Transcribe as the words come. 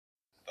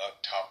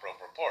Top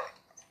Rope Report.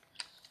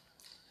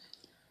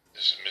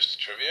 This is Mr.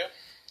 Trivia,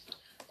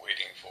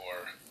 waiting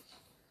for,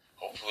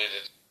 hopefully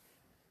that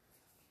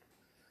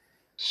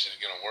this is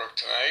going to work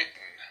tonight,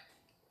 and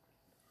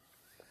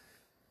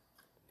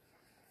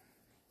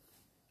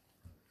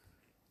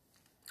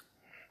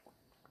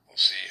we'll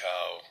see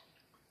how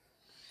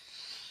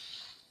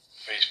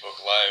Facebook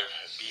Live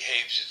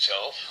behaves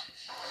itself.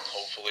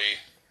 Hopefully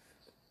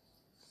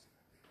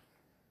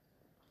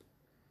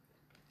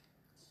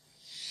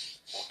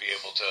we'll be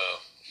able to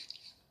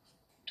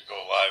go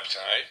live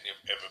tonight.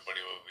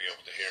 Everybody will be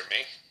able to hear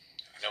me.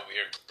 I know we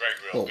hear Greg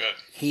real good.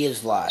 He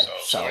is live.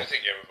 So what do you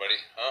think, everybody?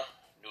 Huh?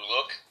 New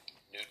look?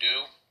 New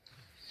do?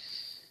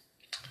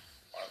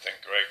 I want to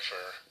thank Greg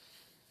for,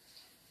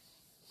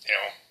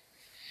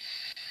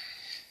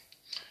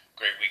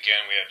 great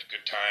weekend. We had a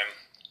good time.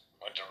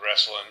 Went to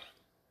wrestling.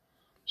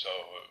 So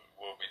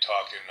we'll be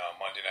talking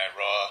Monday Night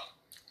Raw.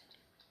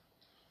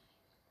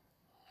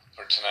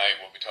 For tonight,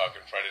 we'll be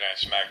talking Friday Night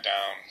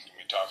SmackDown.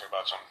 We'll be talking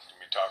about some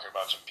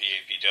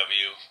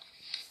PAPW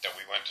that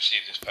we went to see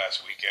this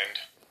past weekend.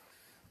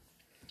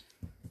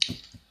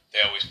 They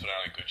always put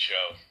on a good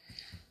show,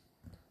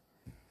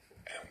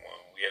 and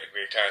we had a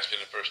great time. It's been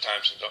the first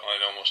time in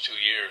almost 2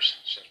 years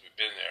since we've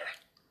been there,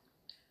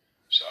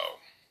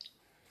 so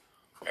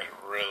we had a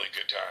really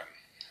good time.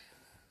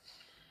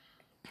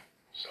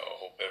 So I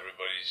hope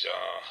everybody's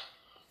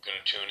going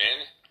to tune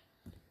in.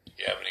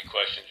 If you have any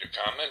questions or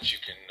comments,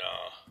 you can.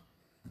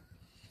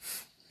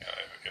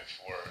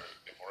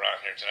 If we're on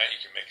here tonight,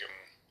 you can make them.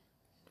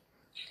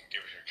 You can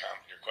give us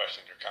your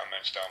questions or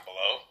comments down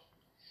below.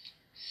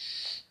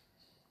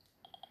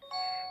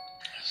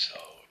 So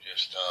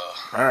just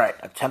all right,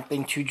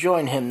 attempting to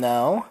join him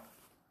now,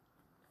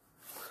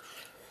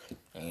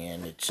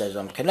 and it says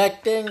I'm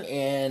connecting.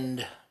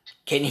 And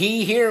can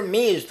he hear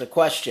me? Is the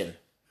question.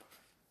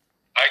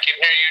 I can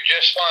hear you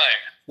just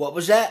fine. What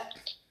was that?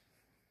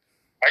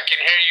 I can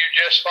hear you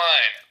just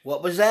fine.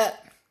 What was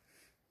that?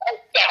 Oh,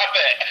 stop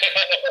it!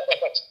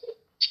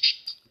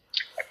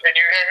 Can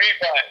you hear me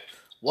fine?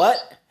 What?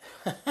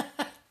 Greg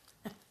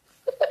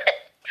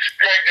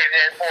did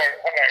very important.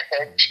 All right,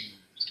 folks.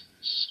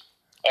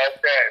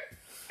 Okay.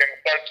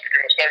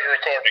 Gonna start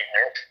recording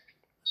here.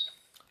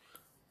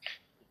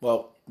 Well,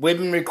 we've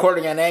been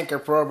recording on Anchor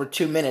for over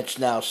 2 minutes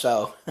now,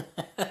 so. Good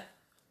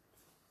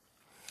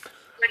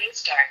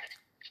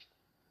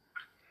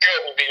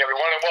evening,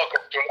 everyone, and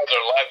welcome to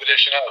another live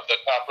edition of the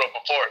Top Rope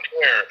Report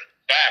here,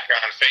 back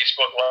on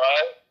Facebook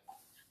Live,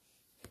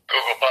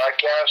 Google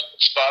Podcast,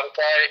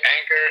 Spotify,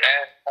 Anchor,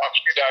 and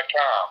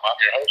TalkShoe.com. I'm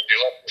your host, the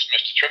illustrious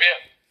Mr. Trivia,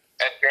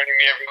 and joining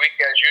me every week,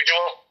 as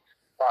usual,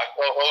 my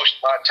co-host,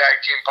 my tag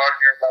team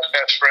partner, my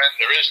best friend.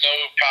 There is no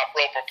Top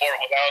Rope Report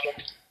without him,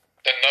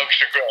 the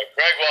Nugster Greg.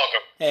 Greg,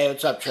 welcome. Hey,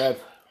 what's up,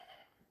 Trev?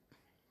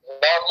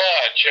 Not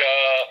much.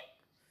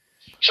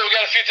 So we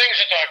got a few things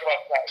to talk about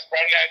tonight.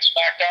 Friday Night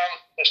SmackDown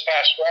this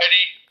past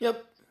Friday.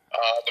 Yep.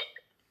 The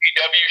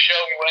PW show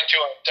we went to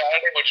on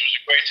Saturday, which was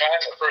a great time.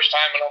 The first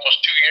time in almost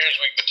 2 years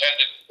we've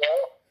attended the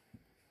show.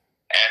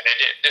 And they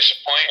didn't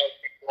disappoint as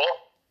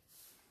people.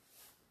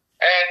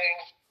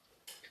 And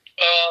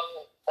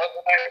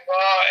Monday Night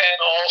Raw,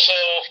 and also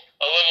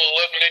a little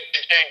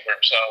Elimination Chamber.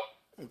 So,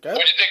 Okay.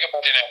 what did you think of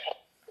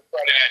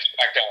Friday Night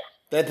SmackDown?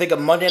 Did I think of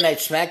Monday Night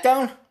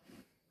SmackDown?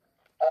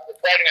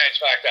 Friday Night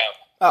SmackDown.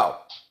 Oh.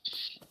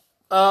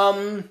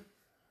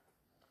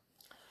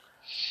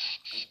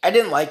 I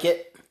didn't like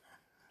it.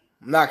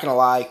 I'm not gonna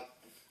lie.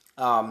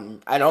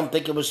 I don't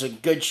think it was a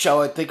good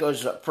show. I think it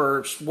was,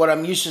 for what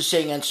I'm used to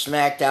seeing on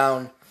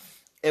SmackDown,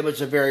 it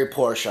was a very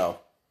poor show.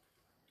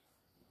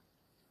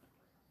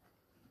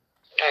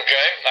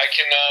 Okay, I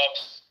can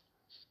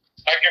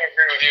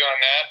agree with you on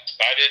that.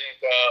 I didn't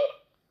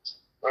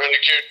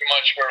really care too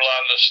much for a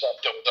lot of the stuff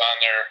that was on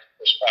there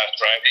this past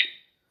Friday,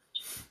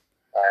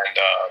 and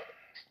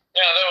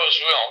there was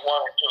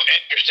one or two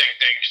interesting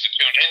things to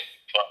tune in,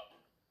 but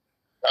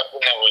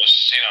nothing that was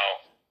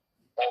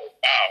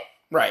wow.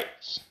 Right.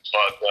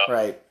 But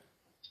Right.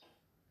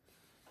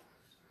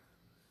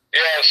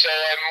 yeah. So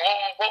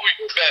what was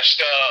your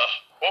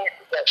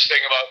best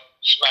thing about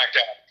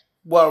SmackDown?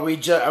 Well,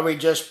 are we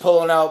just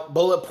pulling out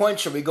bullet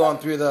points, or are we going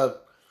through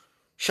the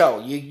show?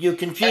 You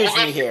confuse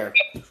me here.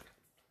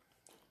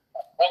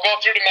 We'll go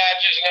through the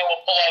matches, and then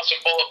we'll pull out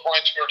some bullet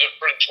points for the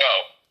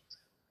show.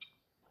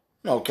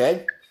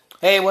 Okay.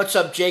 Hey, what's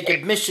up,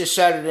 Jacob? Missed you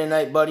Saturday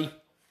night, buddy.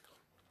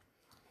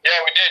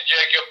 Yeah, we did,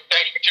 Jacob.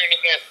 Thanks for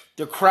tuning in.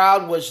 The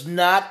crowd was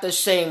not the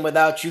same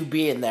without you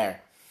being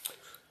there.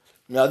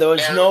 No, there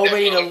was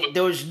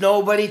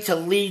nobody to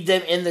lead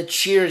them in the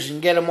cheers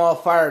and get them all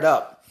fired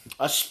up,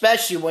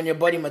 especially when your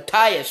buddy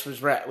Matthias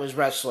was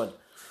wrestling.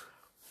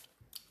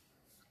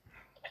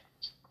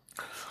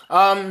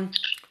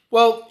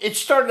 Well, it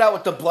started out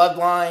with the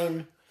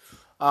Bloodline,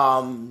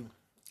 and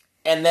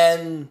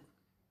then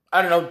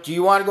I don't know. Do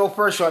you want to go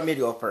first, or want me to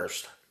go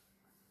first?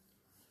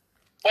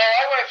 Well,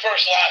 I went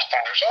first last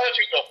time, so I'll let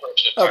you go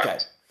first this time. Okay.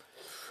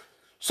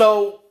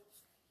 So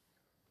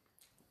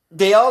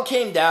they all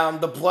came down,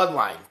 the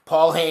Bloodline.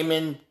 Paul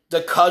Heyman,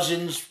 the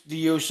cousins,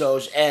 the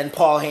Usos, and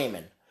Paul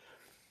Heyman.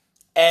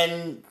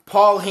 And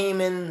Paul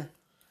Heyman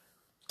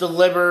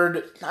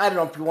delivered, I don't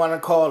know if you want to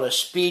call it a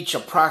speech, a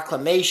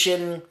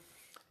proclamation,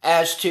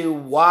 as to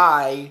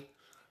why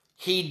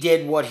he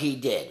did what he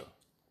did.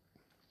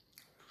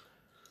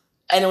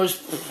 And it was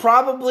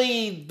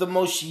probably the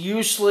most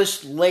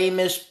useless,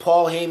 lamest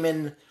Paul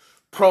Heyman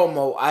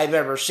promo I've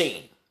ever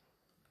seen.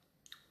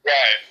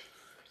 Right.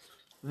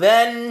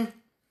 Then,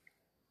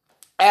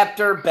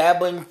 after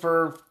babbling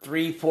for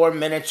 3-4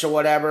 minutes or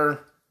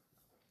whatever,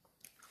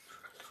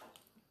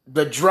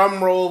 the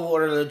drum roll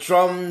or the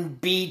drum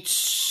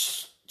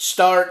beats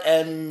start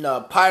and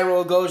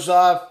pyro goes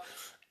off,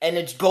 and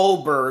it's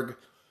Goldberg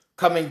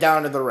coming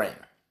down to the ring.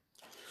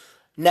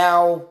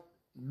 Now,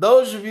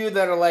 those of you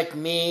that are like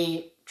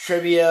me,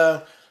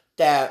 trivia,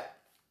 that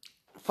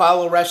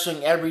follow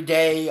wrestling every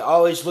day,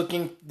 always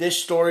looking this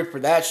story for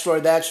that story,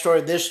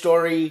 this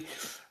story,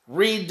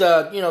 read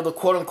the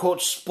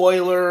quote-unquote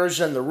spoilers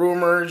and the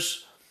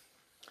rumors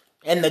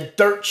and the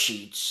dirt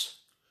sheets.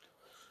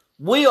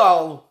 We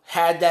all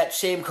had that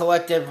same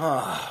collective,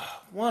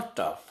 what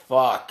the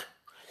fuck?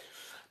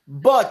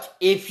 But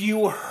if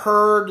you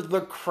heard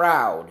the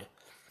crowd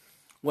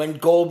when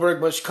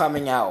Goldberg was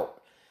coming out,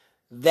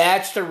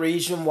 that's the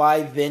reason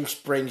why Vince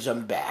brings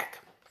him back.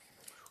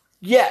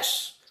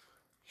 Yes,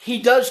 he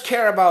does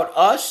care about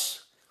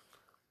us,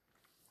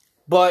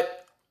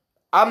 but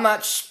I'm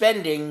not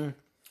spending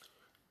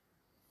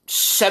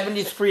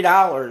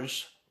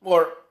 $73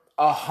 or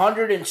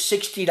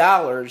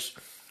 $160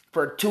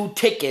 for 2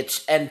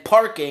 tickets and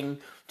parking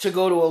to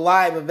go to a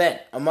live event,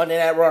 a Monday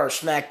Night Raw or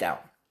SmackDown.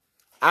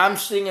 I'm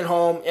sitting at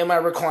home in my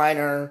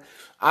recliner,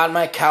 on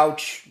my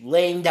couch,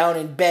 laying down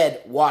in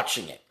bed,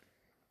 watching it.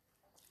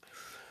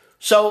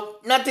 So,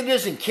 not that he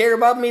doesn't care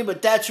about me,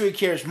 but that's who he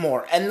cares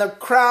more. And the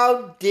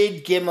crowd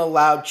did give him a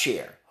loud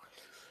cheer.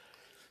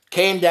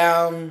 Came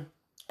down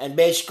and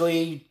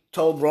basically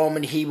told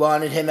Roman he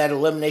wanted him at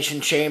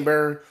Elimination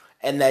Chamber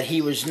and that he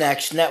was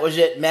next. And that was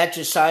it. Match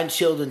is signed,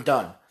 sealed, and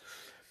done.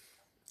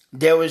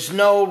 There was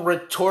no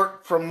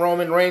retort from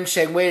Roman Reigns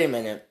saying, wait a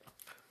minute,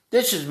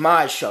 this is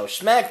my show.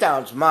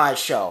 SmackDown's my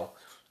show.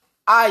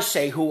 I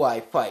say who I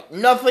fight.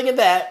 Nothing of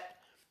that.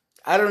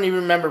 I don't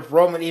even remember if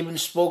Roman even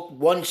spoke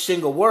one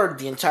single word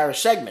the entire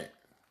segment.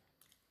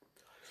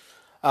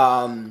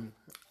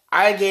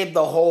 I gave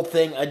the whole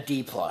thing a D+.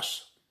 Right.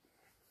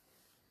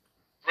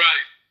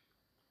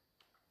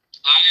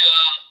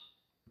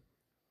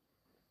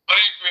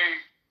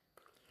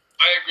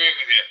 I agree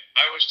with you.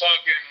 I was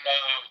talking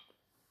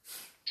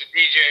to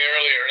DJ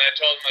earlier, and I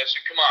told him, I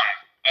said, come on.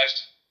 I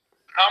said,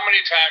 how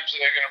many times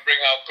are they going to bring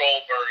out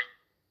Goldberg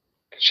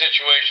in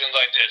situations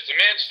like this? The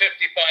man's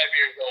 55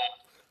 years old.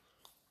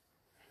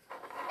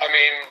 I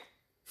mean,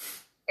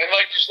 and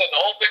like you said, the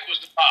whole thing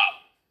was the pop.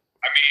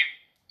 I mean,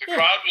 the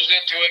crowd was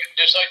into it,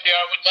 just like they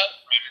are with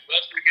Lesnar. I mean,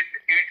 Lesnar gets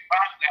a huge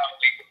pop now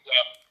when he comes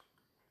up.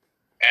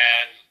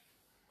 And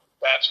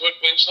that's what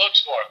Vince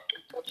looks for.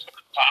 Vince looks for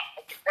the pop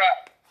of the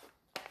crowd.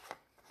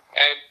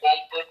 And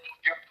Goldberg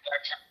will give him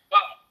that kind of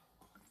pop.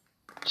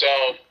 So,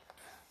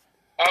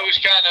 I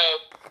was kind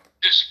of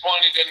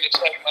disappointed in the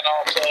segment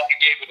also. I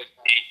gave it a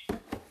D.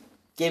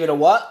 Gave it a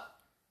what?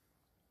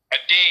 A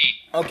D.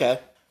 Okay.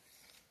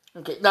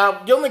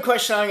 Now, the only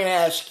question I'm going to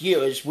ask you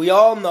is, we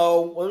all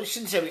know, well, we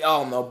shouldn't say we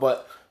all know,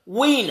 but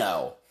we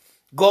know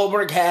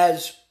Goldberg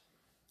has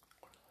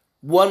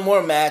one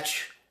more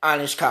match on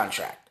his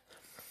contract.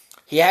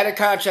 He had a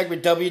contract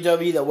with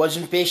WWE that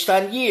wasn't based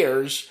on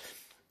years,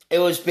 it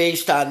was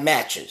based on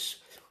matches.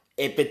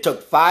 If it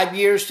took 5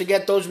 years to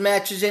get those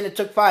matches in, it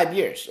took 5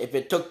 years. If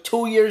it took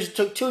 2 years, it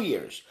took 2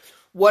 years.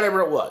 Whatever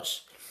it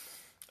was.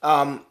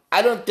 I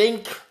don't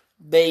think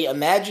they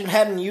imagined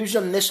having used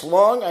him this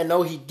long. I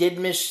know he did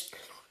miss,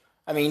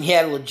 he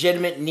had a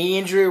legitimate knee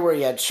injury where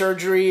he had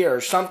surgery or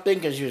something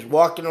because he was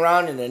walking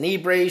around in a knee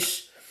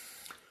brace.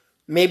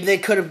 Maybe they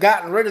could have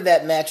gotten rid of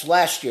that match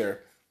last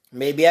year.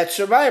 Maybe at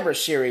Survivor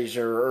Series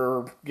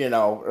or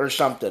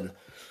something.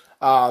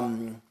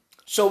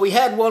 So we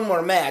had one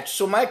more match.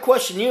 So my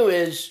question to you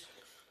is,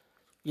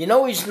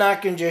 he's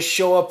not going to just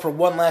show up for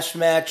one last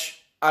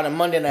match on a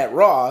Monday Night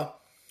Raw.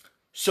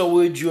 So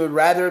would you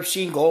rather have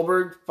seen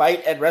Goldberg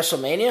fight at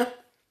WrestleMania?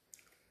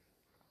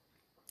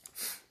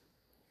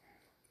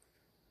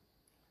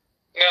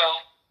 No.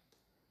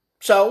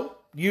 So,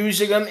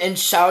 using him in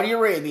Saudi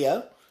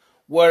Arabia,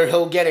 where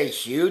he'll get a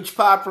huge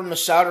pop from the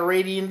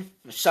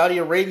Saudi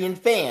Arabian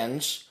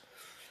fans,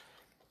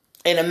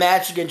 in a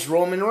match against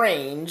Roman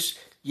Reigns,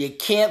 you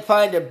can't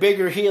find a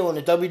bigger heel in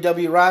the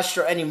WWE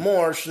roster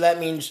anymore, so that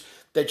means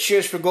the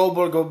cheers for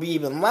Goldberg will be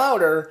even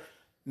louder.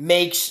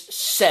 Makes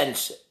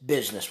sense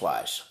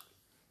business-wise.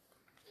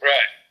 Right.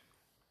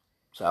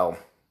 So,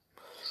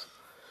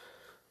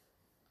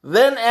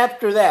 then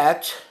after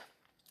that,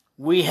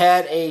 we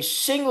had a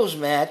singles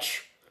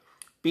match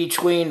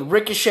between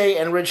Ricochet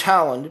and Ridge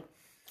Holland,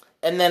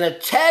 and then a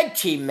tag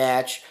team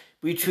match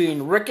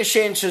between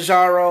Ricochet and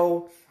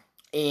Cesaro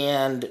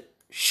and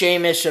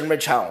Sheamus and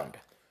Ridge Holland.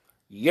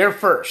 You're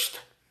first.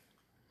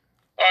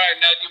 All right,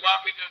 now do you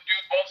want me to do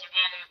both of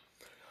them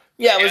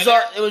Yeah,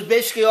 it was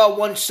basically all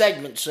one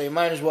segment, so you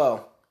might as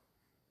well.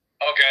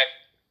 Okay.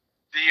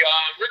 The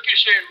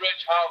Ricochet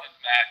Ridge Holland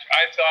match,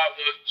 I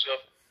thought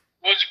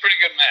was a pretty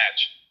good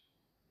match.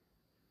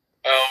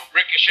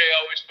 Ricochet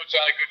always puts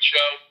on a good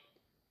show.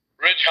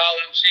 Ridge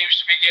Holland seems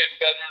to be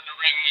getting better in the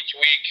ring each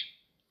week.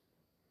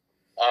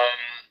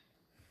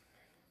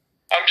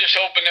 I'm just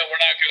hoping that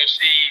we're not going to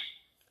see,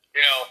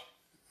 3,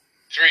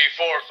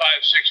 4, 5,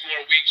 6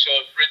 more weeks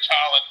of Ridge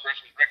Holland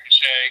versus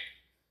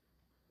Ricochet.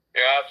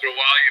 After a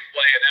while, you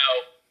play it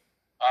out.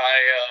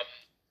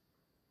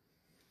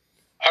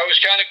 I was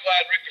kind of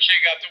glad Ricochet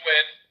got the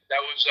win.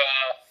 That was,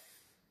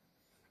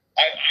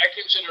 I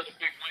consider it a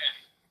big win.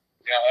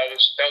 That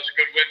was a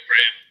good win for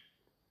him.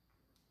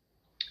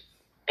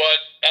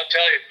 But I'll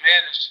tell you, the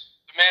man's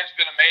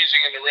been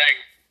amazing in the ring.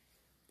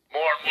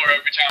 More and more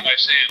every time I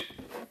see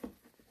him.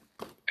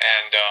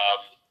 And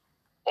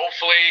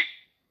hopefully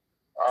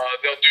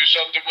they'll do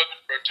something with him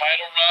for a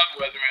title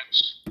run, whether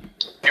it's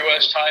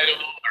U.S.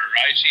 title or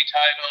IC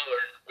title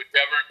or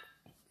whichever.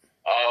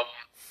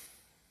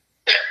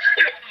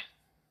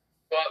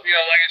 Well,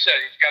 like I said,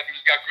 he's got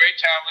great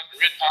talent.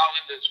 Ridge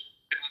Holland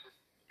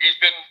he's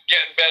been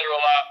getting better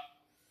a lot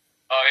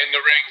in the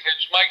ring.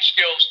 His mic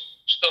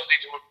skills still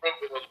need to improve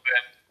a little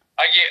bit.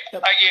 I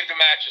gave the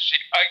match a C.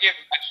 I gave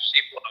the match a C+.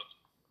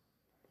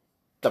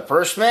 The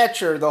first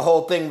match or the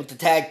whole thing with the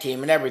tag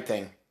team and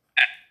everything?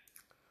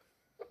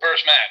 The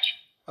first match.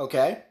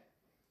 Okay.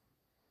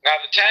 Now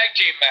the tag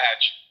team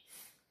match.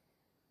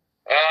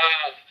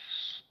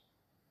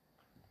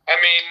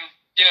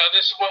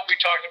 This is what we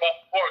talked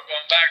about before,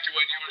 going back to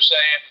what you were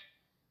saying,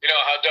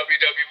 how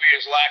WWE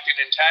is lacking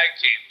in tag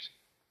teams.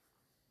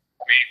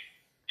 I mean,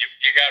 you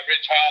got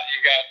Ridge Holland,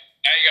 you got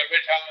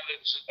Ridge Holland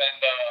and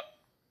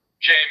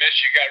Sheamus,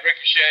 you got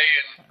Ricochet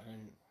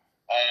and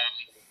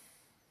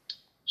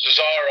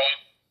Cesaro,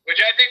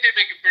 which I think they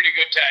make a pretty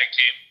good tag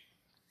team.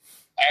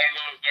 I don't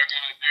know if they're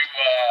going to do.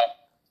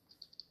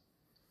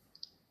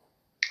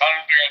 I don't know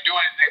if they're going to do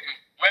anything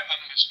with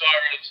them as far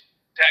as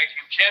tag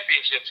team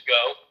championships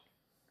go.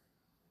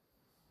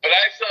 But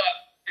I thought,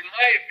 in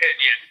my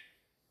opinion,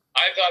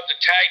 the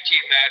tag team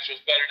match was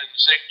better than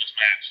the singles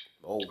match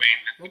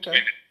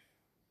between them.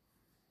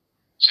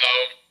 So,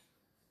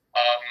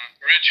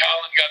 Ridge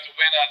Holland got the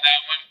win on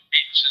that one,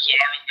 beating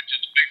Cesaro, which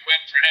is a big win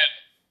for him.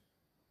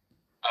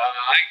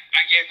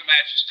 I gave the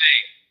match a C.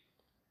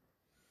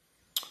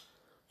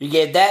 You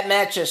gave that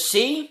match a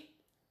C?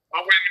 Oh,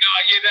 wait, no,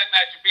 I gave that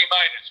match a B-.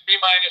 B-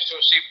 to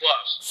a C+.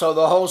 So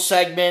the whole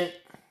segment?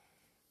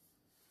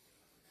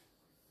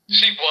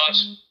 C+.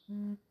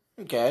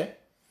 Okay.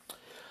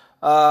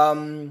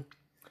 The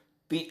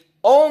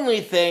only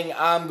thing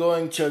I'm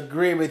going to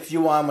agree with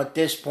you on at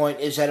this point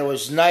is that it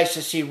was nice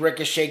to see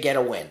Ricochet get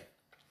a win.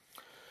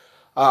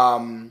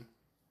 The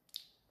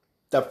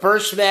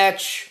first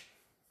match,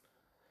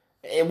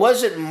 it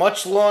wasn't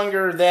much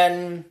longer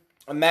than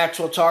a match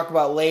we'll talk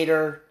about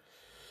later.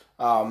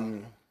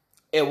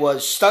 It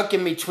was stuck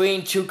in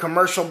between two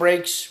commercial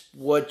breaks,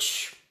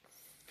 which,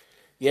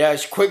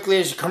 as quickly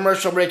as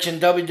commercial breaks in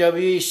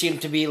WWE seem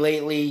to be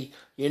lately,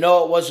 it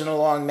wasn't a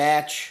long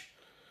match.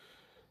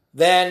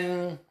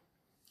 Then,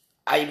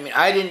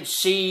 I didn't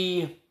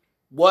see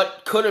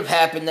what could have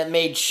happened that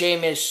made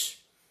Sheamus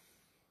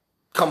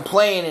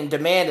complain and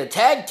demand a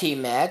tag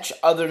team match,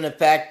 other than the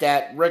fact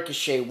that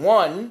Ricochet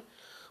won.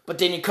 But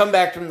then you come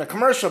back from the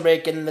commercial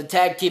break and the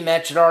tag team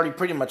match had already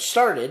pretty much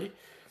started.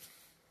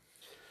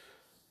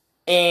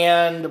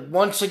 And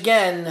once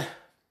again,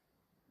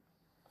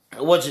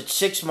 was it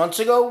 6 months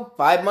ago?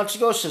 5 months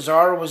ago?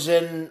 Cesaro was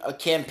in a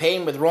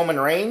campaign with Roman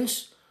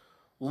Reigns,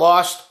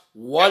 lost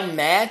one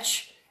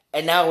match,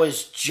 and now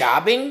is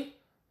jobbing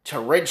to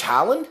Ridge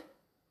Holland?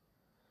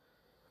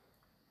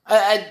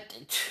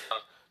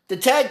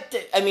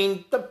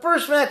 The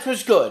first match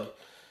was good.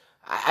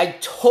 I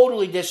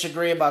totally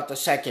disagree about the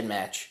second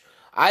match.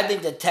 I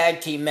think the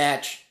tag team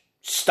match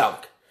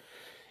stunk.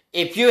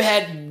 If you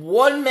had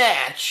one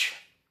match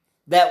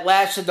that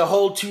lasted the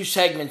whole 2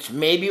 segments,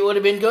 maybe it would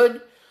have been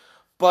good,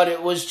 but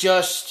it was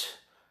just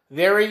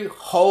very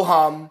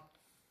ho-hum.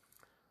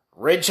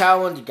 Ridge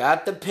Holland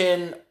got the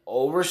pin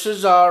over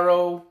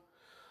Cesaro.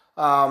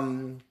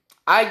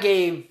 I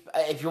gave,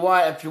 if you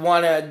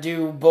want to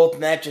do both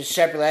matches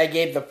separately, I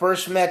gave the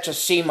first match a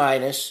C-,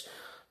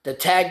 the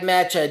tag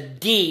match a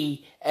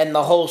D, and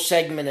the whole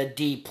segment a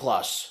D+.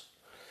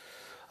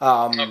 Okay.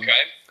 And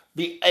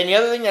the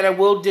other thing that I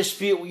will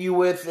dispute you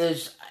with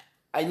is,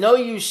 I know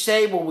you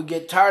say, well, we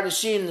get tired of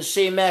seeing the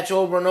same match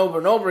over and over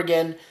and over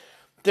again.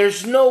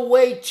 There's no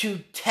way to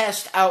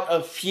test out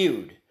a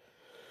feud.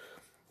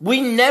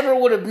 We never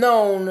would have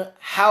known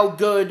how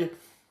good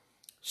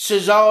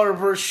Cesaro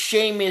vs.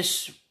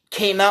 Sheamus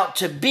came out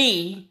to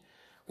be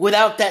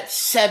without that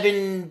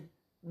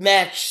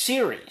 7-match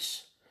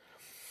series.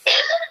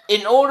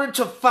 In order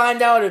to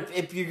find out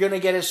if you're going to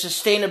get a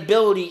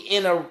sustainability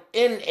in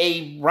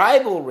a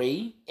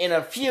rivalry, in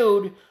a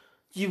feud,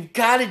 you've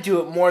got to do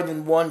it more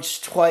than once,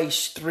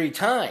 twice, 3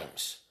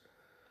 times.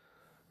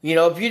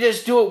 If you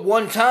just do it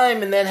one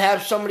time and then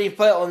have somebody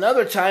fight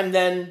another time,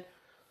 then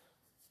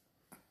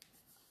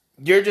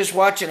you're just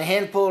watching a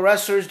handful of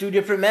wrestlers do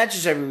different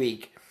matches every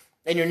week.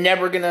 And you're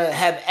never going to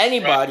have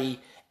anybody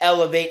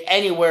elevate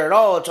anywhere at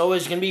all. It's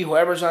always going to be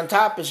whoever's on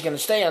top is going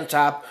to stay on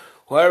top.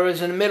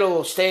 Whoever's in the middle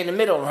will stay in the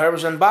middle. And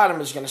whoever's on the bottom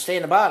is going to stay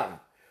in the bottom.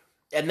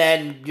 And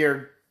then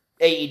your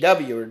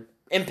AEW or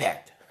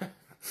Impact. Yep.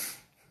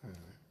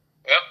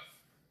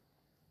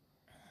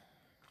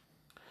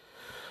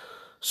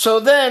 So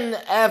then,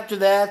 after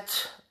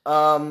that,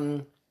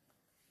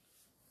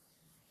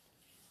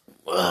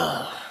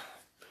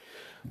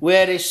 we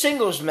had a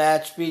singles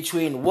match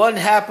between one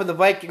half of the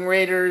Viking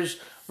Raiders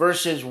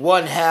versus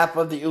one half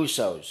of the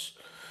Usos.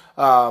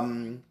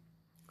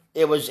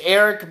 It was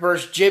Eric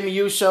versus Jimmy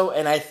Uso,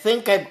 and I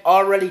think I've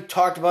already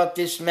talked about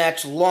this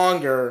match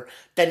longer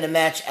than the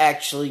match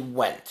actually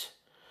went.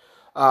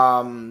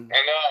 I know.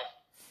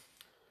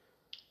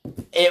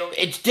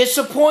 It's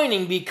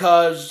disappointing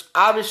because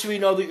obviously we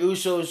know the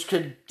Usos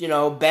could,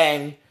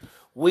 bang.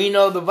 We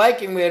know the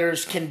Viking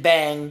Raiders can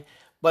bang,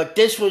 but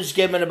this was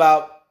given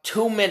about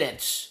 2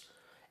 minutes,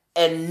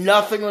 and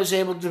nothing was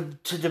able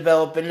to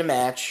develop in the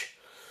match.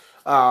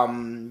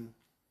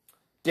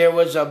 There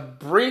was a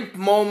brief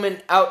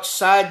moment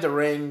outside the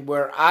ring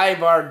where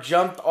Ivar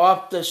jumped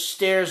off the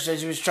stairs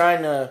as he was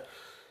trying to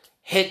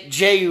hit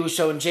Jey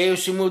Uso, and Jey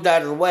Uso moved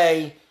out of the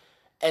way.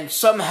 And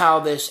somehow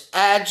this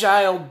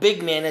agile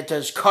big man that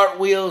does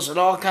cartwheels and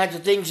all kinds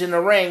of things in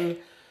the ring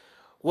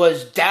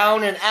was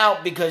down and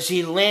out because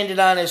he landed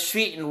on his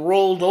feet and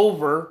rolled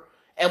over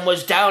and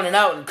was down and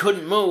out and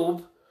couldn't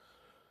move.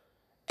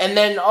 And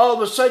then all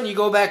of a sudden you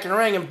go back in the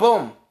ring and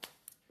boom,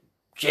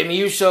 Jimmy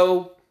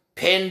Uso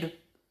pinned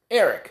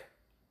Eric.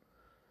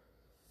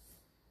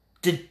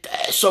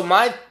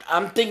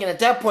 I'm thinking at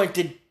that point,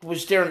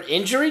 was there an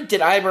injury?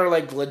 Did Ivar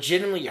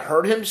legitimately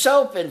hurt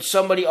himself and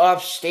somebody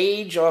off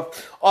stage,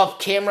 off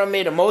camera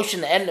made a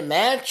motion to end the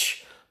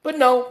match? But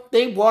no,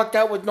 they walked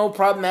out with no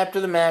problem after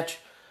the match.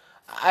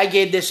 I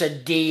gave this a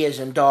D as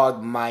in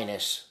dog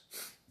minus.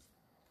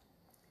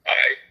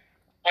 I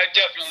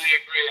definitely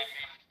agree. I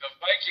mean, the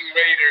Viking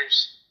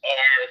Raiders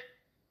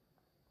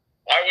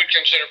I would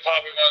consider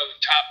probably one of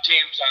the top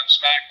teams on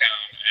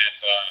SmackDown, and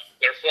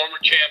they're former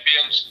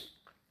champions.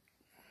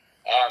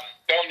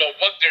 Don't know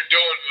what they're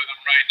doing with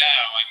them right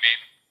now. I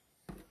mean,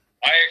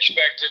 I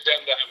expected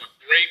them to have a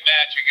great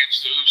match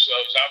against the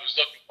Usos. I was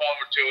looking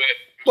forward to it.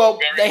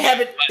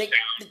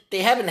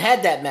 They haven't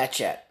had that match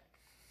yet.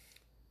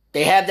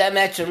 They had that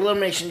match at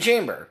Elimination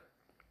Chamber,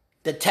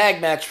 the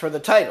tag match for the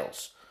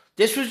titles.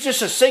 This was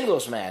just a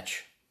singles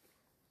match.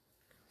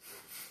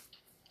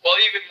 Well,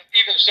 even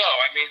so,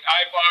 I mean,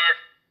 Ivar,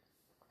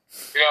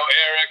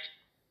 Eric,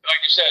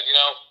 like you said,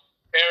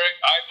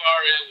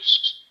 Ivar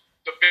is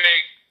the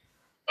big,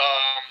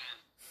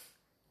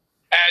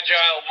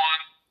 agile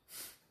one.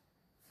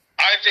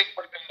 I think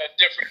would have been a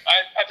different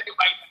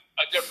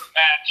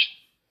match.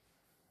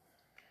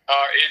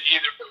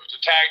 Either if it was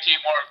a tag team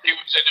or if he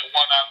was in it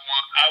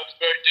one-on-one. I was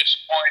very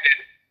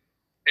disappointed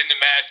in the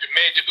match. It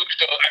made the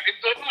Usos. I mean,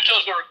 the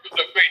Usos were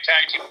a great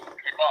tag team. Don't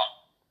get me wrong.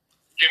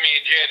 Jimmy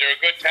and Jay, they're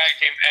a good tag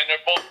team, and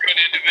they're both good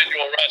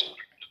individual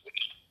wrestlers.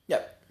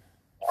 Yep.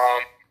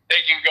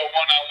 They can go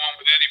one-on-one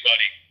with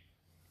anybody.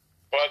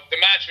 But the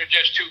match was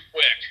just too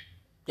quick.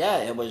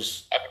 Yeah, it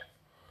was. I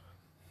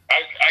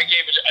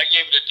gave it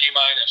a D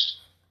minus.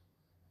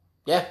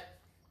 Yeah.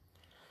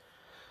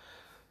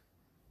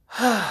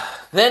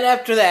 Then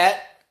after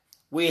that,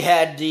 we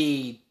had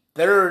the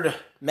third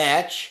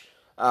match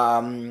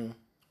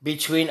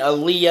between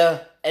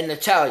Aaliyah and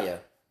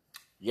Natalya.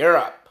 You're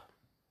up.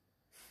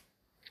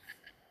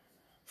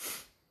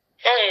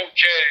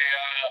 Okay,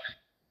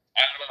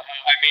 I don't know how.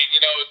 I mean,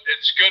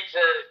 it's good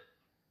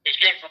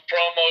for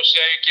promo's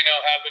sake.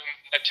 Having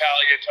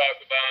Natalya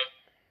talk about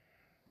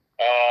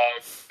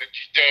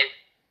the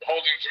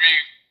holding 3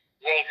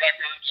 world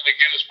records in the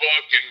Guinness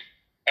Book and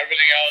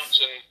everything else,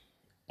 and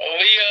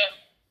Aaliyah,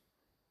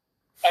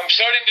 I'm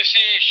starting to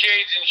see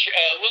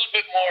a little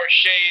bit more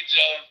shades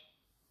of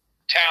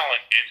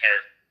talent in her.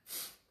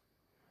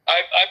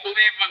 I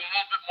believe with a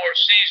little bit more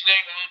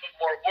seasoning, a little bit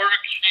more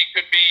work, she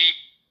could be,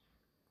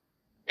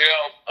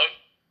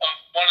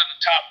 one of the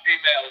top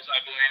females, I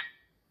believe,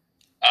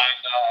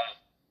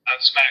 on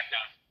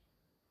SmackDown.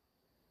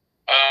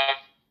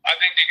 I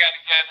think they got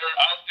to get her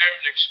out there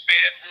and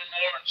expand her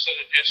more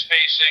instead of just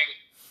facing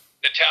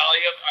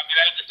Natalya. I mean,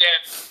 I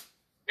understand,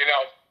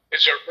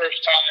 it's her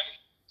first time.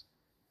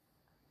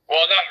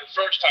 Well, not her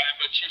first time,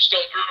 but she's still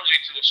early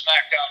to the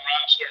SmackDown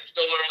roster and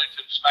still early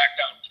to the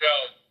SmackDown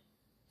show.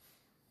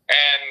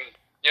 And,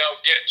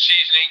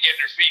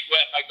 getting her feet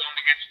wet by going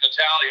against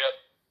Natalya.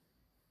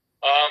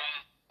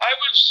 I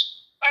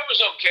was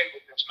okay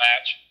with this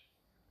match.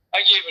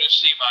 I gave it a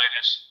C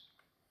minus.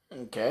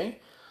 Okay.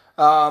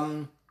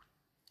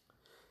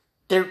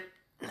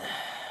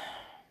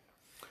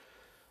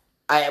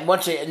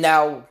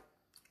 Now,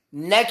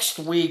 next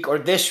week or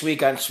this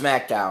week on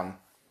SmackDown,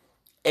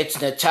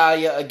 it's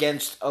Natalya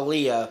against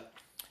Aaliyah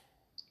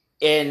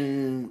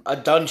in a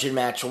dungeon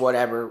match or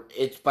whatever.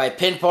 It's by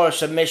pinfall or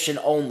submission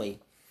only.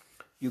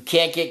 You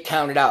can't get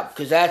counted out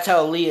because that's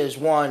how Aaliyah's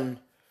won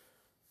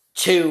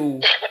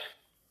two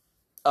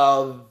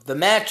of the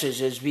matches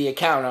is via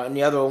count out, and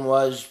the other one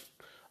was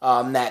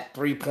that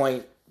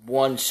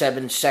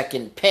 3.17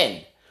 second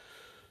pin.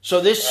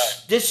 So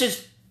this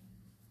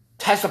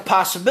has the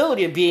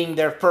possibility of being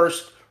their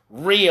first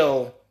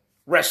real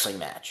wrestling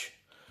match.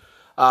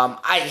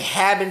 I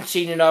haven't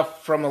seen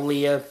enough from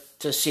Aaliyah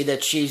to see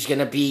that she's going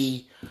to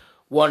be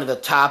one of the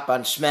top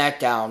on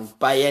SmackDown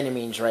by any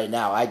means right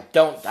now. I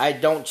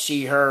don't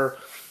see her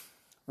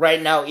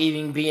right now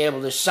even being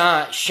able to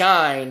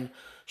shine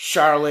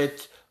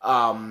Charlotte,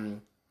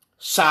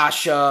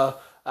 Sasha.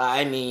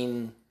 I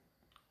mean,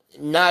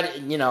 not, I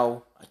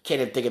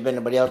can't even think of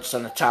anybody else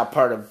on the top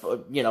part of,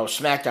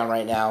 SmackDown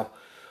right now.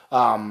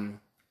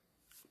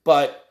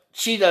 But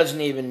she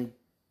doesn't even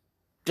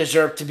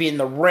deserve to be in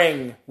the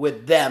ring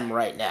with them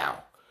right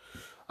now.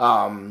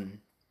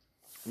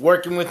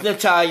 Working with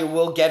Natalya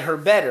will get her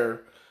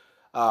better.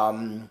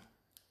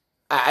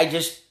 I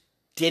just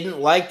didn't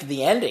like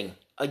the ending.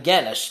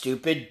 Again, a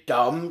stupid,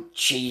 dumb,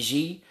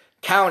 cheesy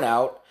count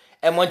out.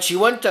 And when she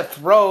went to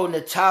throw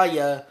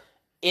Natalya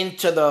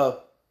into the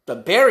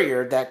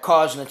barrier that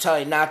caused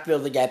Natalya not to be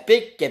able to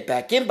get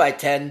back in by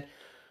 10,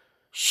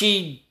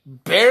 she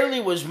barely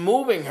was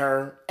moving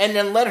her and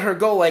then let her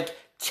go like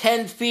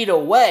 10 feet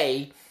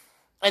away,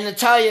 and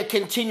Natalya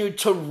continued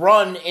to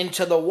run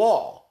into the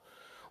wall.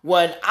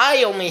 When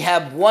I only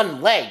have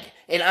one leg,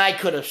 and I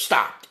could have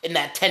stopped in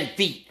that 10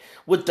 feet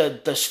with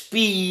the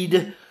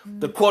speed,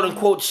 the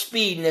quote-unquote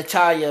speed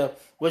Natalya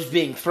was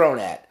being thrown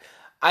at.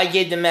 I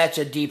gave the match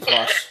a D+.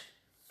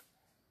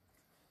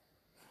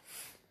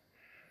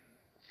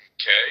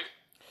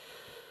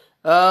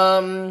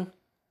 Okay.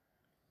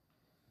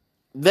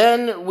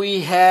 Then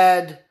we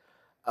had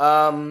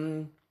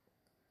the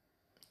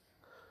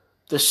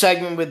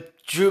segment with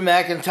Drew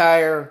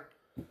McIntyre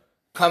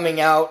coming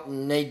out,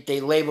 and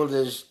they labeled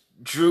as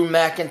Drew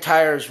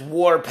McIntyre's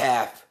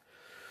Warpath.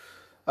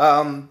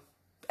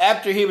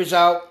 After he was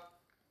out,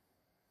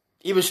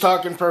 he was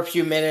talking for a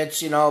few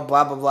minutes, blah,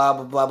 blah, blah,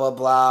 blah, blah, blah,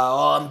 blah.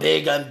 Oh, I'm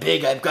big,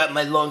 I've got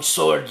my long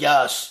sword,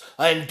 yes.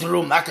 I'm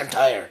Drew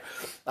McIntyre.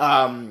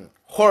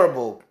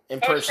 Horrible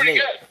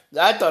impersonation.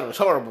 I thought it was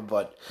horrible,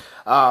 but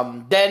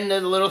then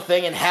the little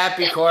thing, and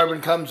Happy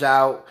Corbin comes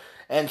out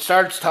and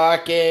starts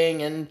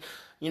talking, and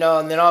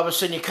and then all of a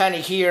sudden you kind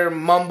of hear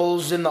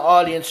mumbles in the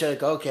audience. You're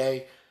like,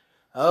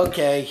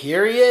 okay,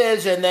 here he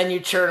is, and then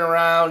you turn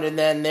around, and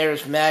then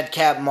there's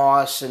Madcap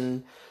Moss,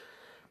 and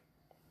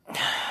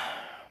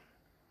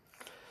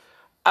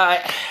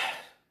I've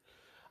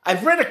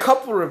read a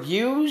couple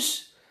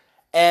reviews,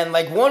 and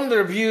like one of the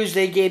reviews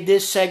they gave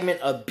this segment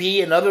a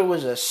B, another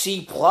was a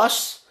C+.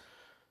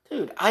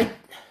 Dude, I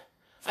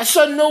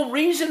saw no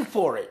reason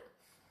for it.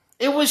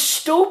 It was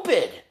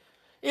stupid.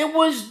 It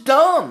was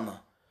dumb.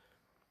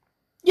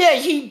 Yeah,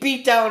 he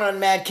beat down on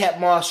Madcap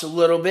Moss a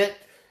little bit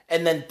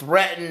and then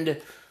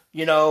threatened,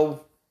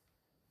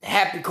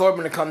 Happy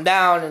Corbin to come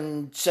down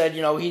and said,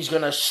 he's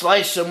going to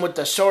slice him with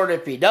the sword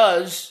if he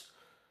does.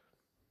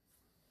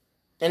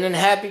 And then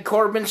Happy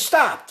Corbin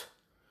stopped.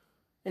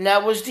 And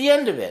that was the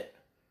end of it.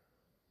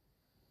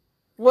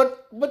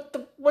 What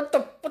the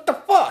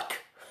fuck?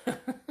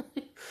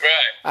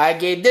 Right. I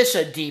gave this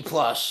a D+.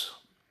 All right.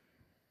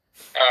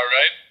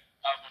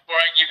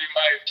 Before I give you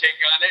my take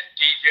on it,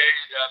 DJ,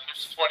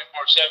 Mr.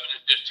 24/7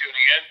 is just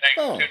tuning in. Thanks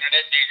for tuning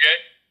in, DJ.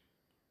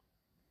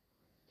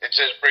 It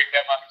says break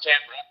them on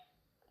camera.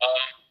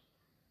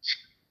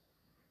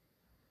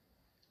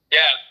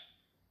 Yeah.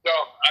 So,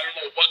 I don't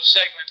know what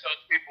segment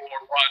those people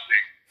were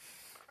watching,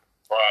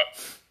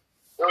 but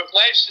it was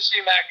nice to see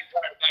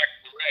McIntyre back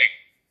in the ring.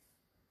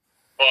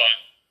 But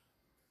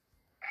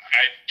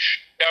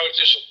that was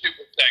just a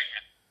stupid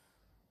segment.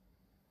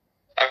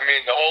 I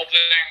mean, the whole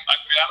thing, I'm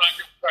not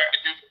going to try to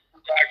do the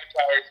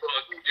McIntyre, so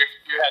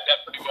you had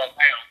that pretty well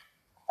nailed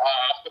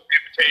with the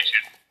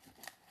invitation.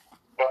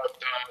 But,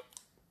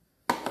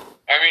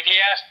 he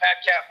asked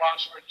Madcap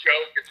Moss for a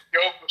joke, and the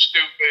joke was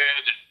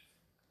stupid. And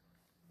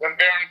when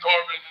Baron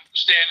Corbin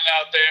was standing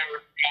out there,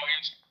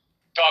 he's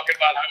talking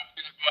about how he's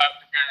going to go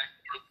after Baron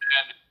Corbin.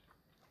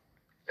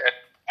 And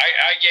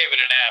I gave it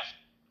an F.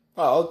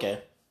 Oh,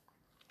 okay.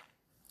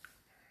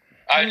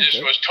 I was just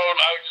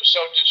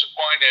so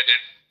disappointed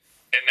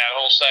in that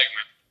whole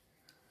segment.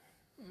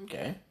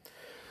 Okay.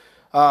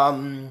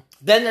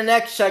 Then the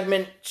next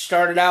segment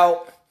started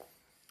out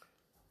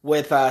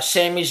with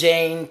Sami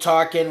Zayn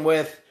talking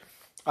with,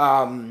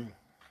 I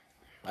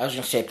was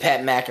going to say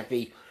Pat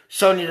McAfee,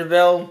 Sonya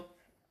Deville,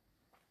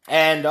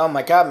 and, oh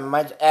my God,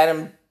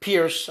 Adam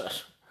Pearce,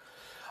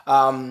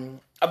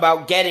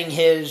 about getting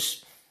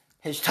his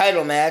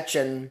title match,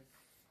 and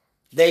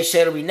they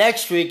said it'll be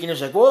next week, and he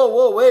was like,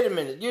 whoa, wait a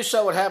minute, you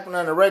saw what happened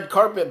on the red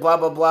carpet, blah,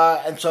 blah,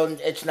 blah, and so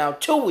it's now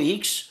 2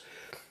 weeks,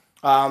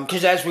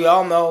 because as we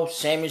all know,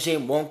 Sami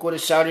Zayn won't go to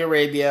Saudi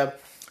Arabia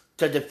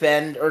to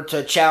defend or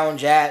to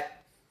challenge at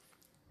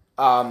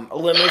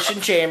Elimination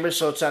Chamber,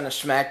 so it's on a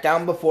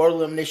SmackDown before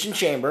Elimination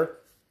Chamber.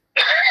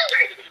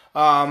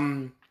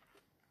 And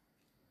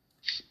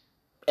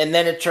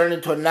then it turned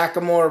into a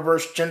Nakamura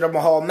versus Jinder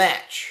Mahal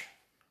match.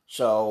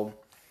 So,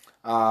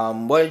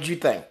 What did you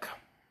think?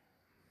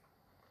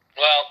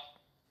 Well,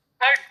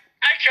 I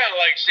kind of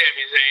like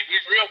Sami Zayn.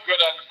 He's real good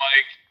on the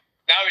mic.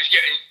 Now he's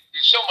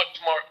so much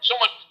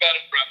better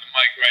on the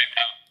mic right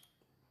now.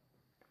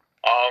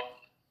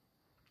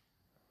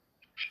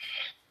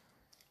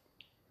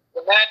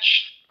 The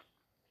match,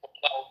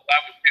 well,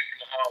 that was Jinder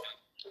Mahal and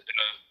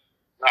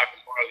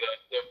Nakamura.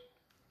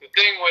 The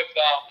thing with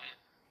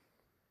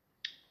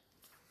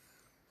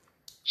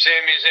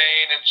Sami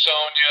Zayn and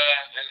Sonya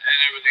and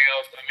everything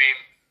else, I mean,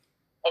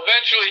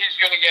 eventually he's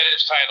going to get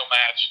his title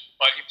match,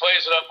 but he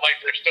plays it up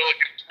like there's still a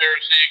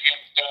conspiracy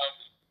against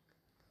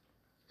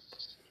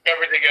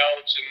everything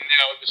else, and,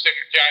 the stick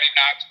of Johnny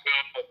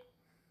Knoxville.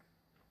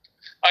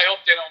 I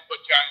hope they don't put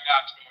Johnny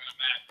Knoxville in a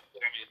match with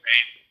Sami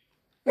Zayn.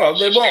 Well,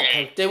 they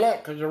won't,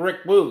 because of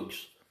Rick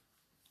Boogs.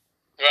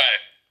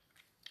 Right.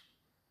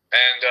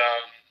 And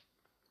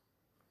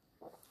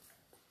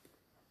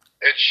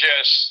it's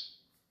just,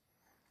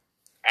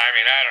 I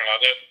mean, I don't know.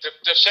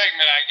 The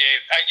segment I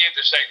gave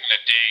the segment a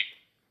D.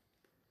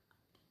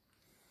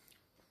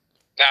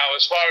 Now,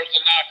 as far as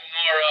the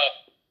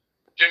Nakamura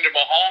Jinder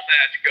Mahal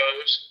match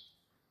goes,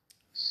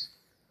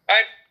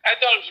 I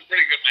thought it was a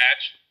pretty good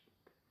match.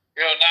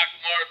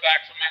 Nakamura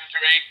back from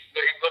injury,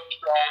 but he looked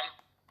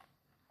strong.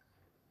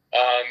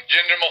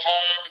 Jinder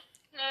Mahal,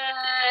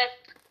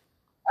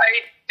 I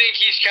think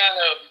he's kind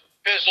of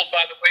fizzled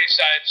by the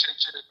wayside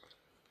since his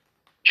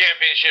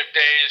championship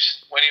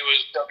days when he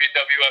was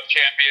WWF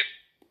champion.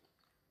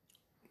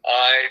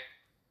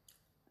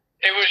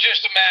 It was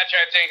just a match,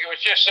 I think. It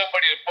was just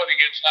somebody to put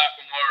against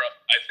Nakamura,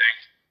 I think.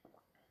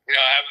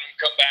 Having him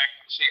come back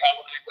and see how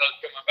well he does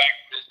coming back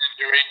from his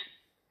injury.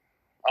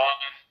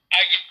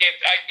 I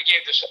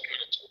gave the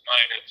segment a C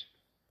minus.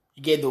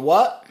 You gave the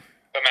what?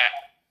 The match.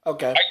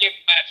 Okay. I gave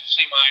the match a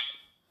C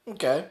minus.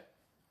 Okay.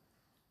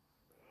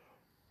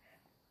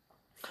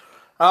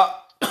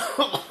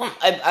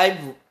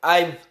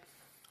 I've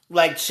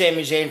liked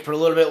Sami Zayn for a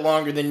little bit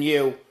longer than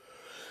you.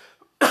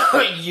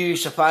 You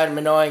used to find him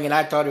annoying, and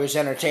I thought he was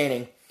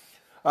entertaining.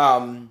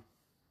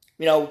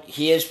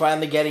 He is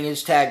finally getting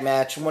his tag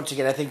match. Once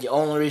again, I think the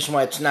only reason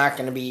why it's not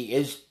going to be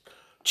his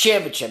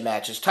championship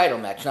match, his title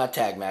match, not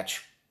tag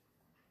match.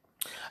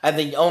 I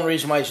think the only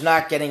reason why he's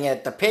not getting it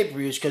at the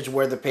pay-per-view is because of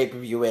where the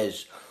pay-per-view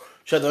is.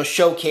 So they'll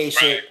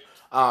showcase it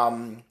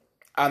on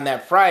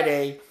that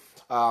Friday.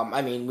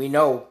 We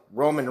know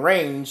Roman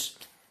Reigns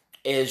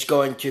is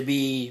going to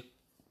be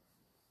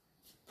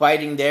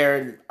fighting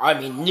there,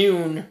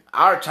 noon,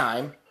 our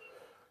time,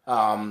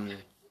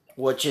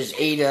 which is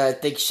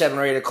 7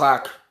 or 8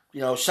 o'clock,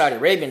 Saudi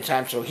Arabian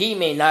time, so he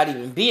may not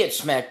even be at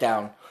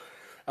SmackDown.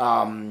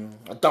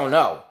 I don't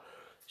know.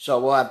 So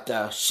we'll have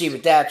to see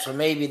with that. So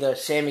maybe the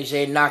Sami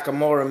Zayn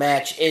Nakamura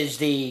match is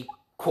the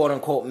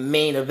quote-unquote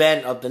main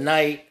event of the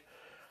night.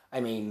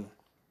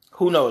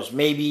 Who knows?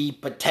 Maybe,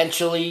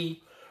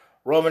 potentially,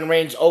 Roman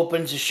Reigns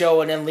opens the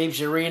show and then leaves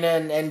the arena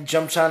and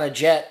jumps on a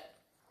jet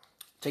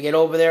to get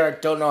over there. I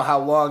don't know how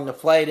long the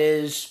flight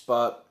is,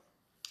 but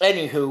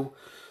anywho,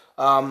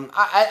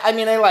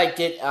 I liked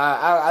it.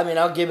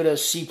 I'll give it a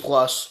C+.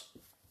 I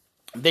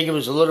think it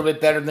was a little bit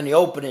better than the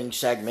opening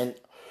segment.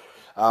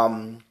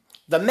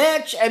 The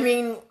match,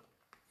 it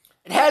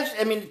has,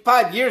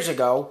 5 years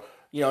ago,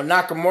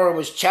 Nakamura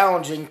was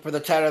challenging for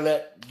the title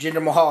that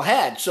Jinder Mahal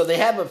had. So they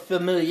have a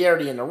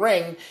familiarity in the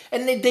ring,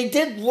 and they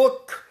did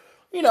look,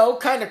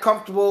 kind of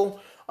comfortable.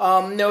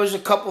 There was a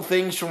couple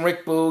things from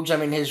Rick Boogs.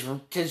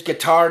 His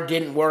guitar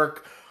didn't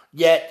work,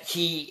 yet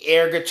he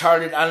air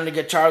guitared it on the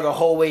guitar the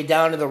whole way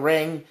down to the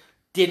ring.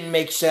 Didn't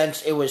make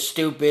sense. It was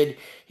stupid.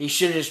 He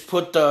should have just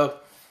put the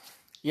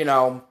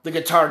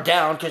guitar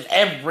down, because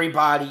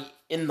everybody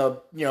in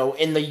the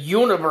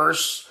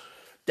universe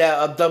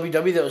of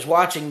WWE that was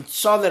watching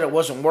saw that it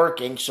wasn't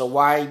working. So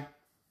why,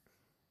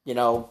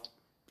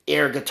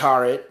 air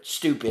guitar it?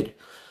 Stupid.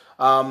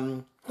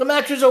 The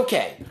match was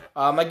okay.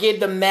 I gave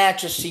the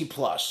match a C+.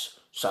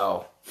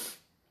 So.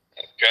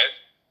 Okay.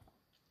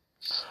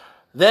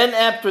 Then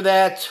after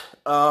that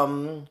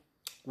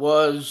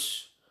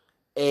was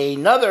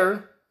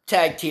another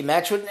tag team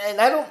match, and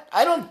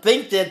I don't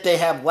think that they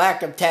have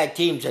lack of tag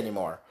teams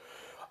anymore.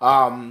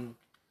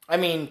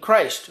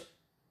 Christ,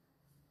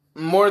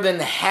 more than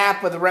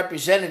half of the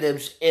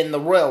representatives in the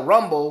Royal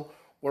Rumble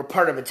were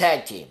part of a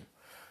tag team.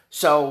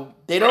 So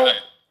they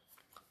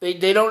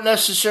don't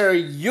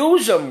necessarily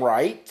use them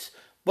right,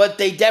 but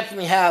they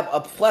definitely have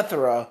a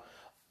plethora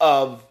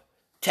of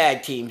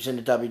tag teams in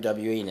the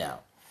WWE now.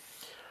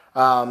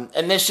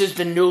 And this is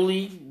the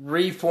newly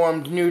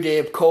reformed New Day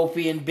of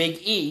Kofi and Big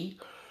E,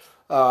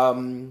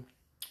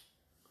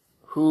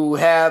 who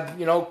have,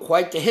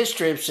 quite the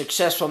history of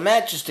successful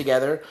matches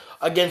together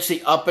against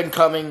the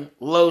up-and-coming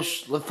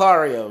Los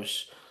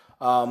Lotharios,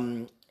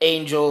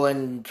 Angel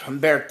and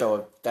Humberto,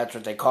 if that's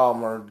what they call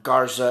them, or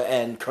Garza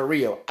and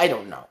Carrillo. I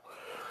don't know.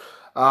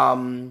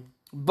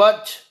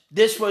 But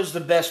this was the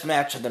best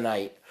match of the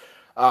night.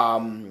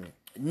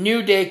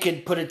 New Day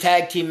could put a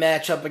tag team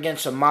match up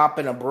against a mop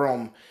and a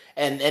broom,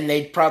 and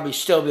they'd probably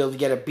still be able to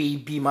get a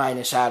B-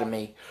 out of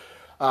me.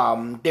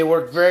 They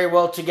work very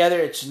well together.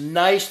 It's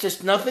nice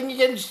to, nothing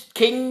against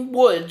King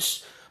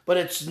Woods, but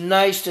it's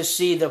nice to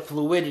see the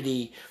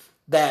fluidity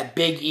that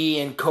Big E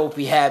and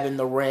Kofi have in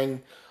the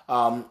ring.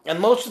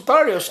 And Los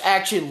Lotharios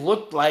actually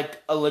looked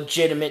like a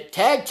legitimate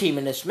tag team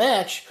in this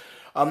match.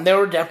 There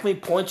were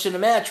definitely points in the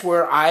match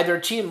where either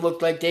team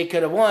looked like they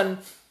could have won.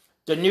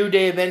 The New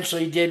Day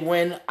eventually did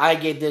win. I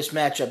gave this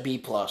match a B+.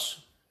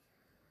 Right.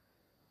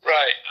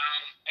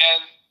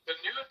 And the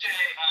New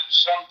Day has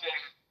something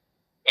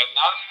that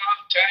not a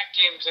lot of tag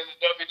teams in the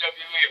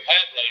WWE have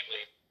had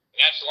lately, and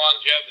that's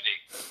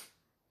longevity.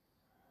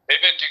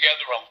 They've been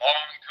together a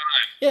long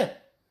time. Yeah.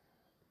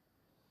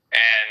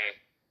 And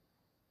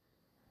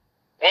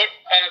I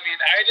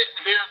didn't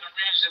hear the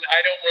reason.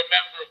 I don't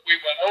remember if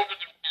we went over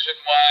the reason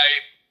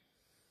why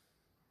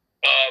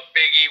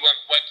Big E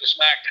went to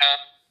SmackDown.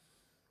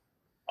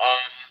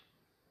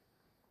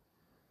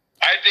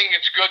 I think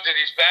it's good that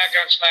he's back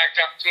on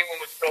SmackDown teaming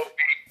with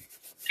Kofi.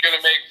 It's going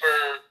to make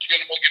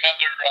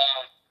another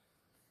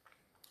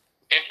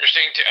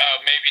interesting,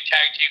 maybe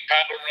tag team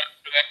title run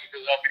for them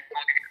because they'll be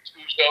going against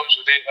Usos,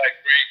 so they've had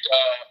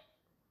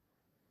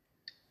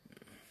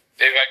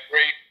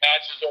great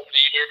matches over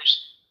the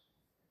years.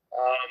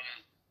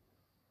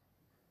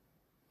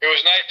 It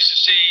was nice to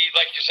see,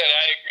 like you said,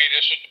 I agree,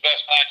 this was the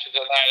best match of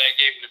the night. I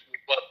gave it a B+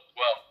 as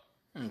well.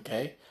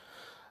 Okay.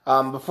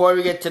 Before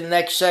we get to the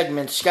next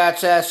segment,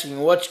 Scott's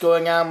asking, what's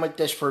going on with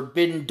this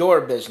Forbidden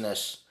Door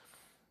business?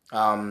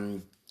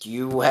 Do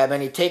you have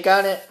any take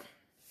on it?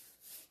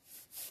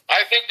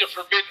 I think the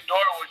Forbidden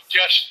Door was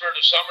just for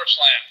the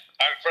SummerSlam,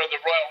 for the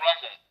Royal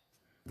Rumble.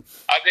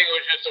 I think it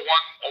was just a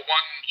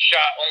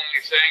one-shot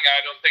only thing.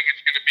 I don't think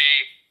it's going to be,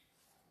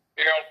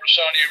 for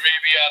Saudi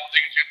Arabia. I don't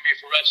think it's going to be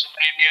for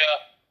WrestleMania.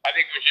 I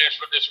think it was just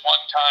for this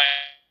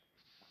one-time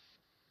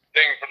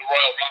thing for the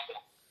Royal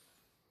Rumble.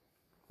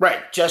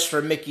 Right, just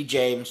for Mickie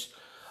James.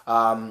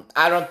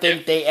 I don't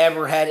think they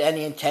ever had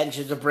any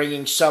intentions of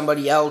bringing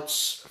somebody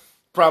else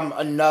from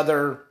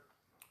another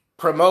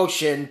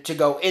promotion to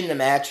go in the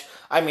match.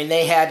 I mean,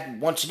 they had,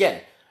 once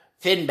again,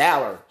 Finn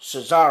Balor,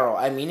 Cesaro.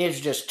 I mean,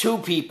 there's just two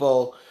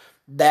people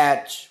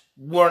that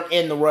weren't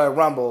in the Royal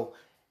Rumble.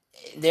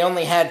 They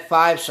only had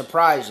 5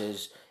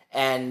 surprises,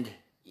 and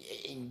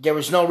there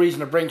was no reason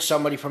to bring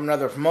somebody from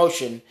another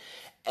promotion.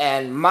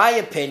 And my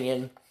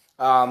opinion,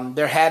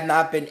 there had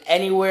not been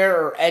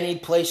anywhere or any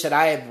place that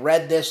I have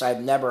read this. I've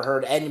never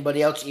heard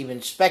anybody else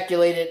even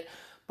speculate it.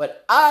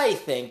 But I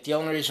think the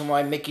only reason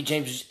why Mickie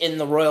James is in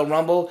the Royal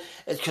Rumble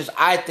is because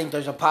I think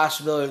there's a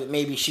possibility that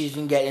maybe she's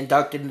going to get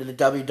inducted into the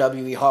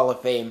WWE Hall of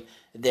Fame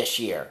this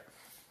year.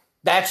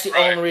 That's the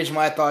only reason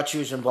why I thought she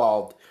was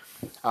involved.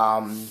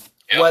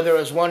 Whether it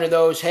was one of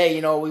those,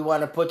 hey, we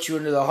want to put you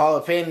into the Hall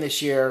of Fame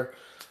this year,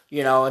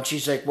 and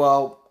she's like,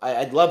 well,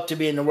 I'd love to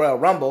be in the Royal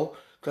Rumble.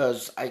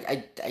 Because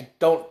I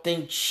don't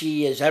think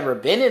she has ever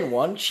been in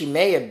one. She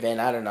may have been.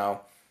 I don't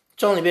know.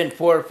 It's only been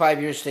 4 or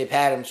 5 years they've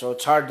had him, so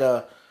it's hard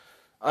to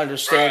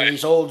understand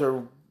these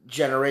older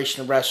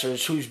generation of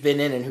wrestlers, who's been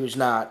in and who's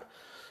not.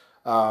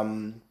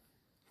 But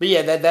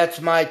yeah,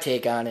 that's my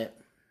take on it.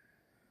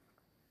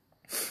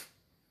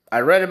 I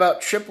read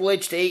about Triple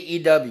H to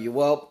AEW.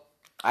 Well,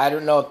 I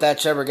don't know if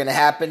that's ever going to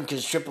happen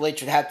because Triple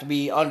H would have to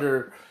be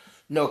under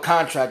no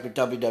contract with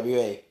WWE.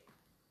 Right.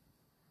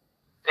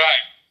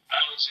 I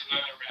don't see that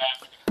ever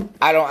happening.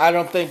 I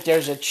don't think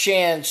there's a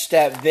chance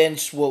that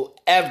Vince will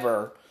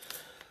ever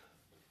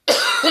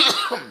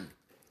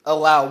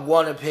allow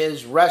one of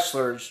his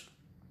wrestlers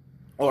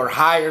or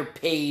higher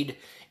paid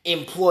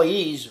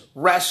employees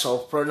wrestle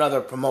for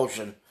another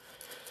promotion.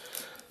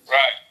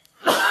 Right.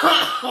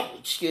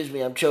 Excuse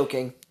me, I'm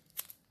choking.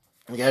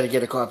 I gotta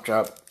get a cough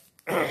drop.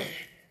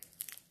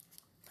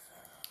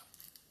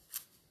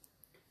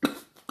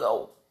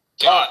 Go.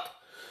 Talk.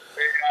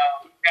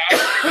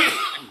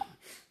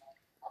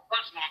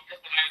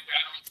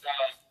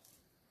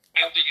 I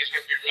don't think he's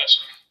going to be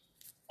wrestling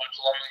much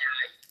longer.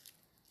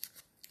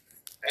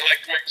 And like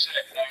Greg said,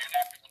 you're not going to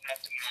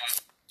have to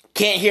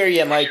Can't hear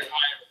you, Mike.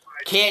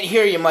 Can't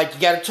hear you, Mike.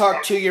 You got to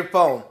talk to your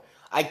phone.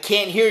 I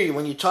can't hear you.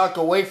 When you talk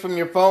away from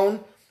your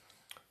phone,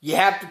 you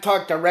have to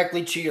talk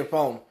directly to your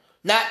phone.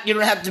 You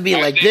don't have to be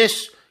like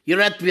this. You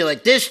don't have to be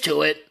like this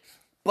to it,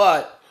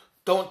 but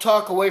don't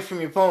talk away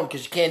from your phone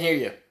because you can't hear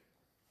you. Okay.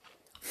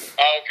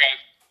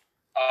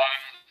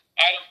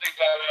 I don't think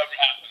that will ever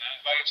happen.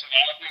 Like I said,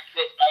 I don't think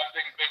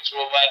Vince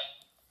will let,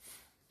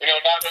 not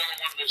only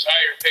one of his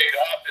higher paid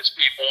office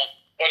people,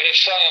 but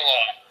his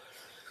son-in-law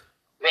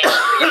wrestle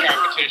for the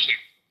competition.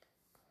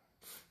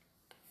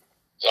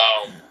 So,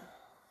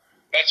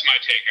 that's my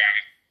take on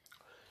it.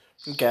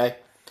 Okay.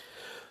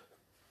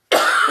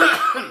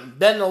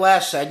 Then the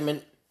last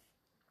segment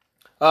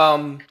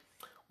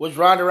was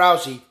Ronda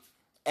Rousey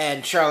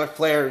and Charlotte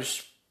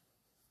Flair's,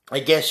 I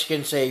guess you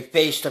can say,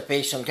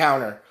 face-to-face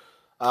encounter.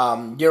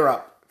 You're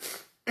up.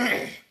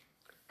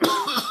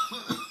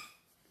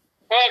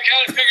 Well, I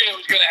kind of figured it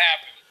was going to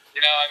happen.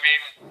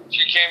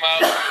 She came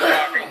out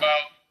talking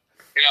about,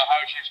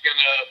 how she's going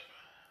to,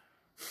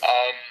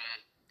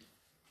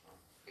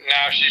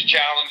 now she's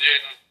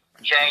challenging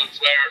Charlotte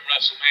Flair at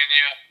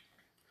WrestleMania.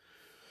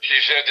 She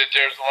said that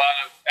there's a lot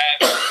of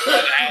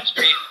ass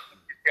beat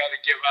you've got to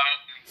give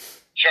out. And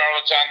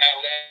Charlotte's on that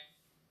list.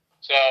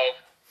 So,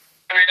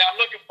 I mean, I'm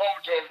looking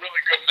forward to a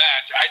really good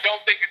match. I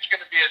don't think it's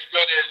going to be as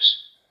good as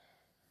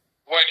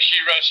when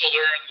she wrestled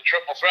her in the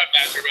triple threat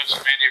match at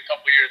WrestleMania a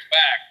couple years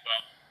back.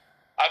 But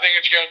I think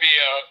it's going to be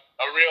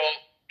a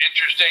real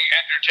interesting,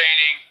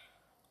 entertaining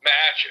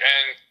match.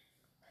 And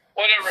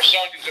whatever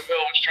Sonya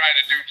Deville was trying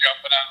to do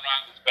jumping on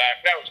Ronda's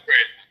back, that was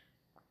great.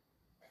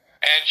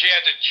 And she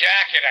had the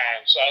jacket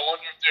on, so I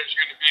wonder if there's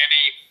going to be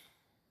any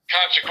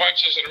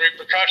consequences and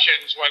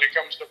repercussions when it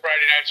comes to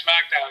Friday Night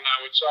SmackDown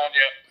now with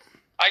Sonya.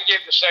 I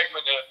gave the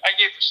segment a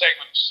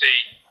C.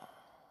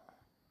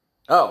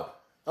 Oh,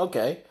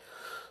 okay.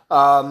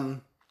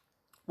 Well,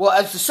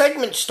 as the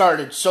segment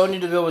started,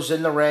 Sonya Deville was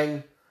in the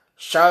ring.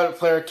 Charlotte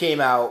Flair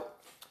came out,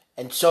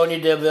 and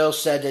Sonya Deville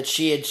said that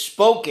she had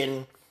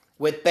spoken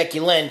with Becky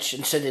Lynch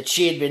and said that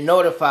she had been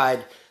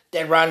notified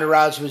that Ronda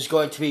Rousey was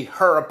going to be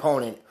her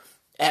opponent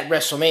at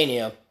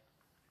WrestleMania,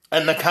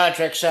 and the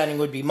contract signing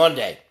would be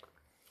Monday.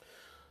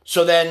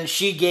 So then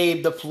she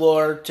gave the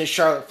floor to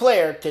Charlotte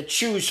Flair to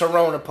choose her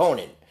own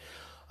opponent.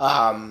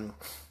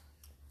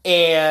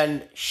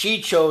 And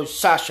she chose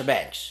Sasha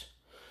Banks.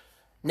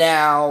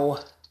 Now,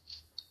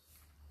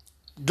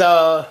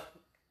 the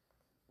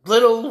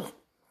little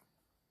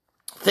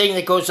thing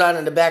that goes on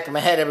in the back of my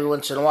head every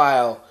once in a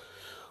while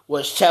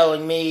was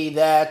telling me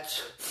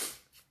that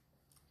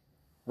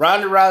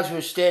Ronda Rousey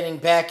was standing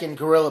back in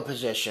gorilla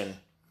position,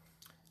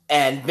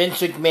 and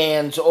Vince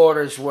McMahon's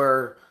orders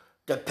were,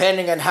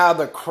 depending on how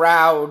the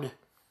crowd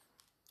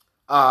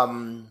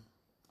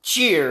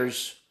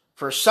cheers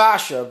for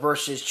Sasha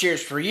versus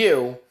cheers for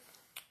you,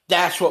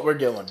 that's what we're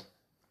doing.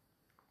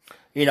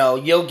 You know,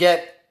 you'll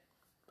get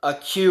a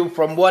cue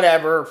from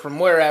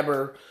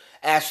wherever,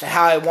 as to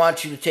how I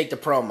want you to take the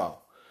promo.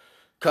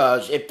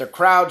 Because if the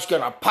crowd's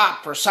going to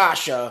pop for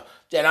Sasha,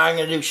 then I'm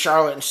going to do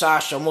Charlotte and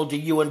Sasha, and we'll do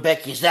you and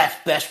Becky's. That's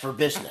best for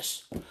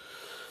business.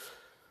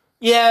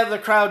 Yeah, the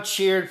crowd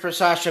cheered for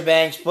Sasha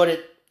Banks, but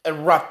it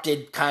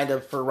erupted kind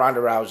of for Ronda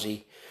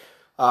Rousey.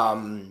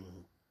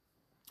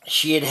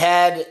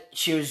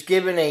 She was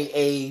given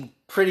a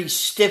pretty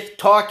stiff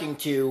talking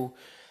to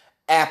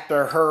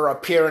after her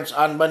appearance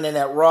on Monday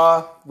Night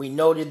Raw. We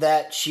noted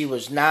that she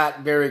was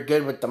not very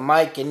good with the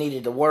mic and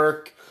needed to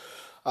work.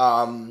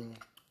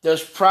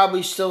 There's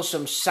probably still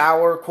some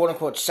sour,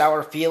 quote-unquote,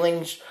 sour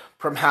feelings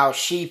from how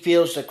she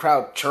feels the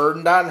crowd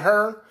turned on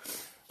her.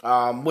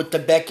 With the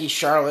Becky,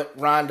 Charlotte,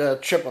 Ronda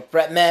triple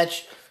threat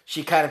match,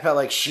 she kind of felt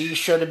like she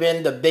should have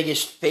been the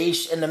biggest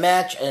face in the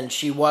match, and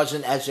she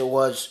wasn't, as it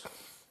was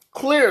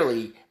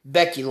clearly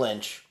Becky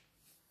Lynch.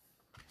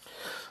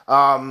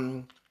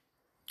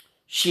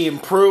 She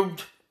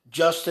improved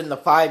just in the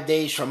 5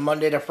 days from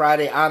Monday to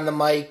Friday on the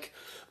mic.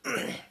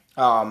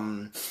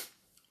 And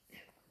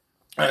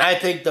I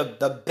think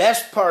the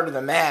best part of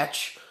the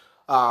match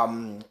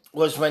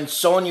was when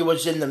Sonya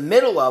was in the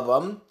middle of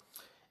them,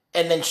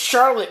 and then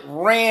Charlotte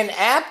ran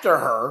after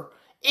her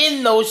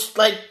in those,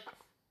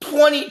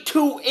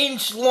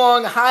 22-inch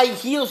long high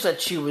heels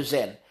that she was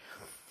in.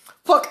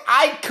 Fuck,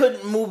 I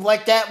couldn't move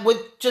like that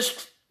with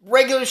just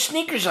regular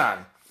sneakers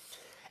on.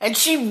 And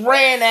she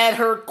ran at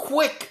her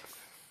quick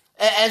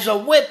as a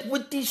whip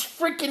with these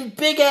freaking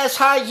big-ass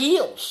high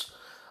heels.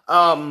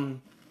 Yep.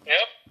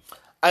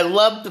 I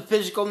love the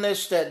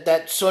physicalness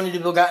that Sonya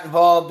Deville got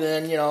involved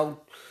in,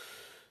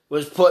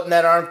 was putting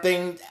that arm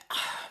thing.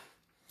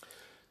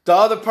 The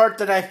other part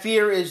that I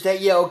fear is that,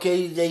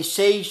 they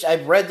say,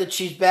 I've read that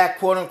she's back,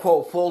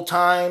 quote-unquote,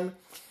 full-time,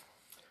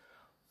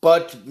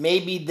 but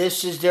maybe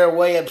this is their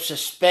way of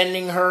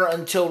suspending her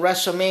until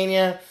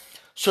WrestleMania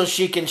so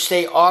she can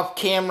stay off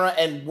camera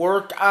and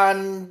work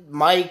on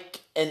mic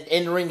and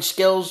in-ring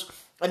skills.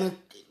 I mean,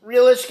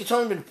 realistically, it's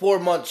only been 4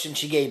 months since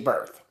she gave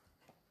birth.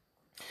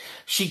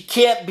 She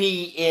can't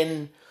be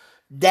in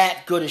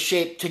that good a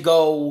shape to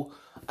go,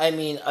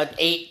 an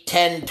 8,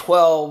 10,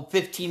 12,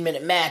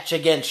 15-minute match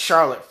against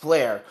Charlotte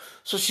Flair.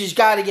 So she's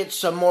got to get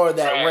some more of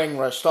that ring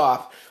rust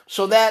off.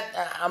 So that,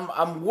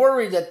 I'm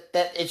worried that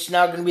it's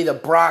now going to be the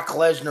Brock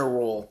Lesnar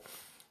rule,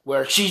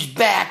 where she's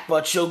back,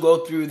 but she'll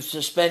go through the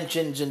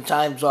suspensions and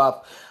times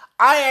off.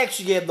 I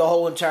actually gave the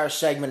whole entire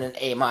segment an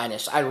A-.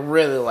 I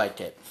really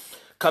liked it.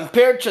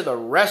 Compared to the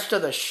rest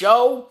of the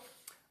show,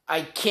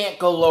 I can't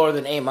go lower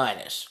than A-.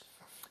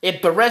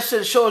 If the rest of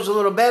the show is a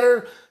little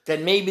better,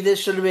 then maybe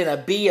this should have been a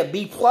B, a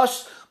B+.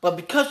 But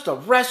because the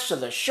rest of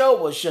the show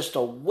was just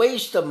a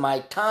waste of my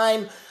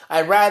time,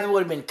 I rather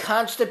would have been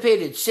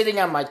constipated sitting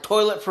on my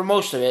toilet for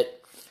most of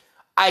it,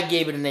 I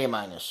gave it an A-. Okay,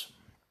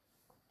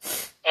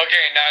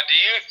 now do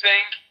you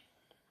think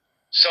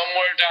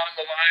somewhere down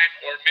the line,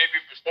 or maybe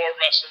before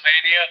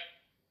WrestleMania,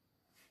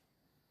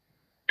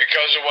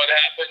 because of what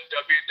happened,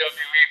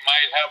 WWE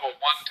might have a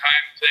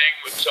one-time thing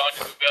with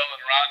Sonya Deville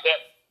and Ronda?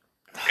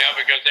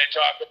 Because they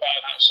talk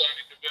about how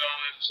Sonya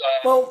Deville is,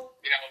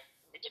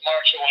 with the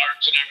martial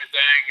arts and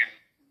everything. And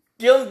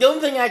the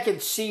only thing I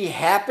could see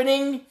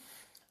happening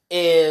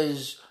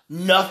is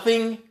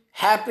nothing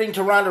happening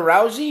to Ronda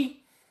Rousey.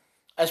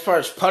 as far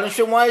as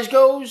punishment-wise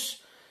goes,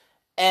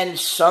 and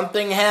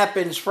something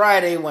happens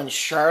Friday when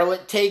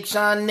Charlotte takes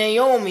on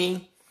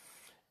Naomi,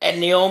 and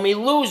Naomi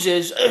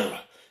loses,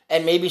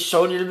 and maybe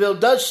Sonya Deville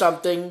does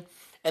something,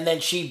 and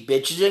then she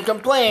bitches and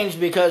complains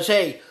because,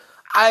 hey,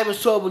 I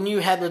was told when you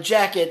had the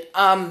jacket,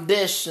 I'm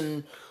this,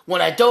 and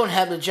when I don't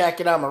have the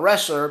jacket, I'm a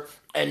wrestler,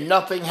 and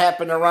nothing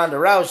happened to Ronda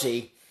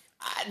Rousey.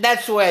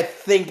 That's the way I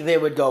think they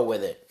would go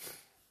with it.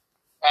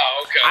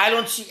 Oh, okay. I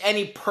don't see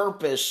any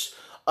purpose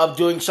of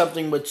doing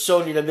something with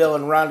Sonya Deville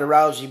and Ronda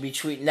Rousey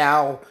between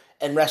now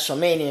and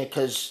WrestleMania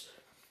because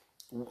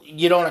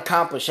you don't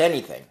accomplish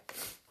anything.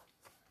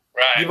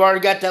 Right. You've already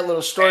got that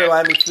little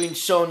storyline between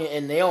Sonya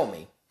and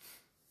Naomi.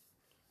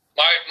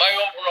 My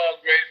overall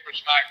grade for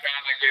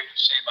SmackDown, I gave it a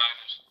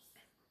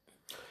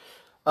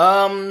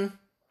C-.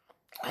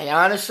 I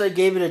honestly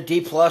gave it a D+,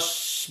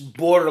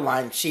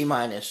 borderline C-,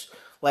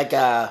 like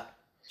a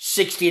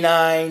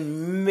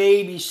 69,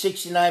 maybe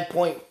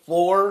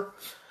 69.4.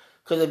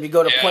 Because if you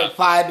go to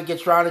 0.5, it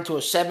gets rounded to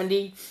a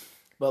 70.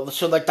 But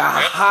so like the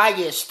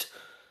highest,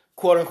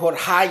 quote unquote,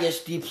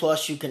 highest D+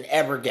 you can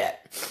ever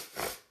get.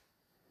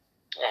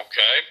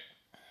 Okay.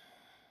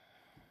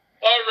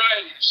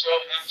 Alrighty, so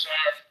that's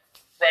our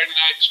Friday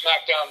Night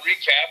SmackDown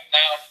recap.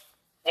 Now,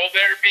 will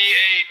there be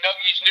a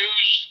Nuggies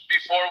News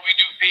before we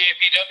do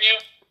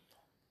PAPW?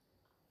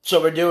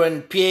 So we're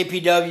doing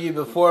PAPW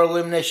before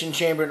Elimination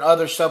Chamber and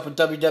other stuff with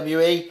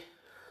WWE?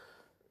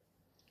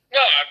 No,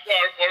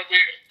 or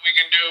we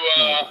can do,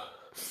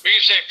 we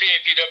can say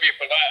PAPW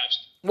for last.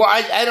 Well,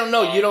 I don't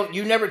know.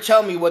 You never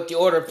tell me what the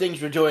order of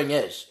things we're doing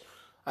is.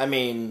 I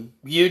mean,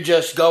 you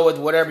just go with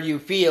whatever you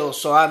feel,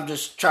 so I'm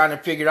just trying to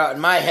figure it out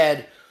in my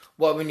head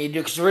what we need to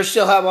do, because we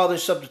still have all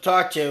this stuff to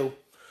talk to.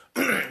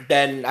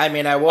 Then, I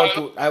mean, I won't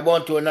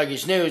do a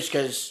Nuggies News,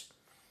 because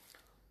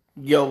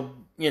you'll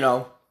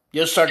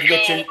start to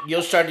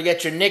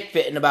get your Nick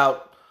fit in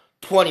about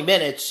 20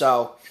 minutes,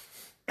 so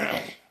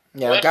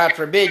God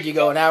forbid you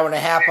go an hour and a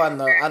half on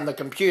the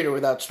computer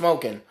without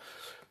smoking.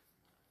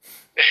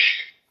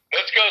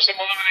 Let's go some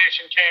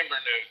Elimination Chamber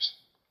news.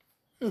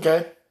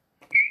 Okay.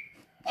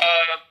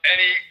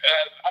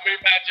 How many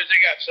matches they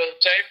got? Still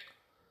the same?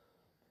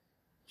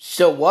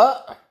 Still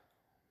what?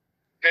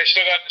 They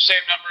still got the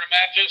same number of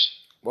matches?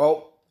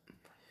 Well,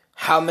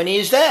 how many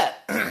is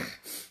that? I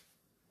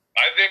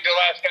think the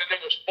last time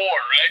it was 4,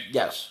 right?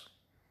 Yes.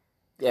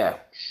 Yeah.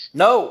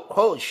 No.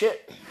 Holy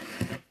shit.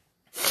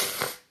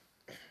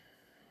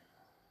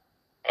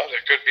 Oh,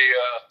 there could be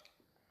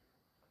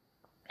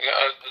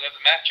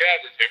another match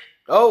added here.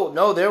 Oh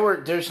no,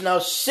 there's now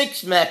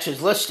 6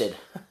 matches listed.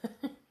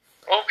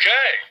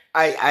 Okay.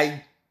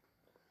 I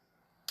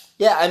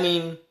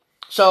mean,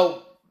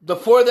 so the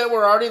 4 that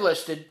were already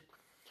listed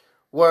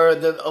were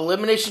the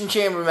Elimination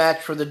Chamber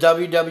match for the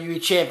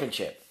WWE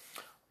Championship.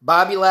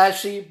 Bobby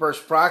Lashley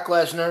versus Brock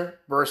Lesnar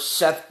versus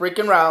Seth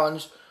freaking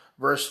Rollins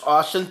versus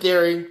Austin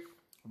Theory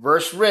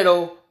versus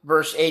Riddle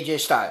versus AJ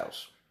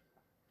Styles.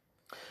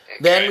 Okay.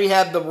 Then we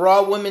have the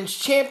Raw Women's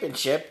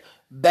Championship,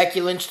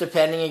 Becky Lynch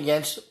defending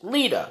against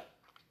Lita.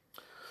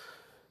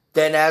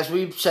 Then, as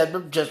we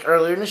said just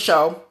earlier in the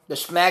show, the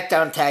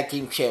SmackDown Tag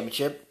Team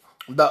Championship,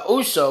 the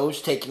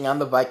Usos taking on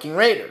the Viking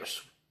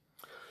Raiders.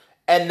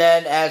 And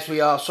then, as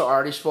we also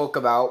already spoke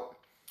about,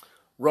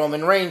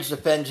 Roman Reigns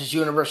defends his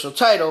Universal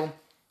title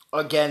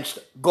against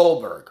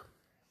Goldberg.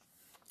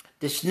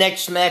 This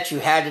next match you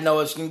had to know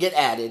is going to get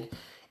added.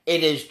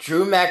 It is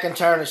Drew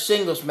McIntyre in a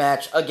singles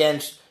match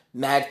against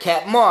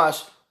Madcap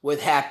Moss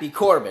with Happy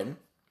Corbin.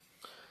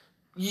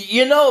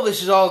 You know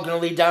this is all going to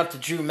lead down to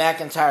Drew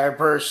McIntyre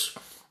versus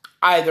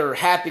either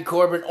Happy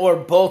Corbin or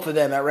both of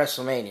them at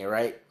WrestleMania,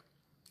 right?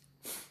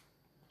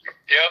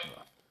 Yep.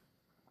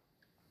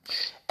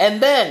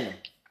 And then,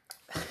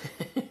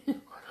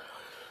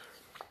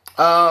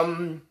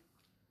 an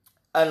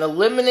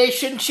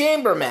Elimination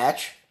Chamber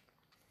match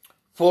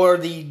for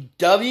the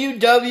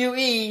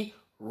WWE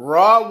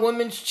Raw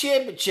Women's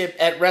Championship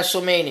at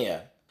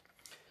WrestleMania.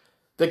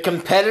 The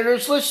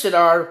competitors listed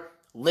are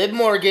Liv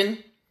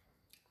Morgan,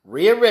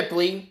 Rhea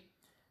Ripley,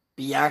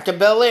 Bianca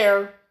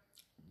Belair,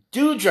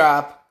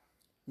 Doudrop,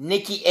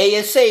 Nikki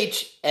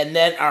ASH, and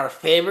then our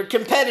favorite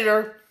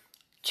competitor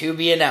to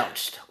be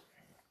announced.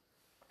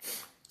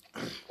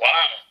 Wow,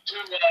 two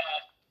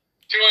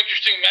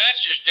interesting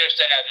matches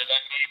just added.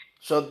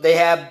 So they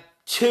have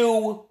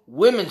 2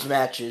 women's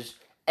matches,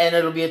 and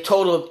it'll be a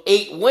total of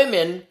 8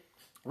 women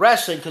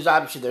wrestling, because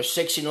obviously there's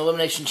 6 in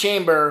Elimination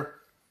Chamber,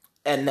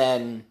 and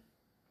then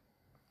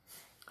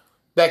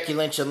Becky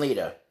Lynch and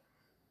Lita.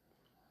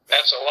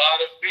 That's a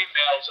lot of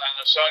females on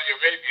the Saudi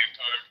Arabia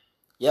card.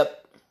 Yep.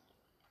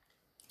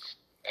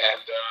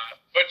 And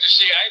but you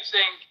see, I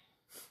think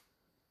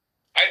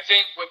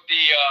with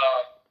the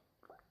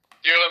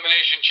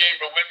Elimination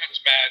Chamber women's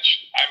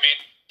match, I mean,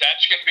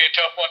 that's going to be a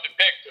tough one to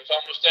pick. There's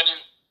I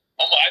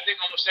think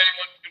almost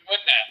anyone could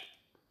win that.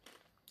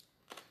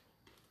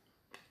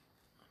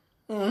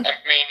 Mm-hmm. I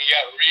mean, you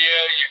got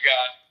Rhea, you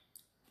got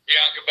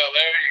Bianca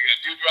Belair, you got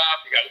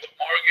Doudrop, you got Liv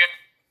Morgan.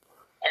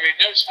 I mean,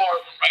 there's 4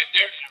 of them right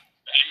there.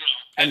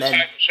 And then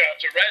title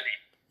shots are ready.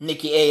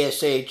 Nikki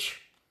ASH.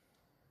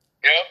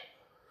 Yep.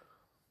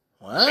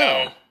 Wow.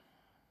 So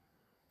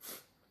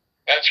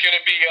that's going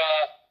to be.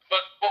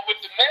 But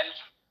with the men's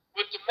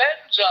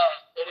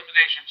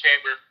elimination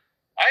chamber,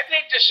 I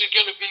think this is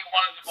going to be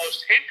one of the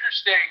most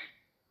interesting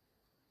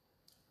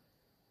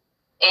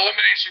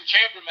elimination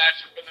chamber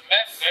matches for the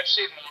men I've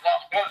seen in a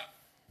long time.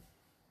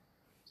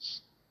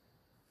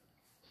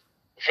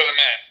 For the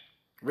men.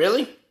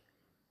 Really?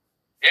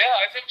 Yeah,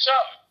 I think so.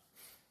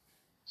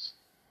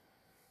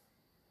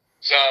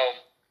 So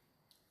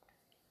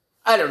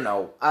I don't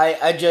know.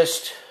 I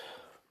just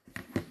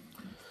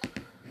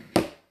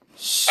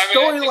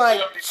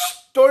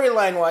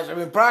storyline wise. I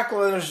mean, Brock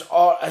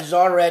Lesnar has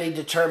already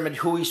determined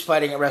who he's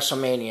fighting at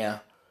WrestleMania.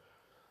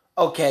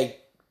 Okay,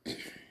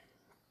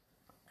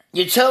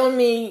 you're telling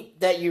me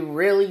that you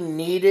really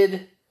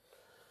needed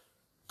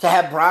to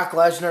have Brock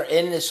Lesnar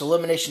in this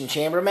Elimination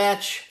Chamber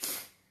match?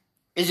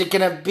 Is it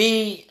going to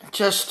be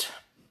just...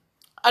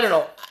 I don't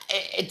know.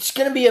 It's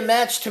going to be a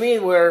match to me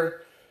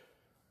where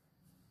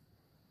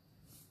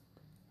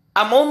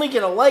I'm only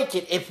going to like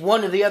it if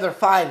one of the other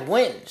 5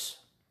 wins.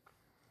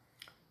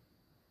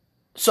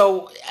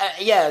 So,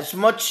 yeah, as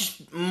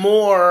much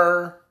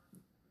more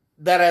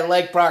that I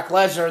like Brock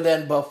Lesnar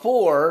than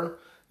before,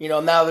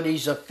 now that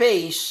he's a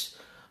face,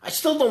 I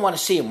still don't want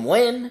to see him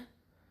win.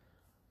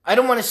 I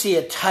don't want to see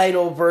a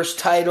title versus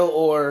title,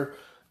 or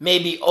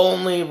maybe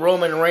only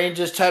Roman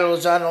Reigns' title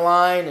is on the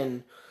line,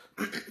 and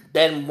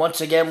then once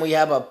again we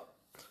have a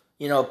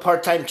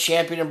part-time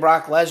champion in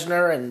Brock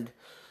Lesnar, and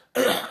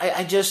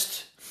I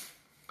just...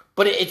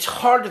 But it's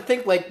hard to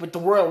think, like with the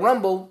Royal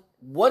Rumble,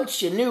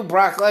 once you knew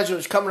Brock Lesnar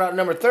was coming out at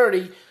number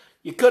 30,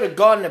 you could have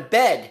gone to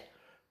bed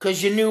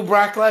because you knew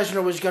Brock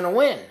Lesnar was going to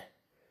win.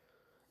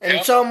 And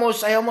It's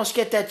almost... I almost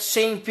get that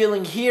same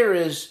feeling here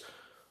as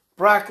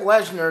Brock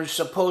Lesnar is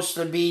supposed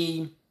to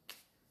be,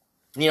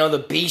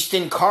 the beast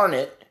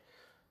incarnate.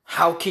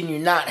 How can you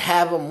not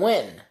have him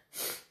win?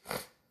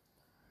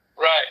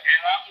 Right,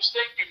 and I was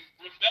thinking,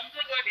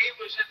 remember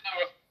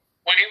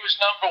when he was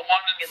number 1 in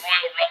the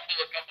Royal Rumble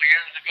a couple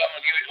years ago, and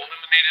he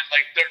eliminated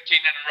like 13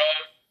 in a row?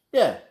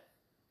 Yeah.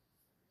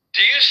 Do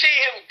you see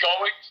him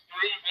going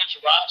through this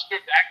roster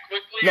that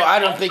quickly? No, I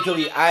don't think he'll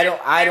be.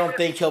 I don't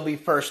think he'll be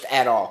first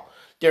at all.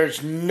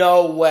 There's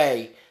no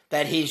way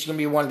that he's going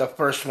to be one of the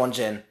first ones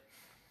in.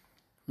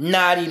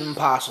 Not even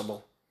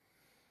possible.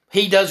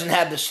 He doesn't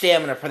have the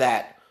stamina for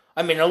that.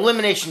 I mean,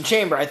 Elimination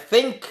Chamber, I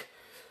think,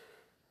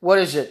 what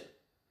is it,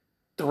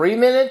 3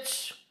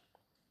 minutes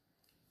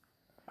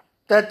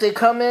that they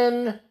come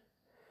in?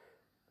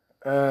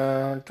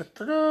 I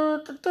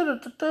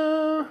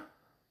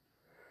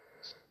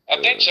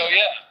think so,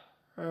 yeah.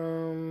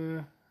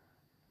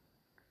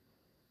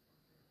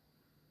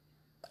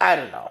 I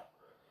don't know.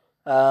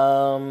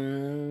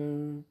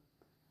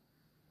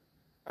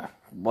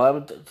 Why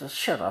would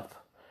shut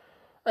up?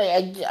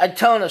 I'm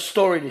telling a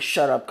story to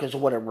shut up because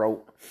of what it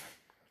wrote.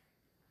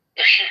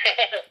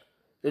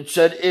 It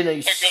said in a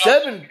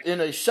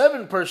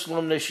 7-person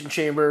elimination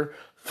chamber,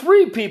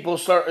 3 people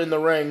start in the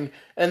ring,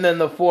 and then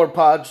the 4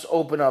 pods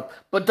open up.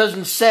 But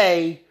doesn't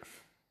say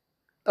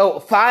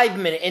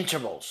 5-minute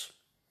intervals.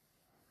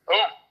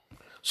 Oh.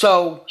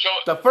 So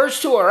the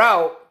first 2 are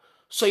out,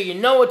 so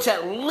it's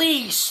at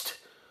least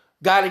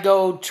got to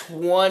go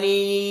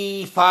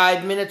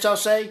 25 minutes, I'll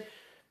say.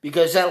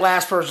 Because that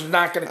last person's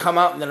not going to come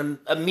out and then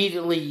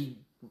immediately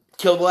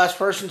kill the last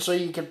person. So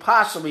you could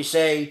possibly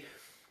say,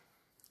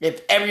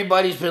 if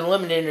everybody's been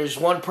eliminated, there's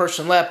 1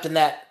 person left, and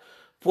that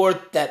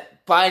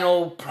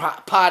final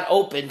pod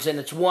opens, and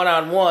it's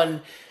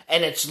 1-on-1,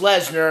 and it's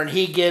Lesnar, and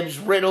he gives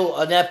Riddle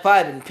an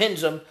F5 and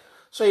pins him.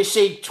 So you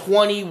say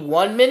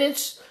 21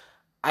 minutes?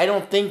 I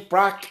don't think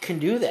Brock can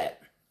do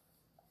that.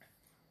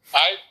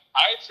 I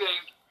think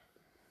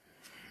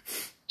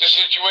the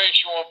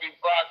situation will be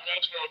Brock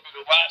Lesnar will be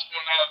the last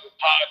one out of the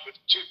pod with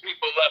 2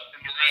 people left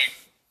in the ring.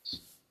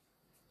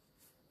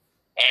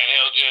 And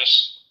he'll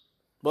just...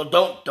 Well,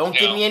 don't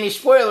give me any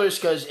spoilers,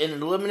 because in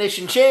an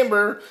Elimination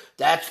Chamber,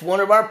 that's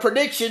one of our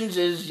predictions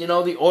is,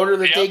 the order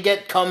that they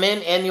come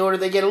in and the order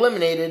they get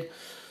eliminated.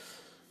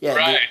 Yeah,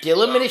 right. The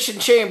Elimination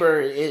Chamber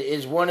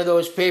is one of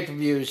those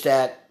pay-per-views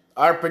that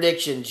our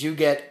predictions, you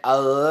get a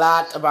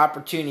lot of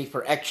opportunity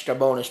for extra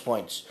bonus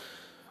points.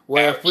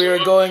 Where Absolutely. If we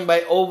were going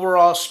by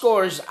overall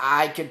scores,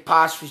 I could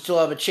possibly still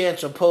have a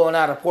chance of pulling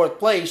out a 4th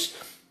place.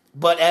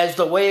 But as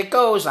the way it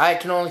goes, I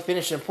can only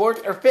finish in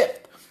 4th or 5th.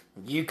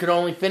 You can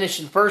only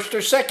finish in 1st or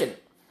 2nd.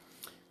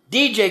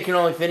 DJ can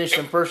only finish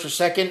in 1st or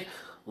 2nd.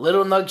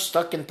 Little Nug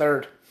stuck in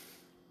 3rd.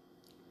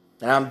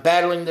 And I'm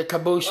battling the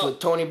caboose with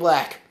Tony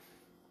Black.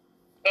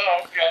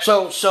 Oh, okay.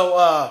 So,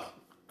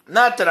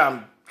 not that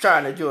I'm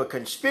trying to do a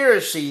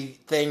conspiracy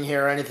thing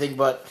here or anything,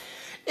 but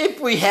if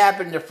we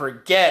happen to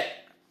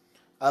forget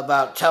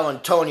about telling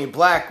Tony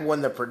Black when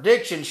the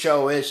prediction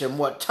show is and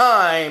what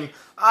time,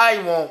 I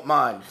won't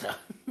mind.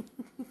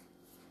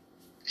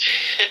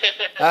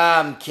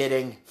 I'm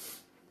kidding.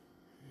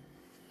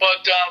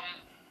 But,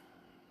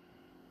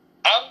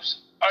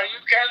 are you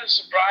kind of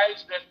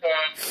surprised that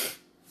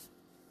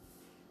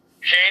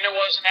Shayna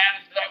wasn't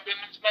added to that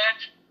women's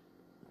match?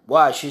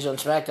 Why? She's on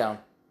SmackDown.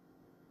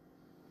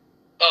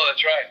 Oh,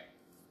 that's right.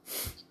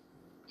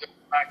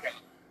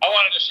 I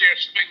wanted to see her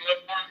swing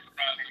lip arm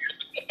around here.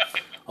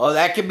 Oh,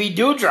 that could be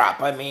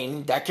Dewdrop. I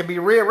mean, that could be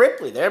Rhea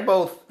Ripley. They're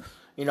both,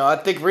 I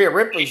think Rhea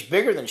Ripley's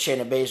bigger than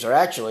Shayna Baszler,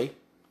 actually.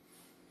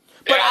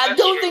 But Yeah, I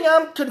don't think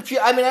I'm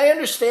confused. I mean, I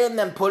understand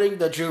them putting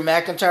the Drew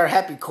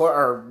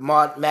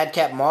McIntyre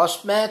Madcap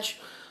Moss match,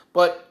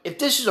 but if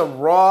this is a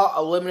Raw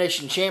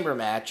Elimination Chamber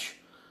match,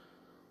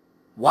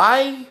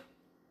 why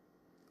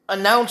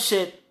announce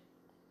it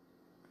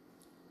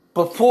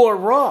before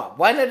Raw?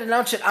 Why not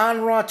announce it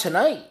on Raw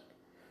tonight?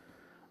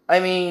 I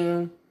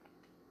mean,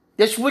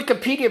 this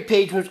Wikipedia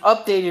page was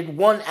updated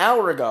 1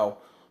 hour ago,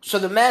 so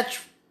the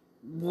match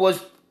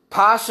was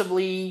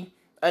possibly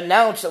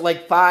announced at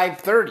like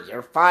 5:30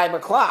 or 5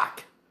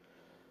 o'clock.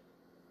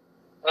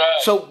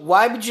 Right. So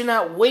why would you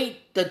not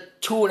wait the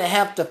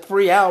 2.5 to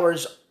 3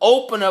 hours,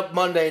 open up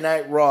Monday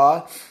Night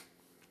Raw,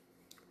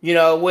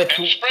 with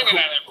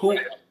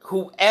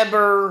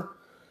whoever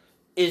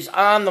is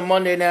on the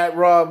Monday Night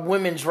Raw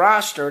women's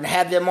roster and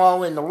have them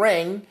all in the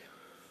ring,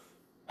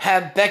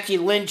 have Becky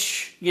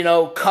Lynch,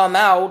 come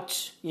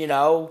out,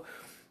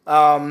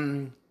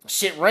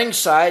 sit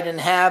ringside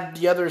and have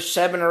the other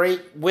 7 or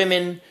 8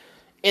 women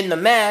in the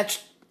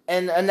match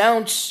and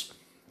announce,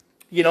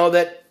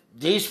 that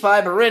these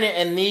 5 are in it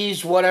and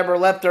these whatever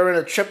left are in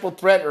a triple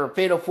threat or a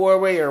fatal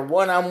 4-way or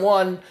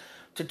one-on-one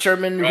to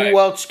determine who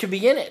else could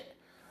be in it.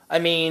 I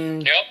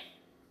mean... Yep.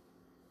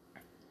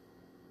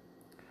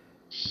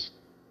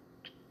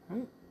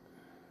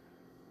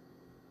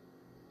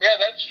 Yeah,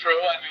 that's true.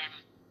 I mean,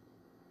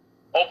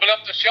 open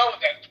up the show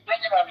with that. Bring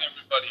it on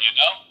everybody,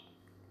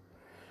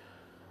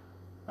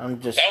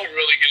 I'm just that would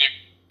really get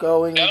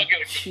a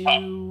good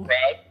pop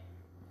crowd.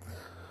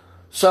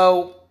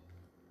 So,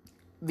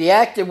 the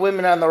active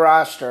women on the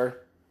roster,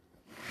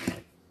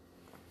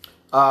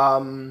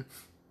 that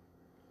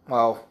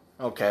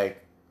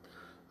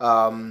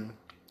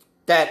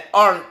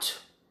aren't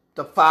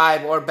the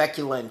 5 or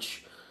Becky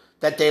Lynch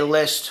that they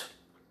list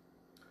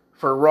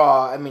for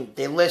Raw. I mean,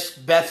 they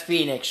list Beth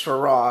Phoenix for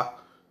Raw,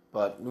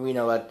 but we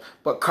know that.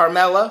 But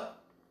Carmella,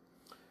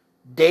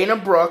 Dana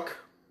Brooke,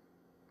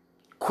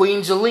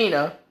 Queen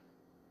Zelina,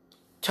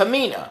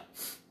 Tamina,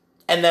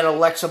 and then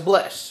Alexa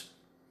Bliss.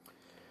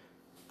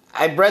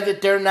 I read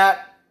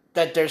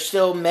that there's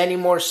still many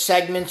more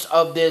segments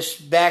of this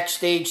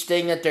backstage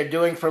thing that they're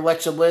doing for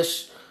Alexa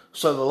Bliss,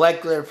 so the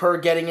likelihood of her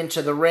getting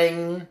into the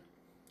ring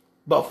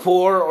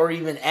before or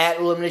even at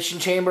Elimination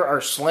Chamber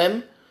are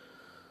slim.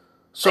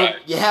 So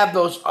you have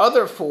those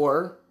other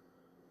 4,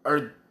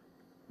 or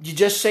you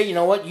just say, you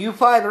know what, you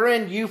 5 are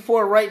in, you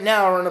 4 right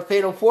now are in a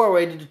fatal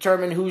 4-way to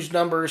determine who's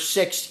number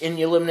 6 in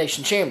the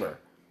Elimination Chamber.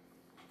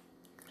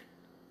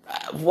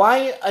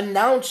 Why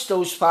announce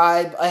those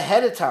 5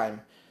 ahead of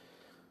time?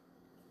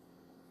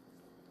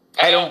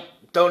 I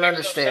don't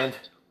understand.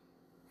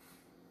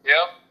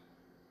 Yep.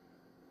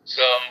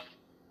 So,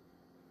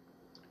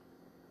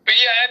 but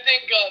yeah, I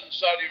think the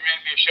Saudi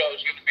Arabia show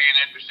is going to be an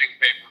interesting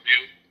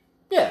pay-per-view.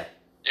 Yeah.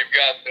 You've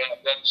got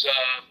that's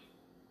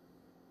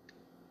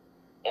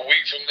a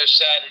week from this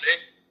Saturday,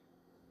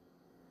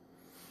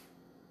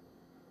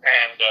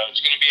 and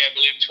it's going to be, I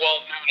believe,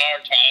 12 noon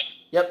our time.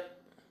 Yep.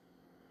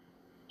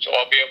 So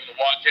I'll be able to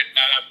watch it and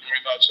not have to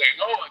worry about saying,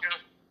 "Oh, I got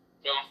to."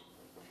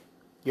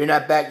 You're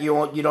not back. You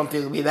don't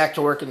think you'll be back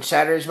to working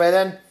Saturdays by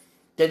then?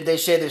 Didn't they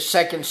say the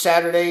second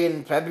Saturday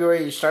in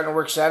February you're starting to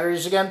work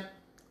Saturdays again?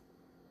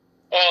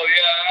 Oh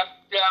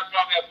yeah. I'll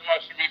probably have to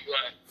watch the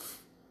replay.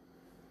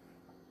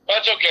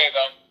 That's okay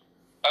though.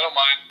 I don't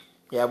mind.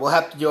 Yeah, we'll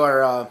have to do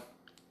our.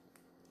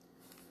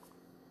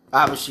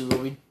 Obviously,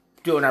 we'll be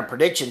doing our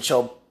prediction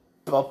show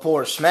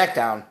before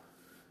SmackDown.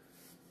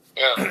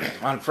 Yeah.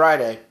 On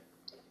Friday,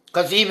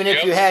 because even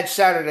if you had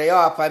Saturday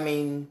off, I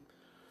mean,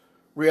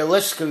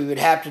 realistically, we would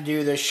have to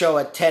do the show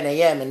at 10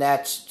 a.m., and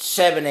that's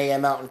 7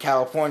 a.m. out in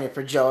California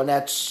for Joe, and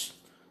that's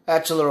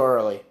a little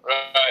early.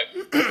 Right.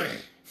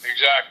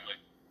 Exactly.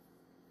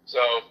 So,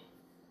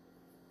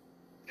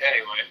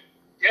 anyway.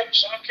 Yep,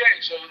 so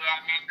okay. So,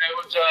 there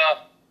was,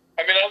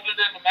 other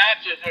than the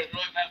matches, there's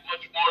really not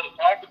much more to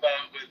talk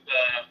about with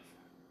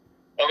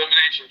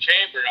Elimination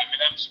Chamber. I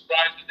mean, I'm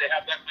surprised that they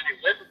have that many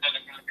women that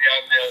are going to be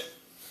on the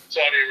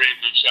Saudi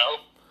Arabia show.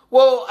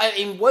 Well, I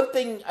mean, one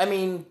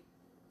thing,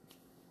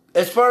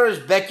 as far as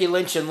Becky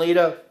Lynch and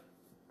Lita,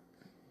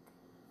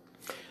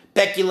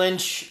 Becky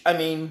Lynch,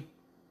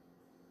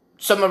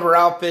 some of her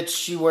outfits,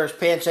 she wears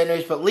pants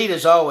anyways, but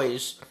Lita's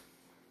always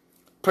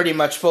pretty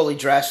much fully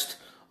dressed.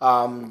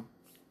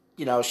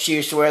 She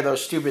used to wear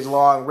those stupid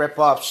long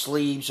rip-off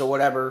sleeves or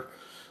whatever,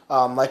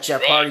 like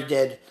Jeff Hardy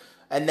did.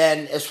 And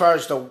then as far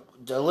as the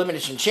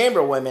Elimination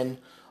Chamber women,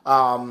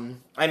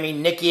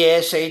 Nikki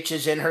A.S.H.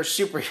 is in her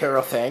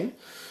superhero thing.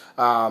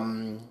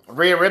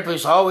 Rhea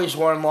Ripley's always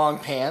worn long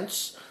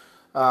pants.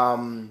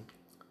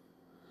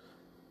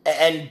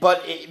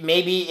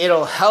 Maybe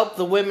it'll help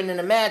the women in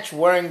the match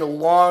wearing the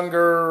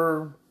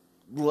longer,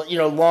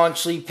 long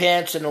sleeve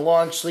pants and the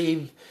long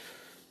sleeve,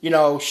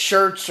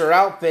 shirts or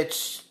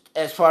outfits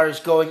as far as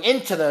going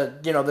into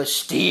the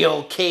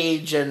steel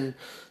cage and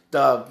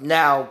the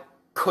now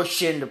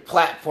cushioned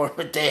platform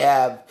that they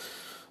have.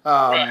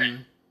 Right.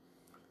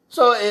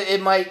 So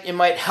it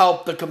might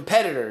help the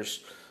competitors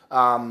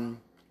to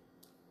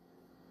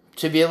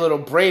be a little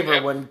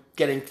braver when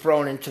getting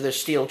thrown into the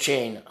steel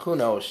chain. Who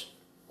knows?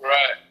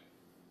 Right.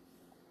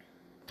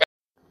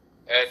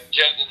 And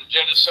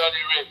Jeddah, Saudi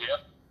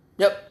Arabia.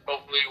 Yep.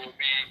 Hopefully will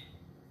be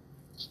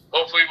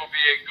a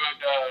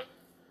good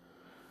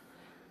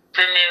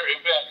premier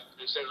event,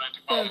 as they like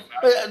to call it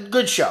now. A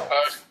good show.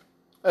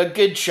 A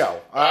good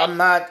show.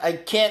 I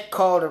can't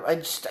call it.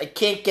 I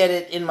can't get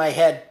it in my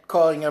head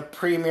calling a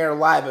premier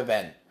live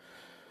event.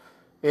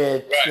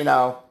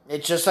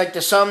 It's just like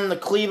the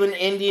Cleveland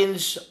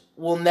Indians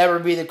will never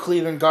be the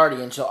Cleveland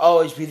Guardians. They'll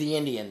always be the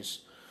Indians.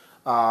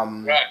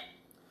 Right.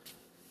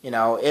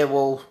 It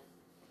will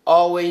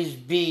always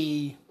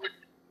be,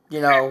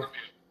 yeah.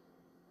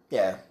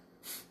 Yep.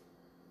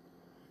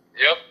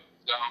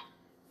 So,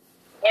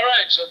 all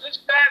right. So this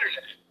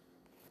Saturday,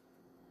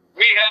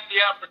 we had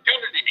the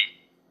opportunity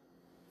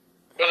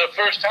for the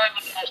first time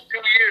in almost 2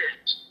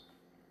 years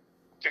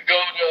to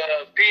go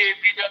to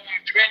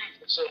PAPW training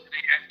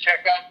facility and check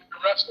out the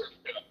wrestling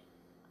show.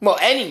 Well,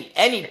 any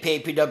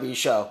PAPW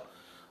show.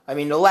 I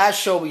mean, the last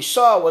show we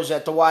saw was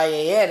at the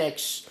YA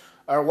Annex,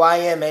 or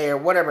YMA, or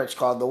whatever it's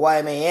called, the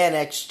YMA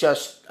Annex,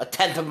 just a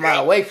tenth of a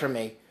mile away from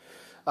me.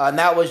 And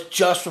that was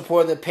just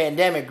before the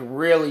pandemic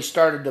really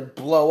started to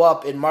blow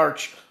up in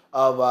March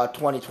of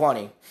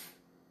 2020.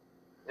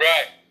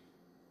 Right.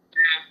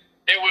 And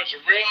it was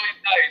really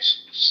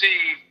nice to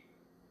see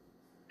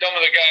some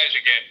of the guys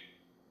again.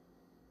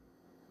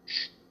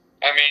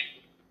 I mean,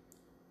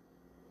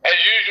 as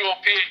usual,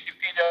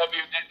 PW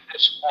didn't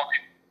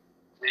disappoint.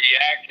 The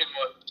action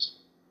was,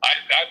 I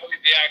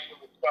believe the action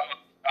was coming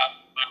from top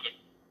to bottom.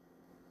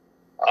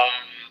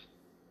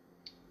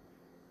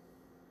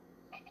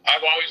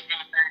 I've always been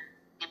a big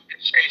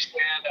Chase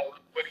fan. I was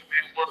when he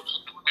works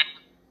in the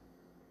ring.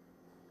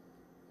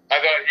 I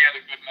thought he had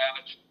a good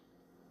match.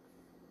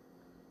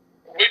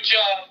 Which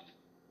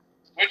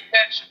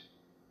match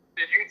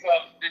did you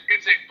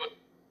think was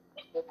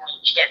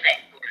stuck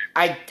out for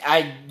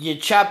you? You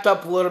chopped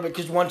up a little bit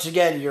because once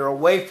again you're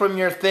away from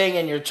your thing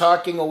and you're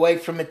talking away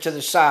from it to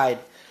the side.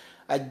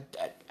 I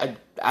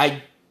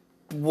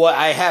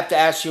have to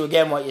ask you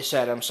again what you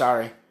said. I'm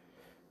sorry.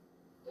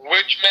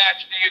 Which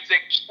match do you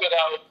think stood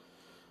out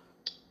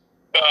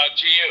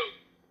to you?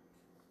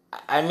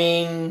 I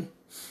mean,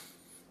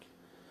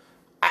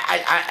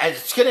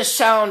 it's gonna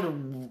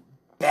sound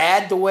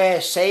bad the way I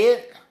say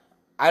it.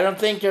 I don't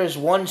think there's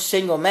one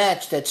single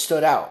match that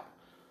stood out.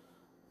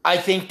 I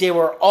think they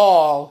were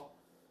all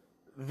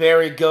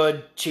very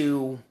good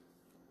to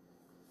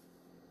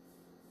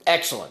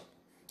excellent.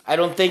 I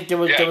don't think there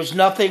was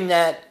nothing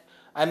that,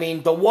 I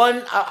mean, the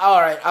one,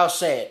 all right, I'll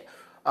say it.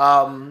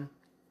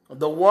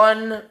 The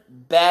one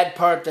bad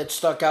part that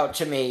stuck out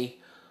to me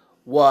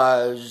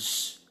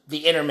was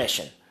the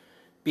intermission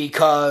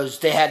because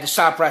they had to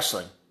stop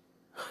wrestling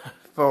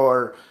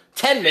for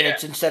 10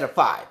 minutes instead of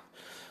 5.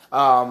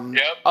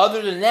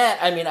 Other than that,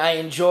 I mean, I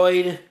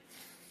enjoyed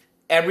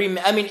every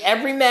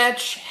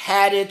match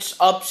had its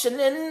ups and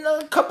then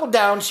a couple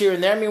downs here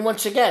and there. I mean,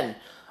 once again,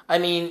 I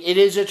mean, it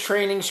is a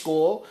training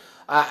school.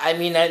 I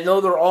mean, I know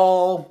they're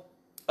all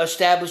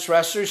established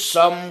wrestlers.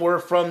 Some were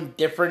from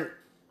different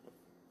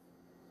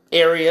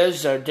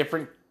areas or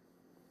different,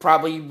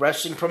 probably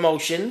wrestling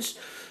promotions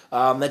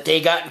that they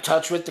got in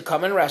touch with to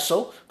come and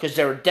wrestle because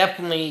there were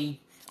definitely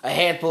a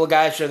handful of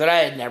guys there that I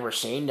had never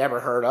seen, never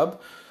heard of.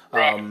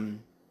 Right.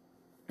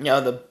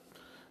 The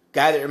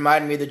guy that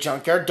reminded me of the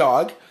Junkyard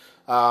Dog,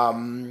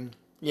 and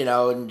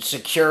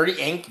Security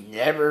Inc.,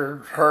 never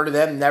heard of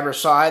them, never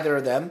saw either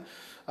of them.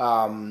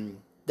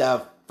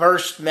 The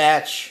first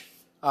match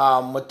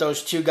with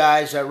those two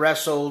guys that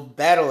wrestled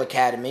Battle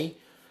Academy,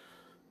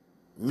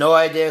 no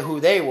idea who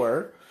they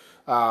were.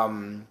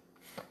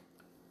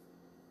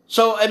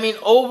 So, I mean,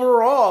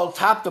 overall,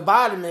 top to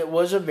bottom, it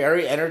was a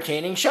very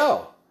entertaining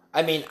show.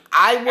 I mean,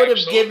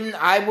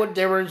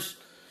 there was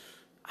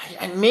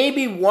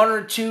maybe one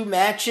or two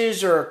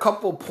matches or a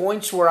couple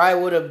points where I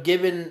would have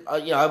given,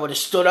 I would have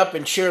stood up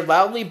and cheered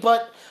loudly,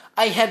 but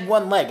I had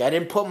one leg. I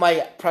didn't put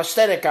my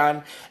prosthetic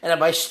on, and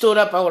if I stood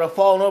up, I would have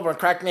fallen over and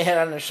cracked my head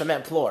on the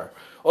cement floor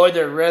or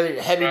the really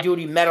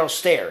heavy-duty metal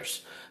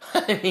stairs.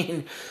 I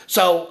mean,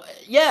 so,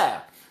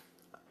 yeah.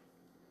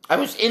 I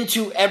was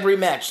into every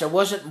match. There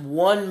wasn't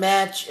one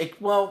match.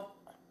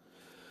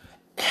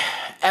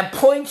 At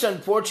points,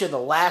 unfortunately, the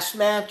last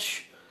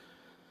match,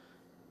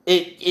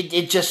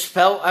 it just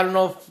felt, I don't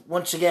know if,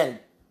 once again,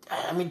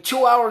 I mean,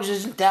 2 hours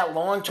isn't that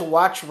long to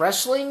watch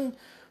wrestling,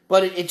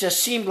 but it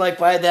just seemed like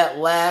by that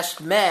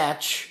last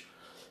match,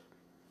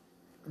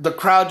 the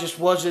crowd just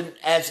wasn't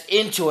as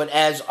into it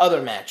as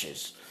other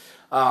matches.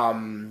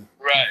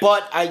 Right.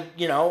 But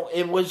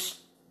it was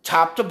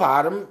top to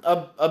bottom,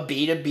 a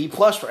B to B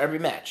plus for every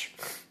match.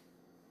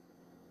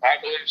 I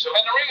believe so.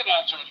 And the ring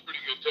announcer was pretty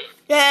good, too.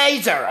 Yeah,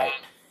 he's all right.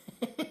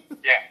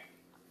 Yeah.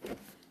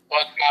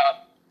 But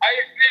I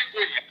agree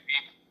with you. I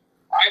mean,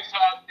 I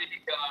thought the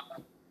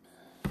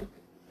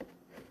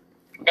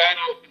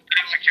Battle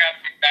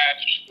Academy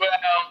match, well,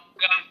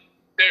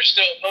 there's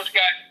still, those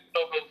guys are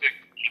still a little bit,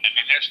 I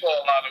mean, there's still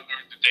a lot of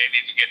work that they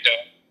need to get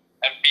done.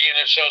 And being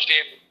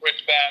associated with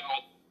Chris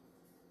Battle,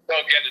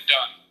 they'll get it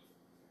done.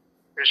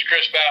 Because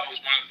Chris Battle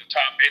is one of the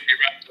top indie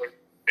wrestlers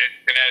in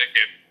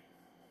Connecticut.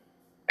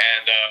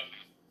 And,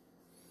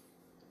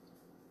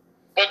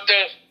 but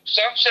the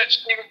Sunset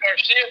Steven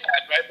Garcia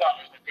match, I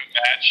thought was a good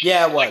match.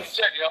 Yeah, it was. Like you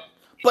said, you know,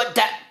 But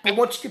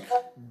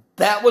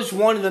that was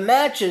one of the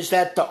matches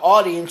that the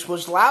audience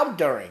was loud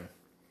during.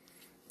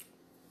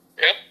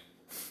 Yep.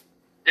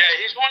 Yeah,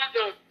 he's one of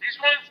the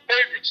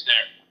favorites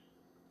there.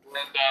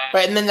 And,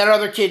 right, and then that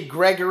other kid,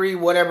 Gregory,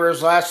 whatever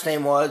his last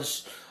name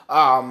was,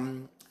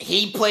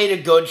 he played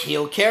a good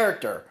heel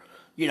character.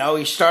 You know,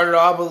 he started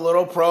off with a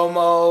little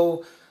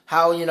promo,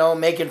 how, you know,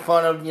 making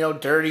fun of, you know,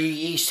 dirty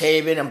East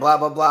Haven and blah,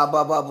 blah, blah,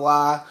 blah, blah,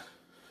 blah.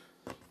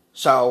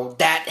 So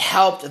that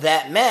helped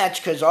that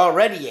match because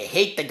already you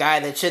hate the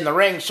guy that's in the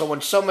ring. So when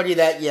somebody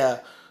that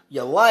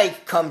you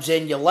like comes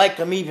in, you like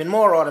them even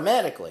more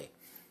automatically.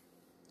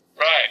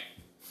 right.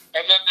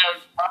 And then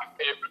there's my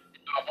favorite,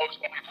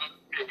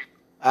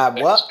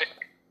 What?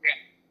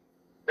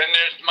 Then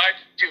there's my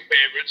two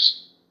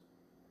favorites,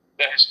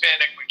 the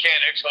Hispanic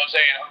mechanics, Jose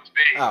and Jose B.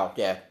 Oh,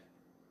 yeah.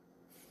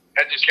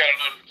 I just got a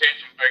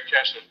notification Greg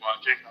Chester's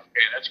watching.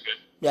 Okay, that's good.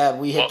 Yeah,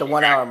 we hit the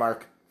 1 hour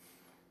mark.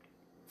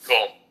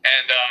 Cool.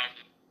 And,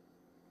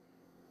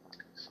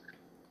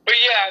 but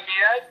yeah, I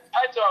mean,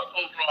 I thought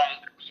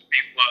overall it was a B+,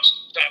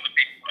 solid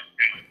B+.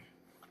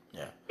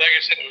 Yeah. Like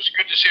I said, it was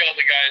good to see all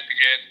the guys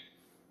again.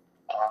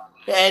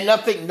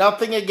 And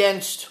nothing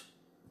against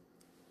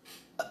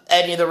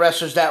any of the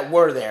wrestlers that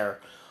were there.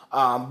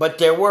 But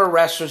there were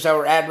wrestlers that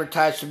were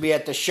advertised to be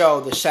at the show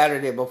the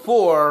Saturday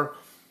before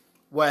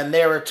when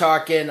they were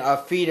talking a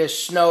feet of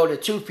snow to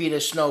 2 feet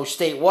of snow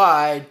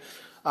statewide,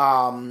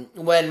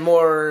 when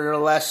more or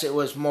less it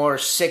was more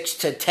 6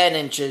 to 10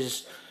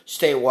 inches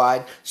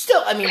statewide.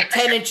 Still, I mean,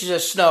 10 inches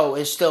of snow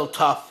is still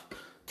tough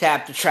to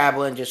have to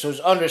travel into, so it's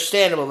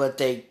understandable that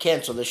they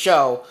canceled the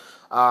show.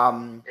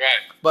 Right.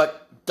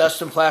 But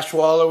Dustin Flash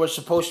Waller was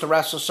supposed to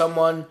wrestle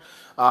someone.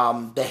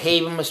 The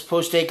Haven was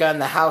supposed to take on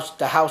the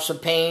House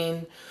of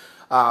Pain.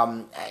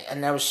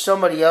 And there was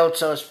somebody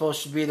else that was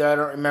supposed to be there. I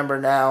don't remember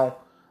now.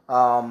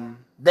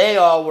 They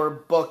all were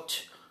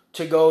booked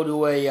to go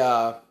to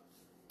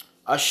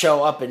a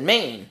show up in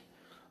Maine.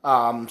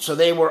 So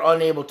they were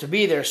unable to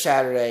be there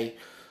Saturday.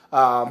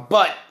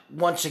 But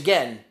once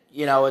again,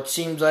 you know, it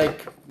seems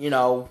like, you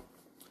know,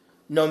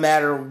 no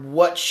matter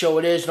what show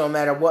it is, no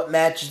matter what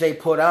matches they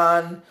put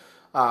on,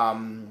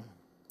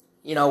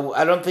 you know,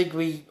 I think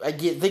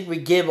we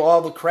give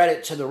all the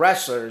credit to the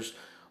wrestlers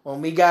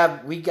when we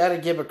got to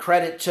give a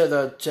credit to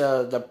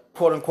the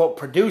quote unquote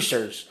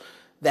producers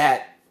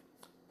that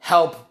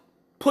help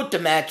put the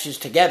matches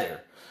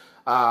together.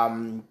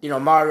 You know,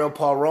 Mario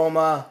Paul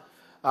Roma,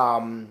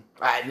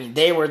 I mean,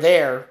 they were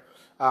there,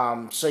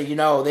 so you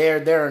know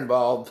they're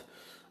involved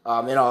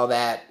in all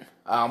that,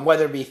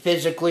 whether it be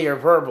physically or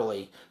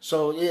verbally.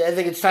 So I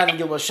think it's time to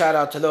give a shout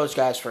out to those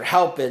guys for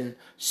helping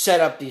set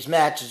up these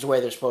matches the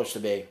way they're supposed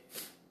to be.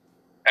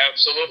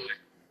 Absolutely.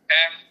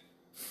 And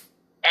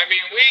I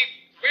mean, we've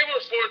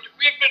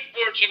been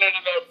fortunate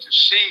enough to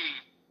see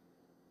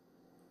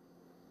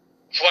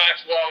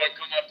Flash Waller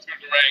come up through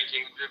the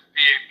rankings of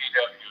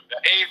BAPW, the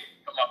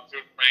Haven come up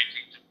through the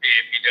rankings of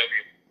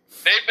BAPW.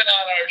 They've been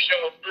on our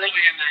show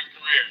early in their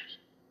careers,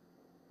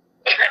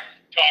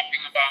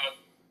 talking about,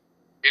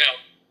 you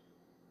know,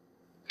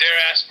 their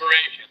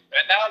aspirations.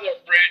 And now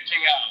they're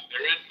branching out.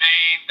 They're in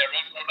Maine, they're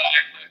in Rhode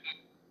Island.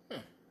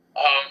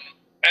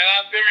 And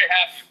I'm very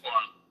happy for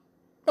them.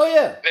 Oh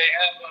yeah. They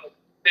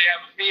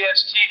have a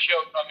BST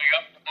show coming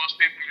up. For most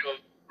of you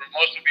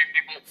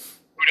people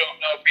who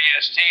don't know,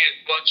 BST is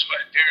Blood,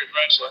 Sweat, and Tears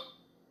Wrestling,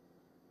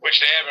 which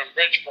they have in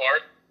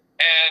Bridgeport,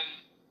 and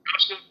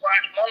Dustin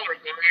Flash Waller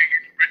going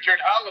against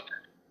Richard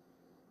Holiday.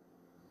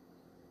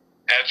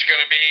 That's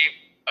going to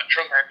be a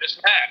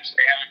tremendous match.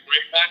 They had a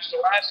great match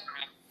the last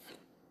time.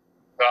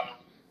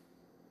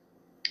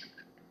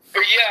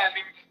 But yeah, I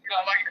mean, you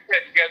know, like I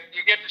said,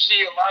 you get to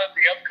see a lot of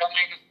the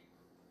upcoming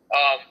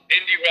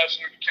indie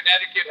wrestling.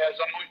 Connecticut has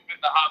always been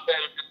the hotbed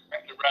of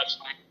independent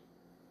wrestling.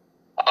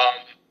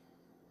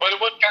 But it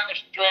was kind of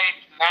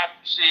strange not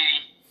to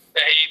see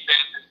the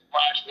Haven and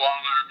Flash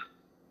Waller,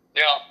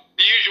 you know,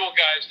 the usual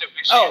guys that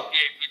we see at the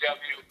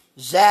APW.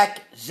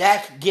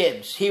 Zach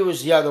Gibbs, he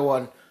was the other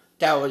one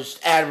that was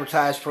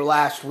advertised for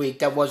last week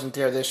that wasn't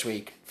there this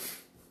week.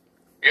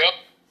 Yep.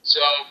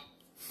 So,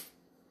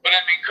 but I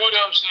mean,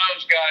 kudos to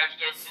those guys.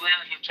 Their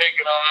careers are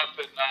taking off,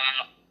 and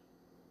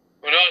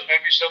who knows,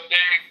 maybe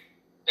someday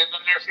in the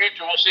near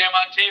future we'll see them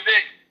on TV.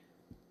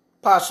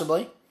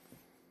 Possibly.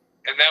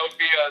 And that would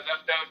be a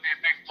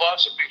big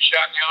plus, a big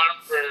shot in the arm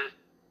for,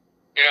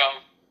 you know,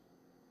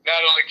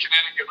 not only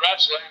Connecticut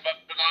wrestling,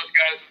 but for those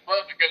guys as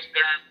well, because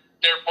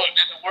they're putting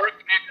in the work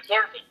and they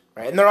deserve it.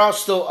 Right, and they're all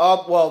still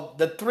up. Well,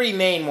 the three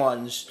main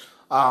ones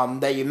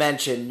that you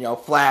mentioned, you know,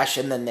 Flash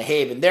and then the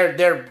Haven,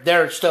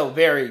 they're still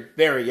very,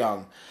 very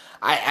young.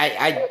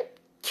 I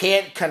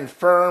can't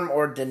confirm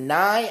or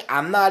deny.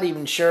 I'm not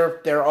even sure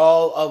if they're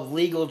all of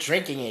legal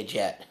drinking age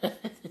yet.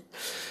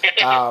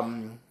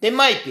 They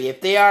might be.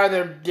 If they are,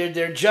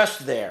 they're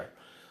just there.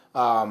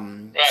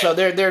 Right. So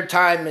their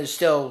time is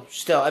still.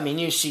 I mean,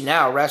 you see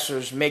now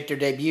wrestlers make their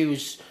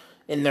debuts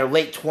in their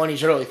late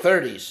 20s, early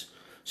 30s.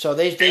 So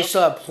they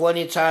still have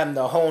plenty of time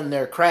to hone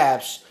their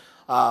crafts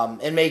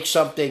and make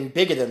something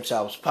big of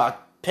themselves,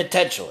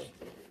 potentially.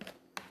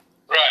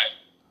 Right.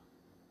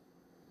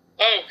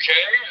 Okay.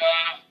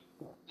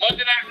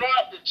 Monday Night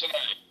Raw for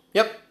tonight.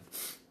 Yep.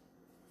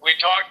 We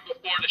talked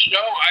before the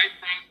show.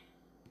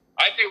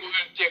 I think we're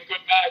going to see a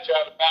good match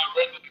out of Matt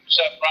Riddle and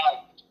Seth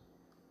Rollins.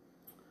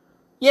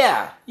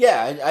 Yeah,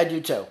 I do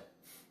too.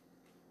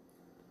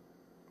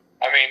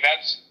 I mean,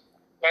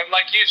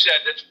 like you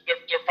said,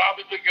 they're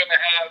probably going to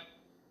have,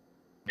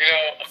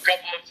 a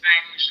couple of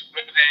things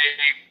with a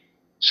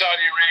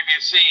Saudi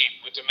Arabia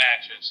theme with the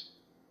matches.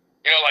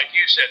 Like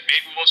you said,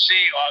 maybe we'll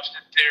see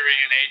Austin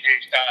Theory and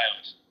AJ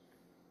Styles.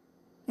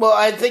 Well,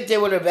 I think they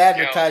would have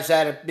advertised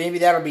that. Maybe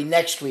that'll be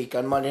next week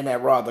on Monday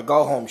Night Raw, the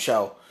go-home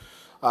show.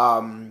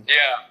 But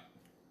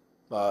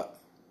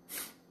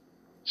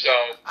so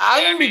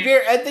I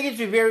think it'd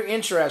be very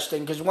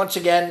interesting because once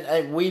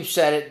again, we've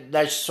said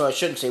it. So I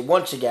shouldn't say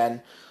once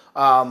again.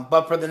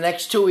 But for the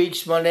next 2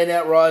 weeks, Monday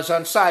Night Raw is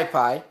on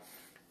Sci-Fi,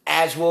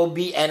 as will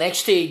be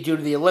NXT due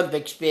to the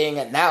Olympics being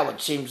at now.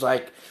 It seems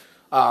like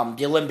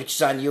the Olympics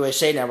is on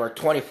USA Network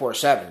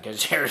 24/7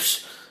 because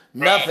there's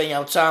nothing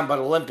else on but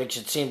Olympics.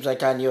 It seems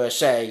like on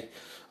USA.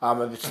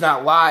 If it's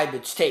not live,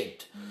 it's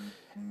taped.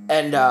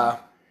 And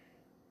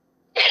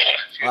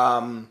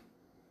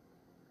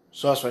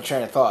so that's my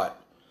train of thought.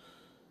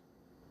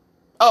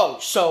 Oh,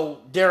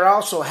 so they're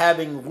also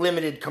having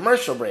limited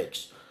commercial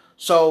breaks.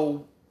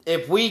 So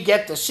if we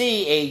get to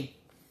see a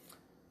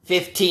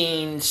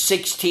 15,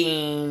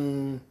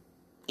 16,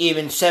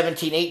 even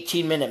 17,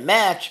 18-minute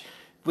match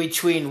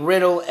between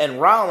Riddle and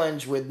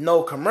Rollins with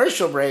no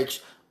commercial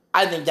breaks,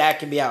 I think that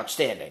can be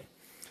outstanding.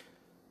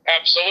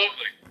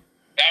 Absolutely.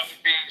 That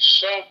would be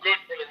so good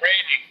for the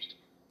ratings.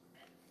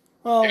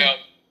 Well, maybe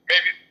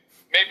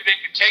they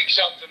could take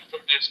something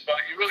from this, but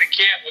you really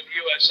can't with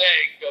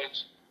USA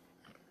because,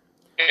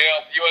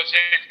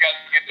 USA's got to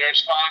get their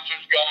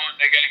sponsors going.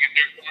 They got to get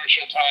their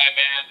commercial time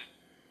in.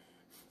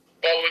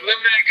 But with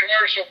limited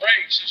commercial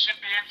breaks, it should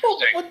be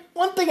interesting. Well,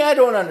 one thing I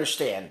don't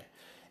understand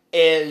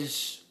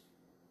is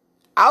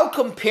I'll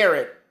compare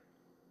it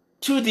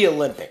to the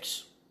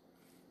Olympics.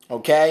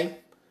 Okay?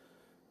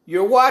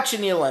 You're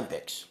watching the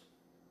Olympics.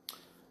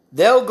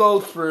 They'll go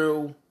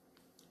through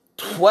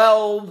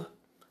 12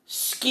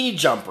 ski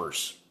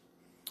jumpers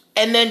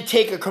and then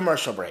take a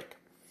commercial break.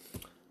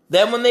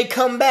 Then when they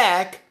come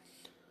back,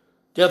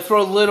 they'll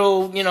throw a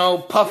little,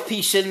 puff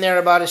piece in there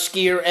about a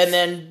skier, and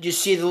then you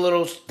see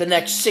the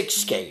next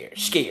 6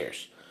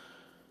 skiers.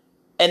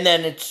 And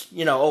then it's,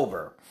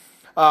 over.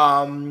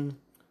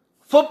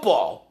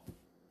 Football.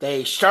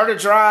 They start a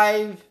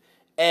drive,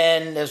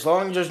 and as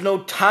long as there's no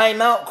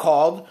timeout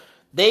called,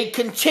 they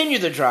continue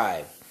the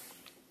drive.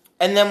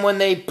 And then when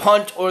they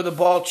punt or the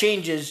ball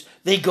changes,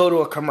 they go to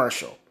a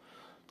commercial.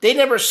 They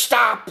never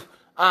stop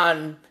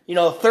on,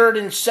 3rd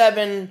and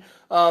 7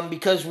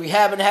 because we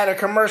haven't had a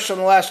commercial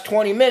in the last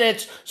 20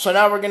 minutes, so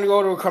now we're going to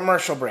go to a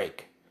commercial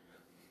break.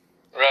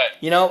 Right.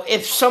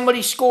 If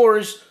somebody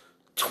scores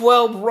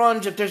 12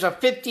 runs, if there's a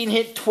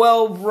 15-hit,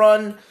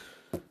 12-run,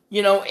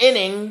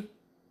 inning,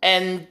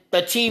 and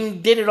the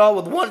team did it all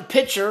with one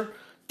pitcher,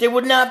 there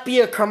would not be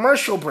a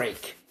commercial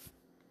break.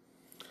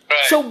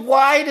 Right. So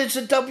why does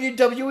the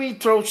WWE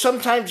throw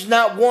sometimes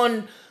not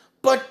 1,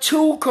 but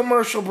 2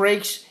 commercial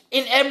breaks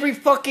in every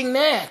fucking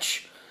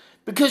match?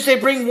 Because they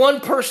bring one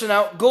person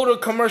out, go to a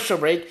commercial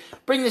break,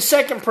 bring the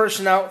second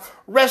person out,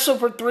 wrestle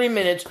for 3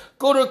 minutes,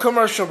 go to a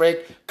commercial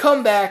break,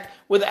 come back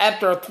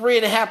after a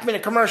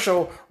 3.5-minute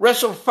commercial,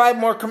 wrestle for 5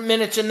 more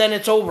minutes, and then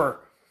it's over.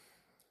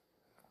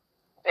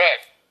 Right.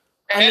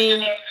 I mean,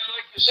 like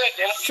you said,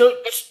 they don't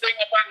put the thing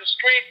up on the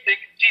screen, they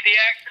can see the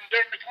action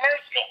during the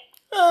commercial.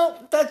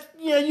 Well,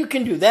 you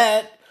can do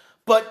that,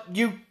 but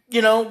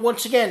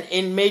once again,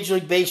 in Major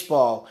League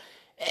Baseball,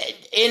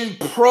 in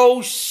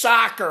pro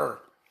soccer,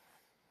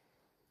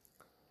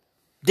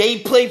 they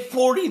play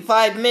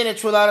 45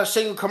 minutes without a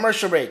single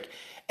commercial break.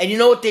 And you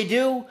know what they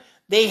do?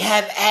 They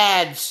have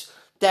ads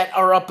that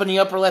are up in the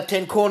upper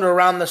left-hand corner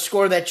around the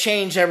score that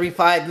change every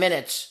 5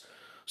 minutes.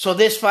 So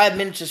this 5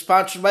 minutes is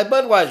sponsored by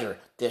Budweiser.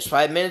 This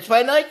 5 minutes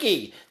by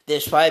Nike.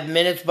 This 5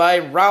 minutes by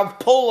Ralph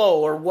Polo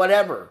or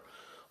whatever.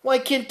 Why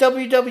can't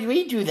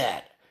WWE do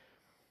that?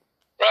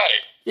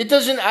 Right. It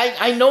doesn't...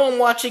 I know I'm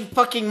watching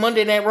fucking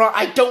Monday Night Raw.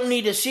 I don't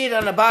need to see it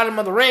on the bottom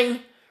of the ring.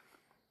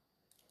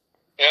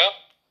 Yeah.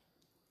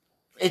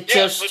 It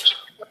just...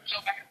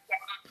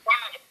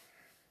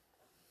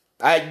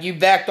 You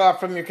backed off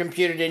from your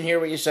computer, didn't hear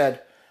what you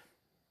said.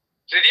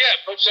 Said,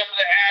 put some of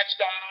the ads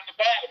down on the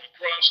bottom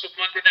across the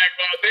Monday Night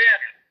Raw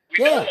banner.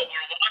 We know what we're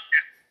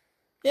watching.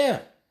 Yeah.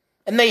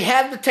 And they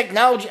have the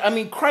technology. I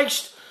mean,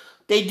 Christ,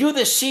 they do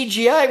the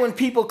CGI when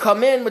people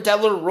come in with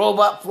that little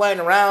robot flying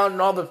around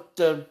and all the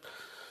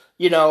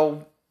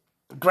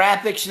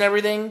graphics and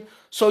everything.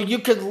 So you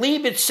could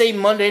leave it, say,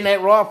 Monday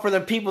Night Raw for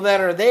the people that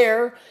are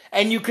there,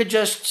 and you could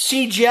just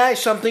CGI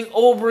something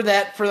over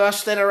that for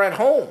us that are at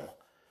home.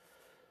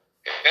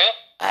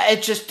 Yeah.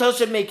 It just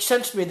doesn't make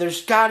sense to me.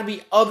 There's got to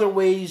be other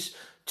ways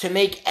to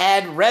make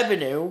ad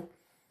revenue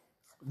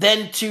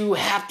than to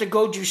have to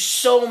go do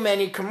so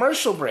many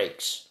commercial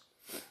breaks.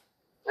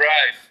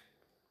 Right.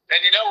 And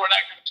we're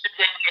not going to keep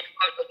going to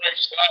commercial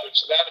breaks tonight,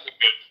 so that'll be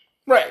good.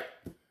 Right.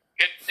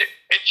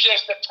 It's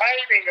just the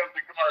timing of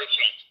the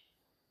commercials.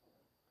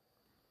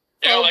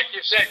 Like you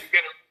said, you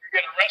get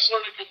a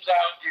wrestler that comes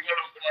out, you go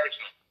to a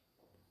commercial.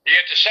 You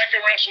get the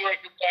second wrestler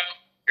that comes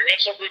out, you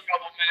wrestle for a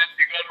couple minutes,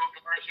 you go to a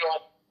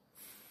commercial.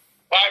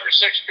 5 or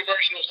 6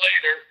 commercials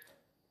later,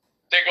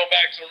 they go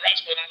back to the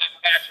wrestling and then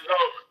the match is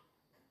over.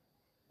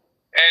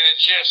 And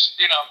it's just,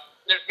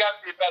 there's got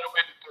to be a better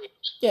way to do it.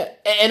 Yeah,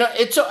 and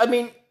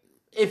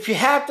if you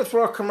have to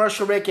throw a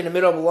commercial break in the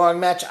middle of a long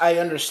match, I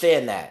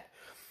understand that.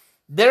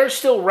 They're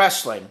still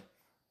wrestling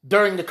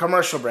during the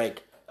commercial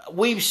break.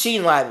 We've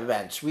seen live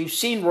events. We've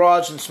seen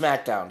Raws and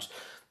SmackDowns.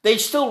 They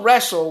still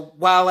wrestle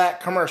while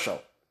at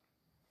commercial.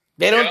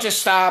 They don't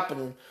just stop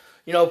and,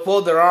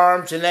 fold their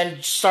arms and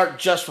then start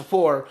just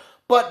before.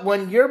 But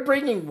when you're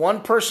bringing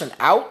one person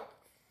out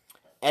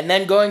and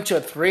then going to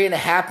a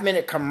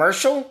 3.5-minute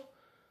commercial,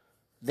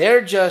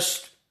 they're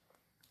just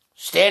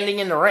standing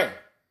in the ring.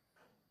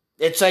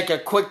 It's like a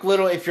quick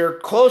little, if you're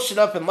close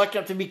enough and lucky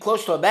enough to be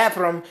close to a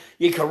bathroom,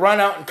 you can run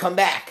out and come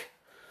back.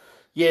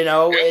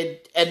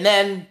 And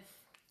then,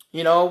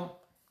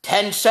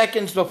 10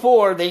 seconds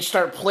before, they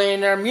start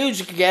playing their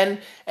music again,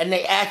 and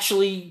they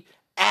actually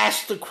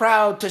ask the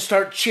crowd to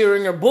start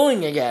cheering or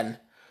booing again.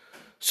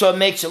 So it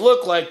makes it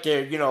look like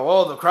they're,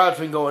 the crowd's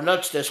been going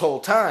nuts this whole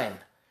time.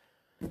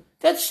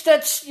 That's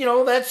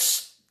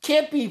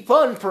can't be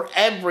fun for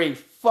every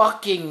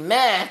fucking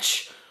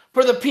match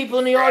for the people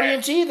in the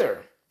audience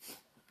either.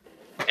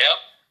 Yep.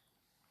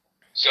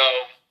 So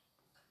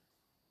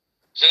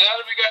now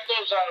that we got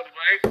those out of the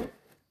way,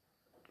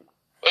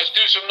 let's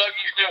do some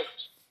Nuggies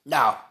news.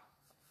 No.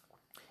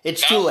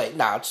 It's too late.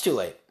 No, it's too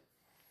late.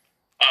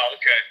 Oh,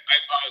 okay. I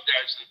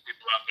apologize to the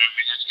people out there.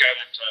 We just got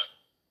into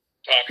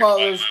talking Well,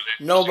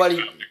 about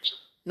there's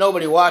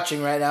nobody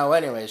watching right now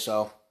anyway,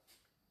 so.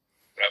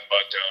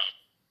 But,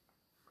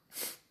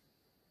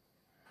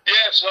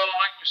 yeah, so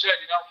like we said,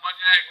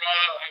 Monday Night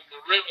Raw, I'm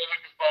really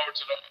looking forward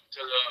to the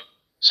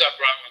Seth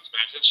Rollins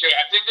match.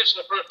 I think this is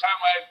the first time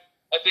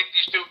I think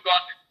these two have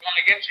gone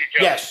against each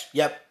other. Yes,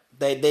 yep.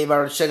 They've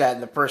already said that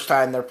in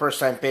their first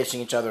time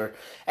facing each other.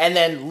 And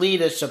then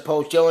Lita's the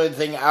only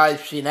thing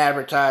I've seen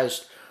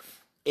advertised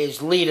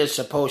is Lita's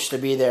supposed to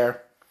be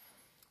there.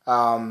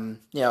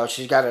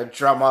 She's got to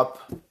drum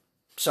up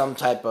some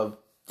type of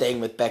thing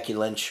with Becky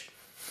Lynch.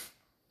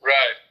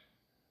 Right.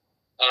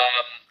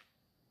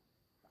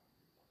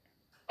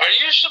 Are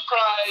you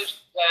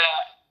surprised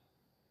that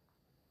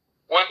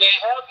when they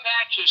have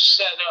matches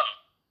set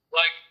up,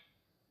 like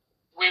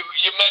you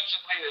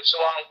mentioned Lita, so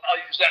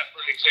I'll use that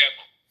for an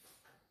example.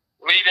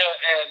 Lita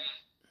and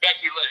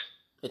Becky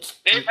Lynch.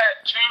 They've had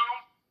 2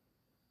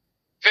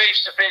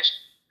 face-to-face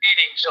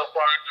meetings so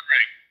far in the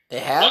ring. They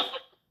have?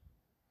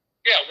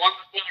 One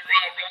before the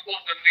Royal Rumble,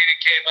 then Lita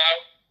came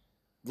out.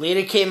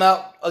 Lita came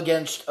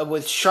out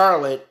with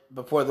Charlotte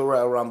before the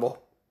Royal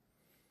Rumble.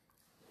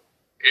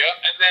 Yeah,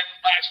 and then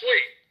last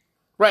week.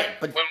 Right,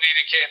 but when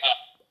Lita came out.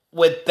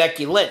 With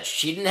Becky Lynch.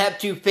 She didn't have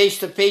 2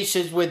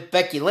 face-to-faces with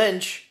Becky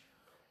Lynch.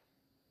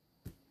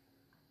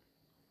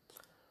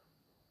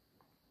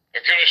 I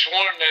could have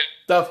sworn that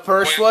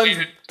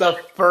the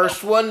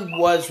first one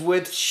was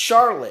with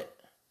Charlotte.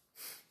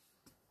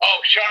 Oh,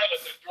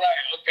 Charlotte, that's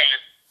right. Okay.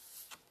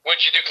 When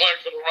she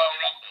declared for the Royal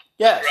Rumble.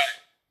 Yes. Right.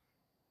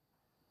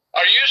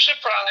 Are you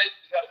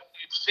surprised that when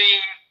you've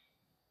seen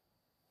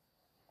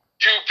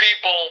 2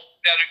 people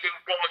that are going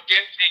to go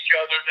against each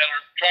other, that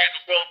are trying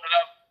to build it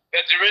up,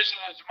 that there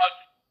isn't as much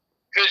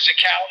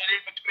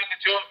physicality between the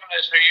 2 of them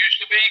as there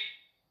used to be?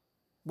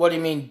 What do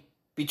you mean,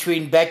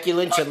 between Becky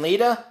Lynch and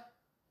Lita?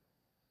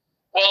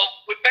 Well,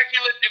 with Becky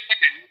Lynch and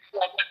Lita,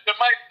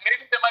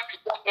 maybe there might be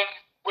something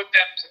with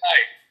them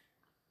tonight.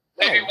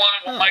 Maybe one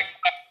of them might.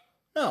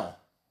 No.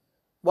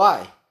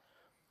 Why?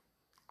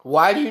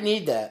 Why do you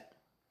need that?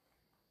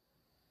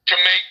 To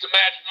make the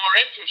match more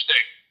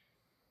interesting.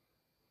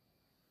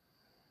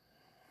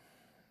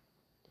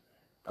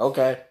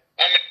 Okay.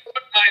 I mean, I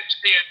wouldn't mind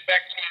seeing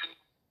Becky and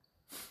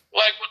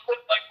like when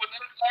Liv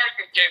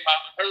Morgan came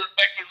out, her and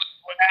Becky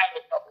went at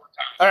it a couple of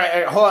times. All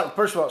right, hold on.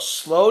 First of all,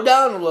 slow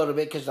down a little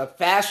bit because the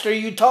faster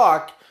you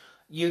talk,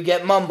 you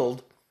get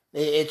mumbled.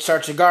 It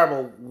starts to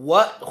garble.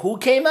 What? Who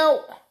came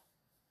out?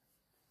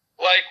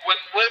 Like when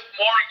Liv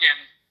Morgan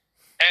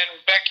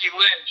and Becky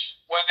Lynch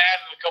went at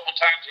it a couple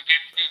times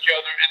against each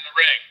other in the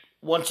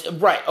ring.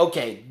 Right,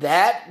 okay.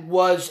 That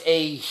was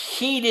a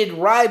heated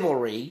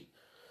rivalry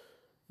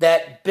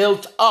that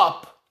built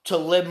up to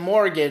Liv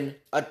Morgan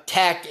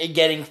attack and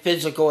getting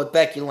physical with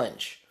Becky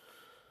Lynch.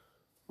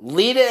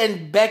 Lita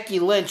and Becky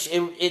Lynch,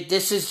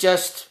 this is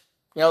just,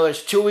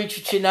 there's 2 weeks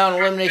between now and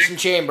Elimination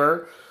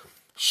Chamber.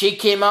 she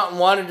came out and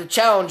wanted to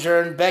challenge her,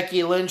 and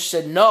Becky Lynch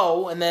said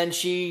no, and then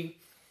she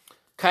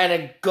kind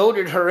of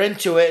goaded her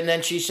into it, and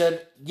then she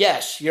said,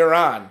 yes, you're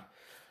on.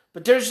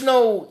 But there's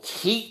no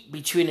heat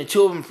between the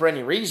two of them for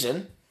any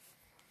reason.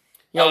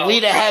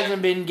 Lita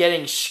hasn't been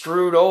getting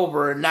screwed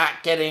over and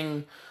not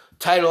getting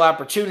title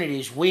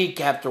opportunities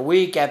week after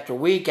week after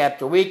week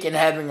after week, and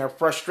having her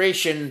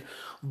frustration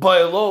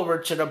boil over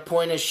to the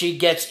point as she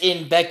gets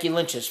in Becky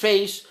Lynch's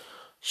face.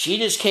 She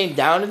just came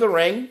down to the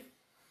ring,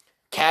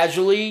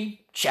 casually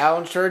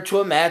challenged her to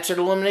a match at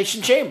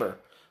Elimination Chamber.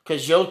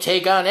 Because you'll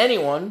take on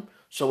anyone,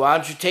 so why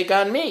don't you take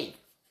on me?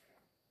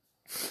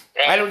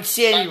 I don't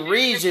see any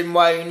reason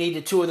why you need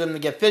the two of them to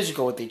get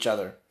physical with each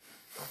other.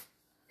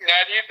 Now,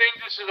 do you think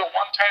this is a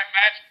one-time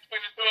match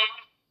between the two of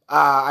them?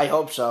 I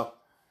hope so.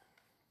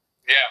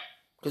 Yeah.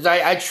 Because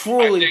I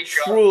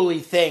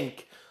truly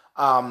think,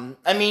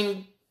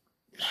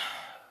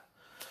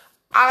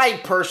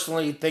 I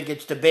personally think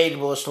it's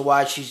debatable as to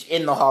why she's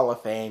in the Hall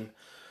of Fame.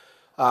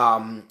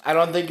 I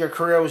don't think her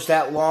career was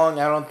that long.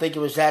 I don't think it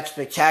was that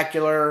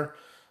spectacular.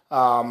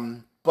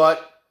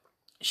 But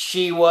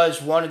she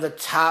was one of the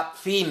top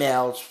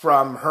females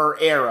from her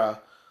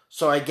era.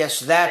 So I guess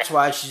that's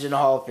why she's in the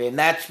Hall of Fame.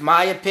 That's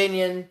my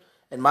opinion,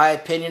 and my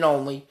opinion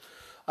only.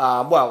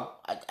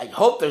 I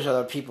hope there's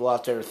other people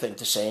out there who think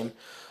the same.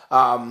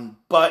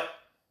 But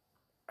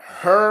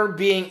her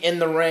being in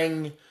the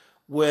ring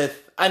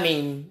with,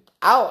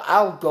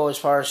 I'll go as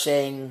far as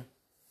saying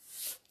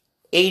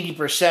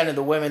 80% of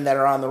the women that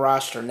are on the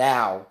roster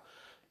now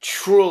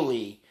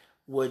truly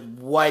would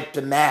wipe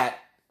the mat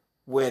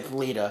with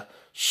Lita.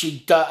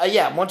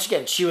 Once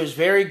again, she was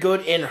very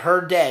good in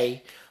her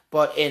day,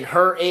 but in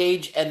her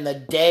age and the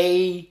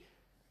day,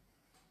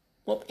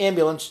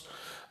 ambulance,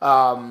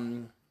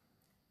 in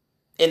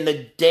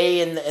the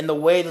day and the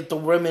way that the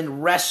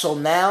women wrestle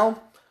now,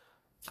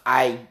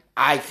 I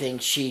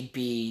think she'd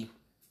be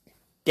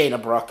Dana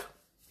Brooke.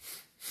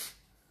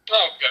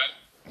 Oh, good.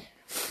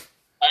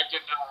 I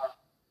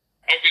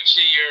can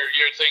see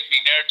your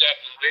thinking there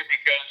definitely,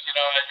 because as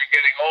you're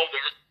getting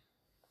older,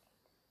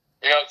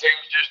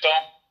 things just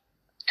don't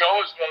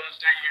go as well as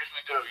they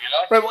usually do.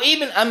 Right. Well,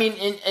 even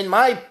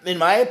in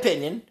my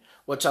opinion,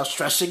 which I'll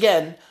stress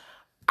again,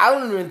 I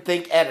don't even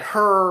think at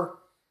her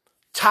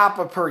top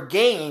of her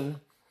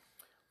game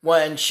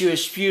when she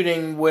was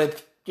feuding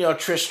with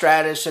Trish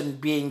Stratus and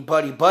being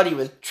buddy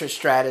with Trish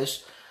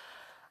Stratus,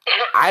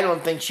 I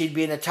don't think she'd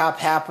be in the top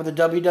half of the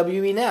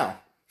WWE now.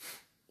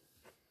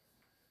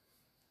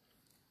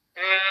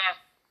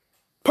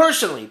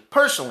 Personally.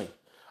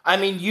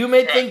 You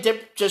may think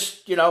that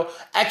just,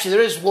 actually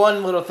there is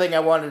one little thing I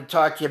wanted to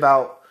talk to you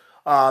about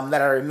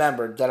that I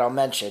remembered that I'll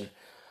mention.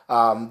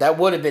 That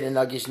would have been in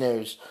Nuggies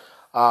News.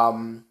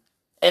 And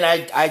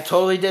I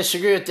totally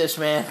disagree with this,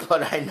 man,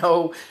 but I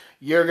know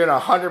you're going to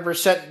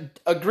 100%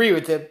 agree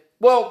with it.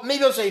 Well,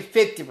 maybe I'll say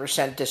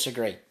 50%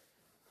 disagree.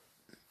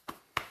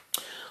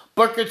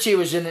 Booker T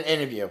was in an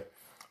interview.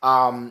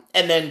 And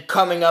then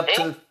coming up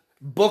to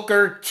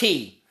Booker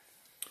T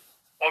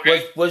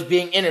was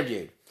being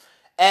interviewed.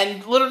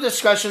 And little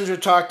discussions were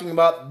talking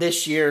about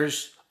this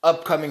year's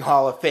upcoming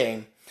Hall of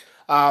Fame.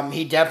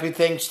 He definitely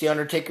thinks The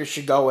Undertaker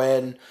should go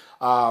in.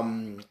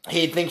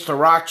 He thinks The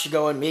Rock should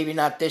go in, maybe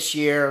not this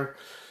year.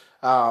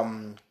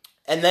 And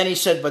then he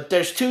said, but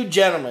there's two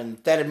gentlemen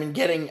that have been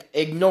getting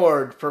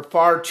ignored for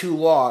far too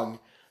long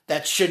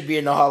that should be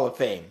in the Hall of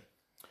Fame.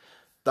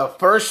 The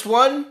first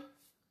one,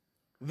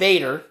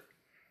 Vader,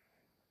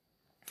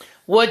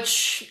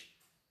 which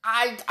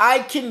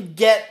I can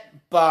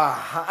get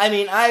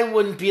behind. I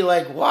wouldn't be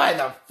like, why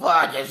the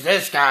fuck is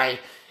this guy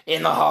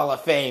in the Hall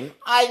of Fame?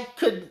 I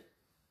could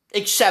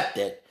accept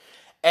it.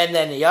 And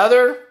then the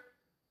other,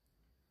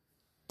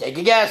 take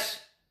a guess.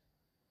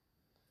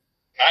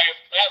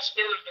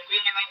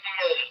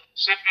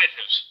 Sid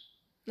Vicious.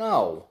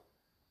 No.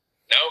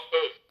 No,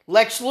 who?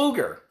 Lex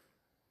Luger.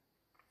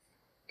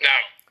 No.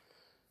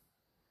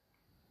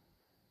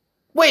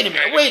 Wait a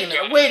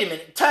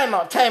minute. Time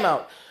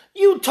out.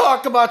 You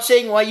talk about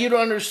saying why you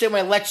don't understand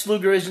why Lex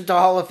Luger isn't the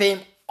Hall of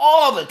Fame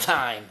all the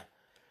time.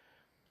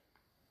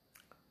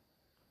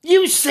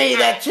 You say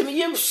that to me.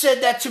 You've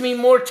said that to me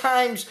more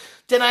times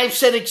than I've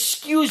said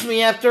excuse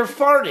me after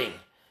farting.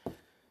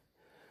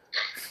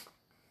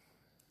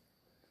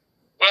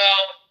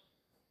 Well,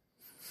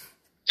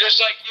 just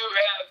like you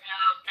have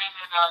your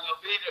opinion on the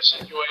Lita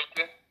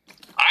situation,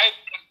 I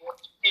think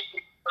what's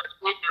keeping Lex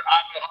Luger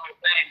out of the Hall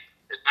of Fame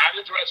is not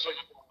his wrestling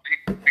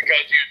ability,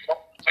 because he was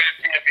multi-time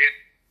champion,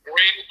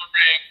 great in the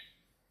ring,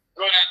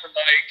 good on the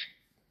mic,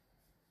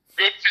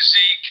 good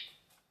physique,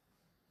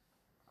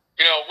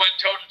 went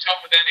toe-to-toe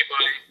with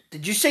anybody.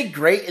 Did you say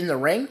great in the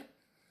ring?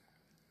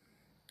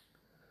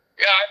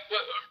 Yeah,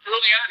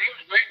 early on he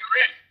was great in the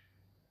ring.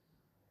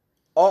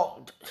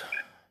 Oh,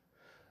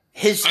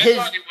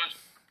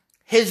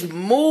 his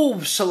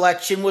move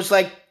selection was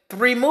like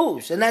 3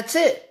 moves, and that's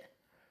it.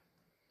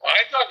 Well,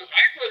 I thought he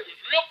was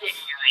real good in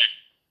the ring.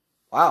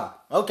 Wow,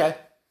 okay.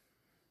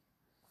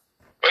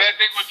 But I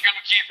think what's going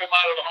to keep him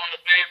out of the Hall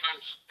of Fame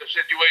is the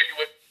situation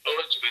with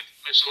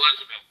Miss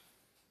Elizabeth.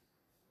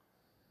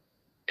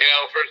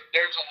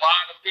 There's a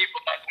lot of people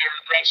out there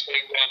in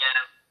wrestling that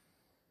are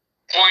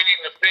pointing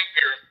the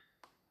finger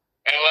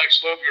at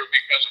Lex Luger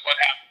because of what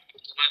happened to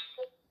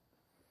Elizabeth.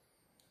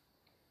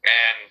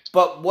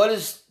 But what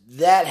does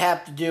that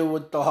have to do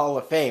with the Hall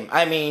of Fame?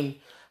 I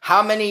mean,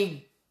 how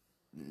many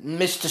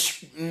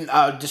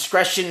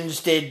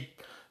discretions did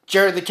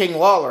Jerry the King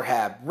Lawler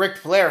have? Ric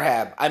Flair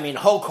have? I mean,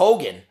 Hulk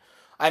Hogan.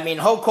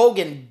 Hulk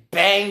Hogan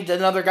banged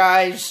another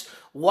guy's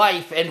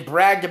wife and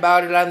bragged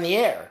about it on the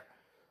air.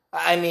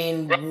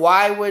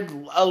 Why would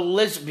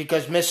Elizabeth?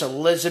 Because Miss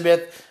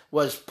Elizabeth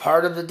was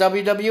part of the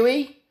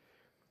WWE?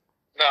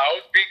 No,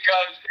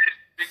 because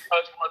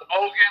when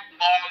Hogan,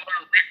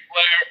 Lawler, Ric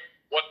Flair,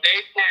 what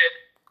they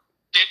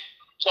didn't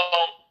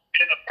result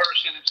in a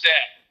person's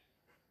death.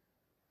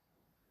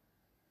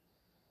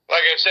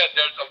 Like I said,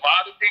 there's a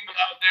lot of people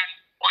out there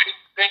pointing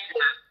the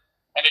finger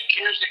and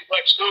accusing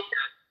Lex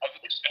Luger of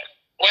this,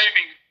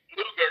 blaming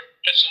Luger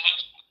for Miss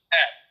Elizabeth's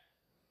death.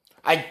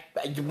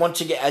 Once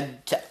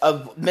again,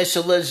 of Miss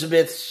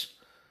Elizabeth's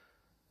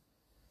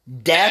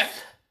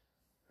death?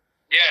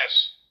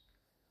 Yes.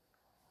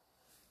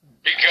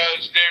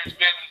 Because there's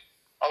been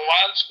a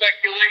lot of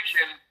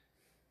speculation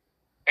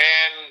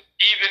and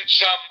even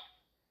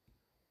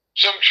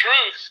some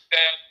truth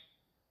that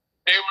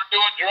they were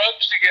doing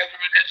drugs together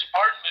in his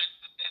apartment.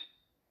 And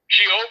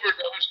she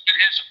overdosed in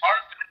his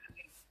apartment.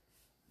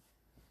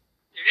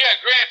 Yeah,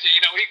 granted,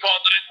 he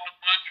called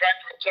 911, tried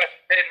to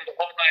resuscitate her the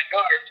whole 9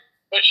 yards,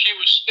 but she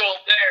was still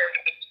there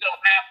and it still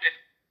happened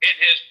in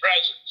his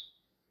presence.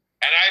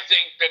 And I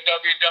think the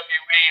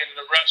WWE and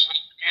the wrestling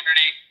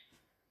community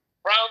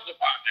frowns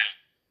upon that.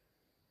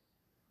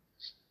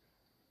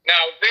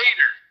 Now,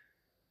 Vader.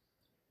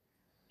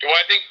 Do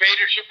I think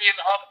Vader should be in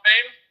the Hall of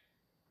Fame?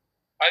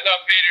 I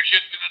thought Vader should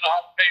have been in the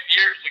Hall of Fame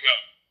years ago.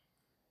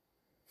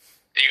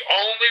 The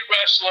only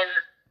wrestler,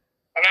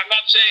 and I'm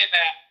not saying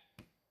that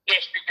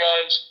just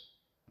because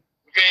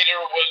Vader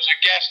was a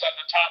guest on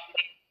the top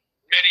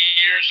many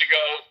years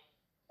ago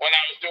when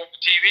I was doing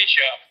the TV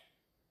show.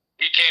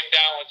 He came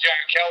down with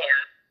John Keller,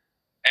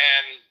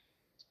 and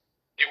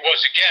he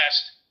was a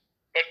guest.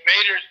 But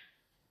Vader,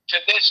 to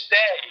this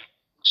day,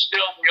 is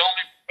still the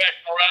only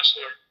professional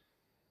wrestler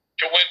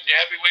to win the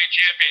heavyweight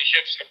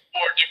championships in 4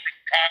 different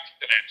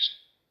continents.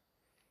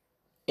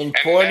 In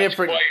 4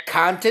 different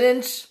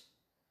continents?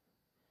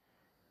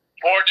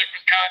 4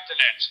 different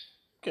continents.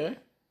 Okay.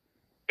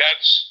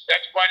 That's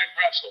quite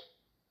impressive.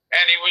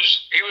 And he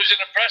was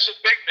an impressive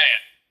big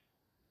man.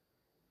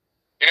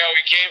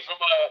 He came from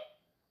a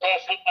pro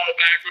football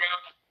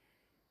background.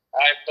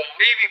 I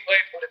believe he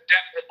played for the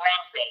Denver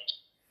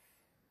Broncos.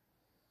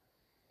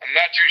 I'm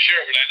not too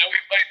sure, but I know he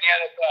played in the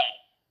NFL.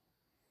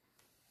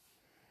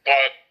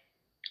 But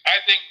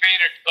I think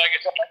Vader, like I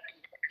said,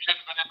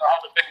 should have been in the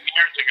Hall of Fame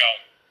years ago.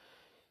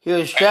 He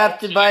was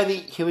drafted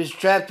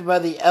by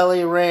the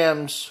LA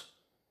Rams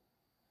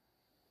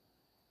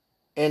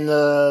in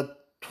the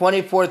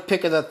 24th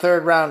pick of the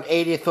 3rd round,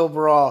 80th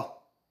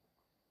overall.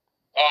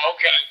 Oh,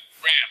 okay.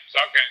 Rams,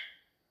 okay.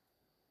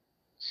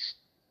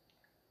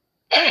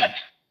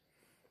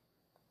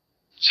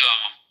 So,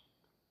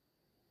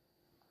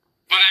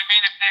 but I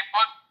mean, if they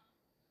put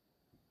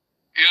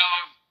Luger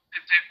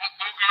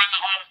in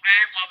the Hall of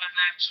Fame, well, then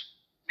that's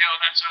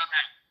on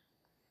them.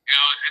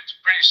 It's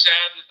pretty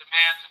sad that the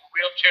man's in a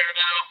wheelchair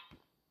now.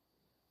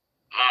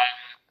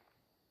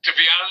 To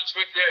be honest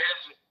with you,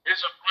 his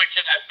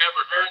affliction I've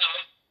never heard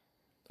of.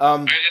 I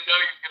didn't know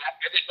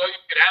you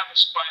could have a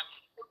spinal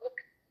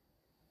stroke.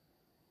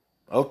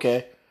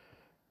 Okay.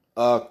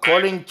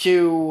 According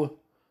to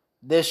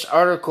this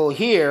article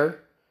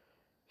here,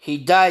 he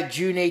died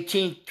June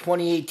 18th,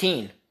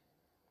 2018.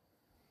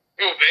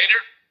 Who,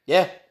 Vader?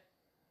 Yeah.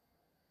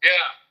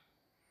 Yeah.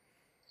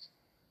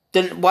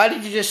 Then why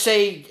did you just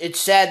say it's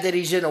sad that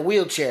he's in a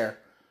wheelchair?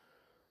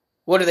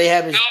 What do they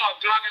have? No, I'm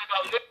talking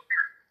about Luger.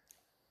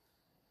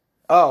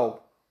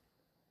 Oh.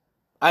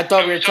 I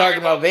thought we were talking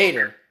about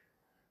Vader.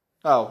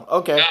 Oh,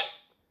 okay. No.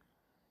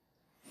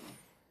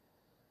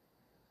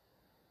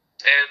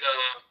 And,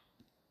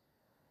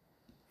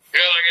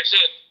 like I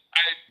said,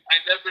 I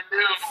never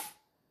knew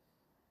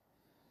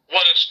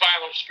what a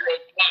spinal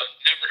stroke was.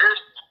 Never heard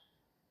of it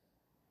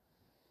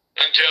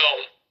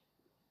until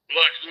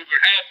Lex Luger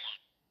had one,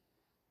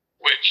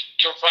 which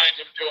confined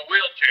him to a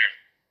wheelchair.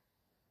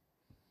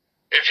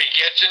 If he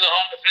gets in the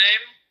Hall of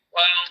Fame,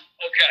 well,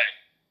 okay.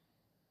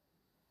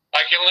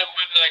 I can live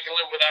with it, I can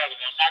live without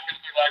it. I'm not going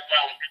to be like,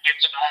 well, if he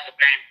gets in the Hall of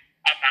Fame,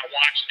 I'm not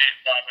watching it,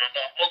 blah, blah,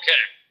 blah.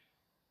 Okay.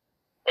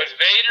 But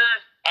Vader,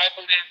 I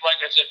believe,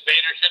 like I said,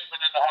 Vader should have been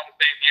in the Hall of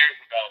Fame years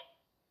ago.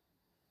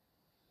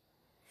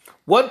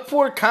 What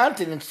 4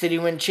 continents did he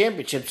win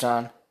championships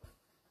on?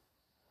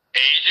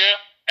 Asia,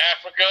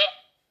 Africa,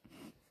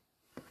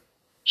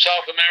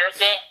 South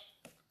America.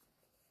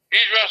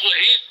 He's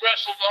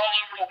wrestled all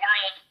over the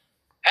world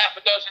half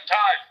a dozen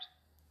times.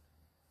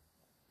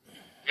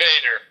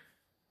 Vader.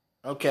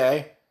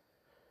 Okay.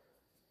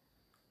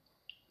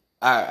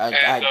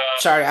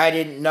 Sorry, I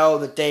didn't know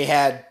that they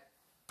had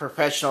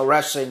professional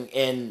wrestling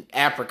in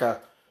Africa.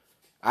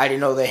 I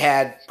didn't know they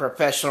had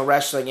professional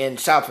wrestling in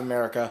South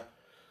America.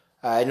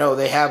 I know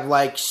they have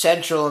like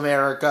Central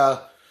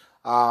America,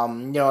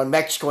 in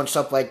Mexico and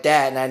stuff like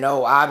that. And I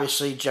know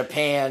obviously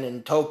Japan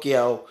and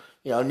Tokyo,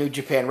 New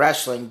Japan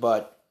Wrestling,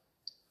 but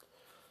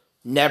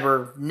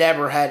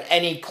never had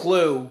any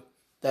clue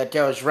that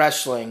there was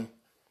wrestling.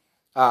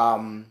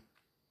 I'll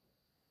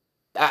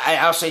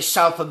say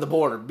south of the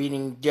border,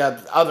 meaning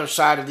the other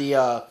side of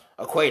the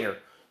equator.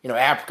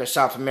 Africa,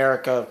 South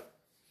America.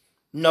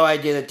 No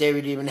idea that they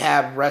would even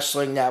have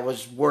wrestling that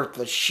was worth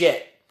the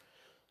shit.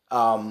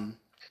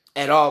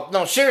 At all.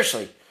 No,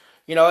 seriously.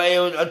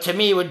 To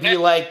me, it would be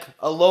like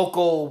a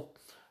local,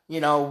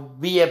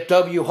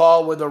 VFW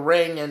hall with a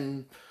ring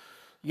and,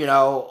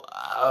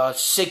 a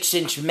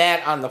 6-inch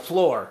mat on the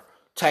floor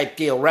type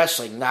deal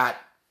wrestling, not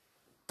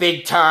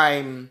big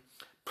time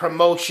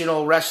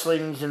promotional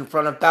wrestlings in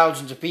front of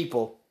thousands of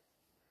people.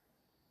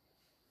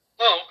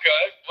 Oh,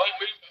 okay. Well,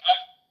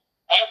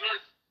 I've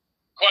heard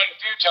quite a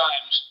few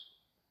times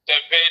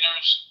that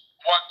Vader's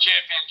won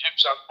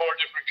championships on 4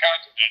 different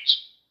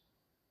continents.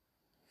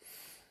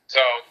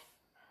 So,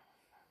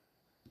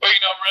 but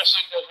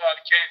wrestling does a lot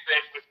of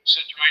kayfabe with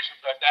situations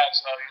like that,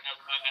 so you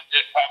never know. They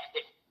just probably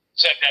could have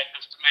said that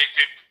just to make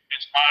him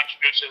as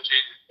monstrous as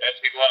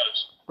he was.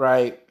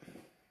 Right.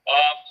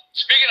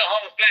 Speaking of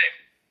Hall of Fame,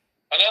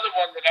 another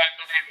one that I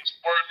believe is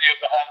worthy of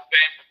the Hall of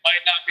Fame, but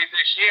might not be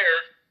this year,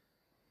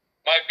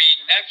 might be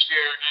next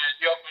year, is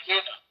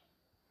Yokozuna.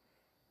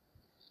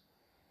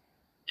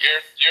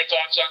 Your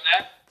thoughts on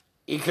that?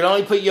 You can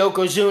only put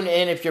Yokozuna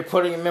in if you're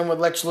putting him in with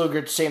Lex Luger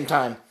at the same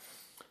time.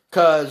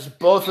 Because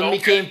both of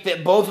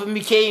them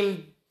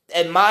became,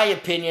 in my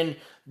opinion,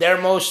 their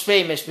most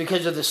famous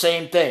because of the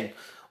same thing.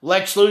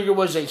 Lex Luger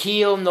was a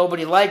heel,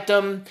 nobody liked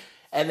him,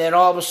 and then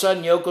all of a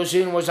sudden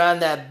Yokozuna was on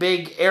that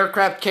big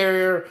aircraft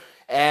carrier,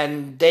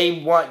 and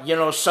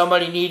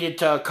somebody needed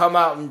to come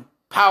out and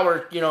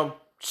power,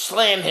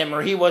 slam him,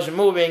 or he wasn't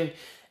moving,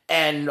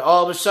 and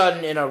all of a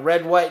sudden in a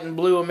red, white, and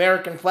blue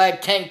American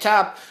flag tank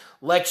top,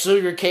 Lex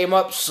Luger came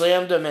up,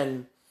 slammed him,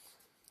 and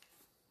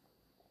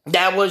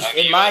that was,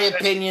 in my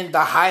opinion,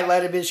 the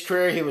highlight of his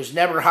career. He was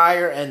never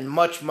higher and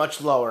much,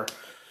 much lower,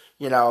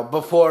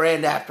 before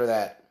and after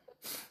that.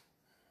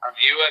 On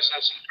the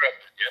USS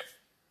Intrepid, yep.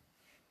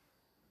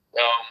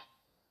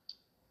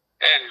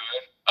 Anyway.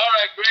 All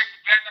right, Greg,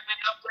 you got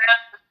anything else to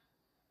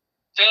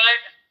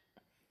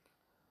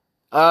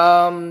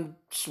add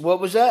tonight? What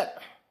was that?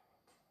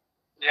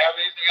 Do you have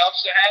anything else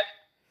to add?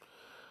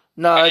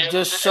 No,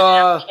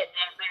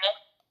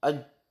 I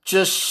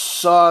just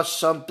saw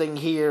something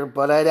here,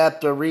 but I'd have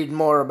to read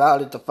more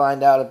about it to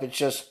find out if it's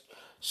just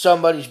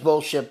somebody's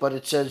bullshit. But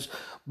it says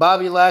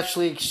Bobby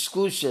Lashley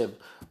exclusive.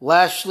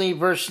 Lashley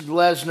versus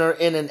Lesnar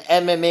in an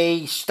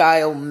MMA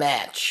style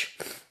match.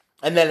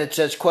 And then it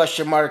says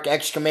question mark,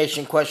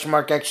 exclamation, question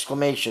mark,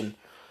 exclamation.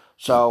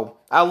 So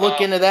I'll look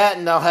into that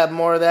and I'll have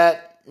more of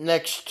that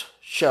next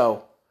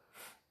show.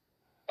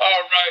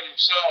 All righty.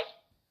 So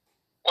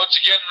once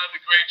again,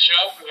 another great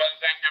show. We want to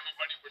thank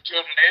everybody for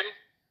tuning in.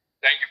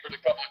 Thank you for the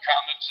couple of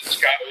comments that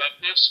Scott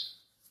left us.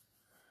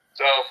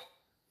 So,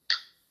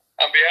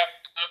 on behalf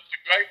of the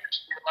Greg,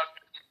 we'd like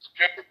to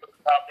contribute to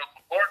the Top Rope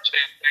Report,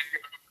 saying thank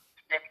you for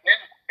tuning in.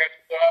 We'll catch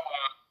you all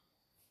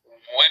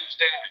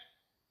Wednesday night.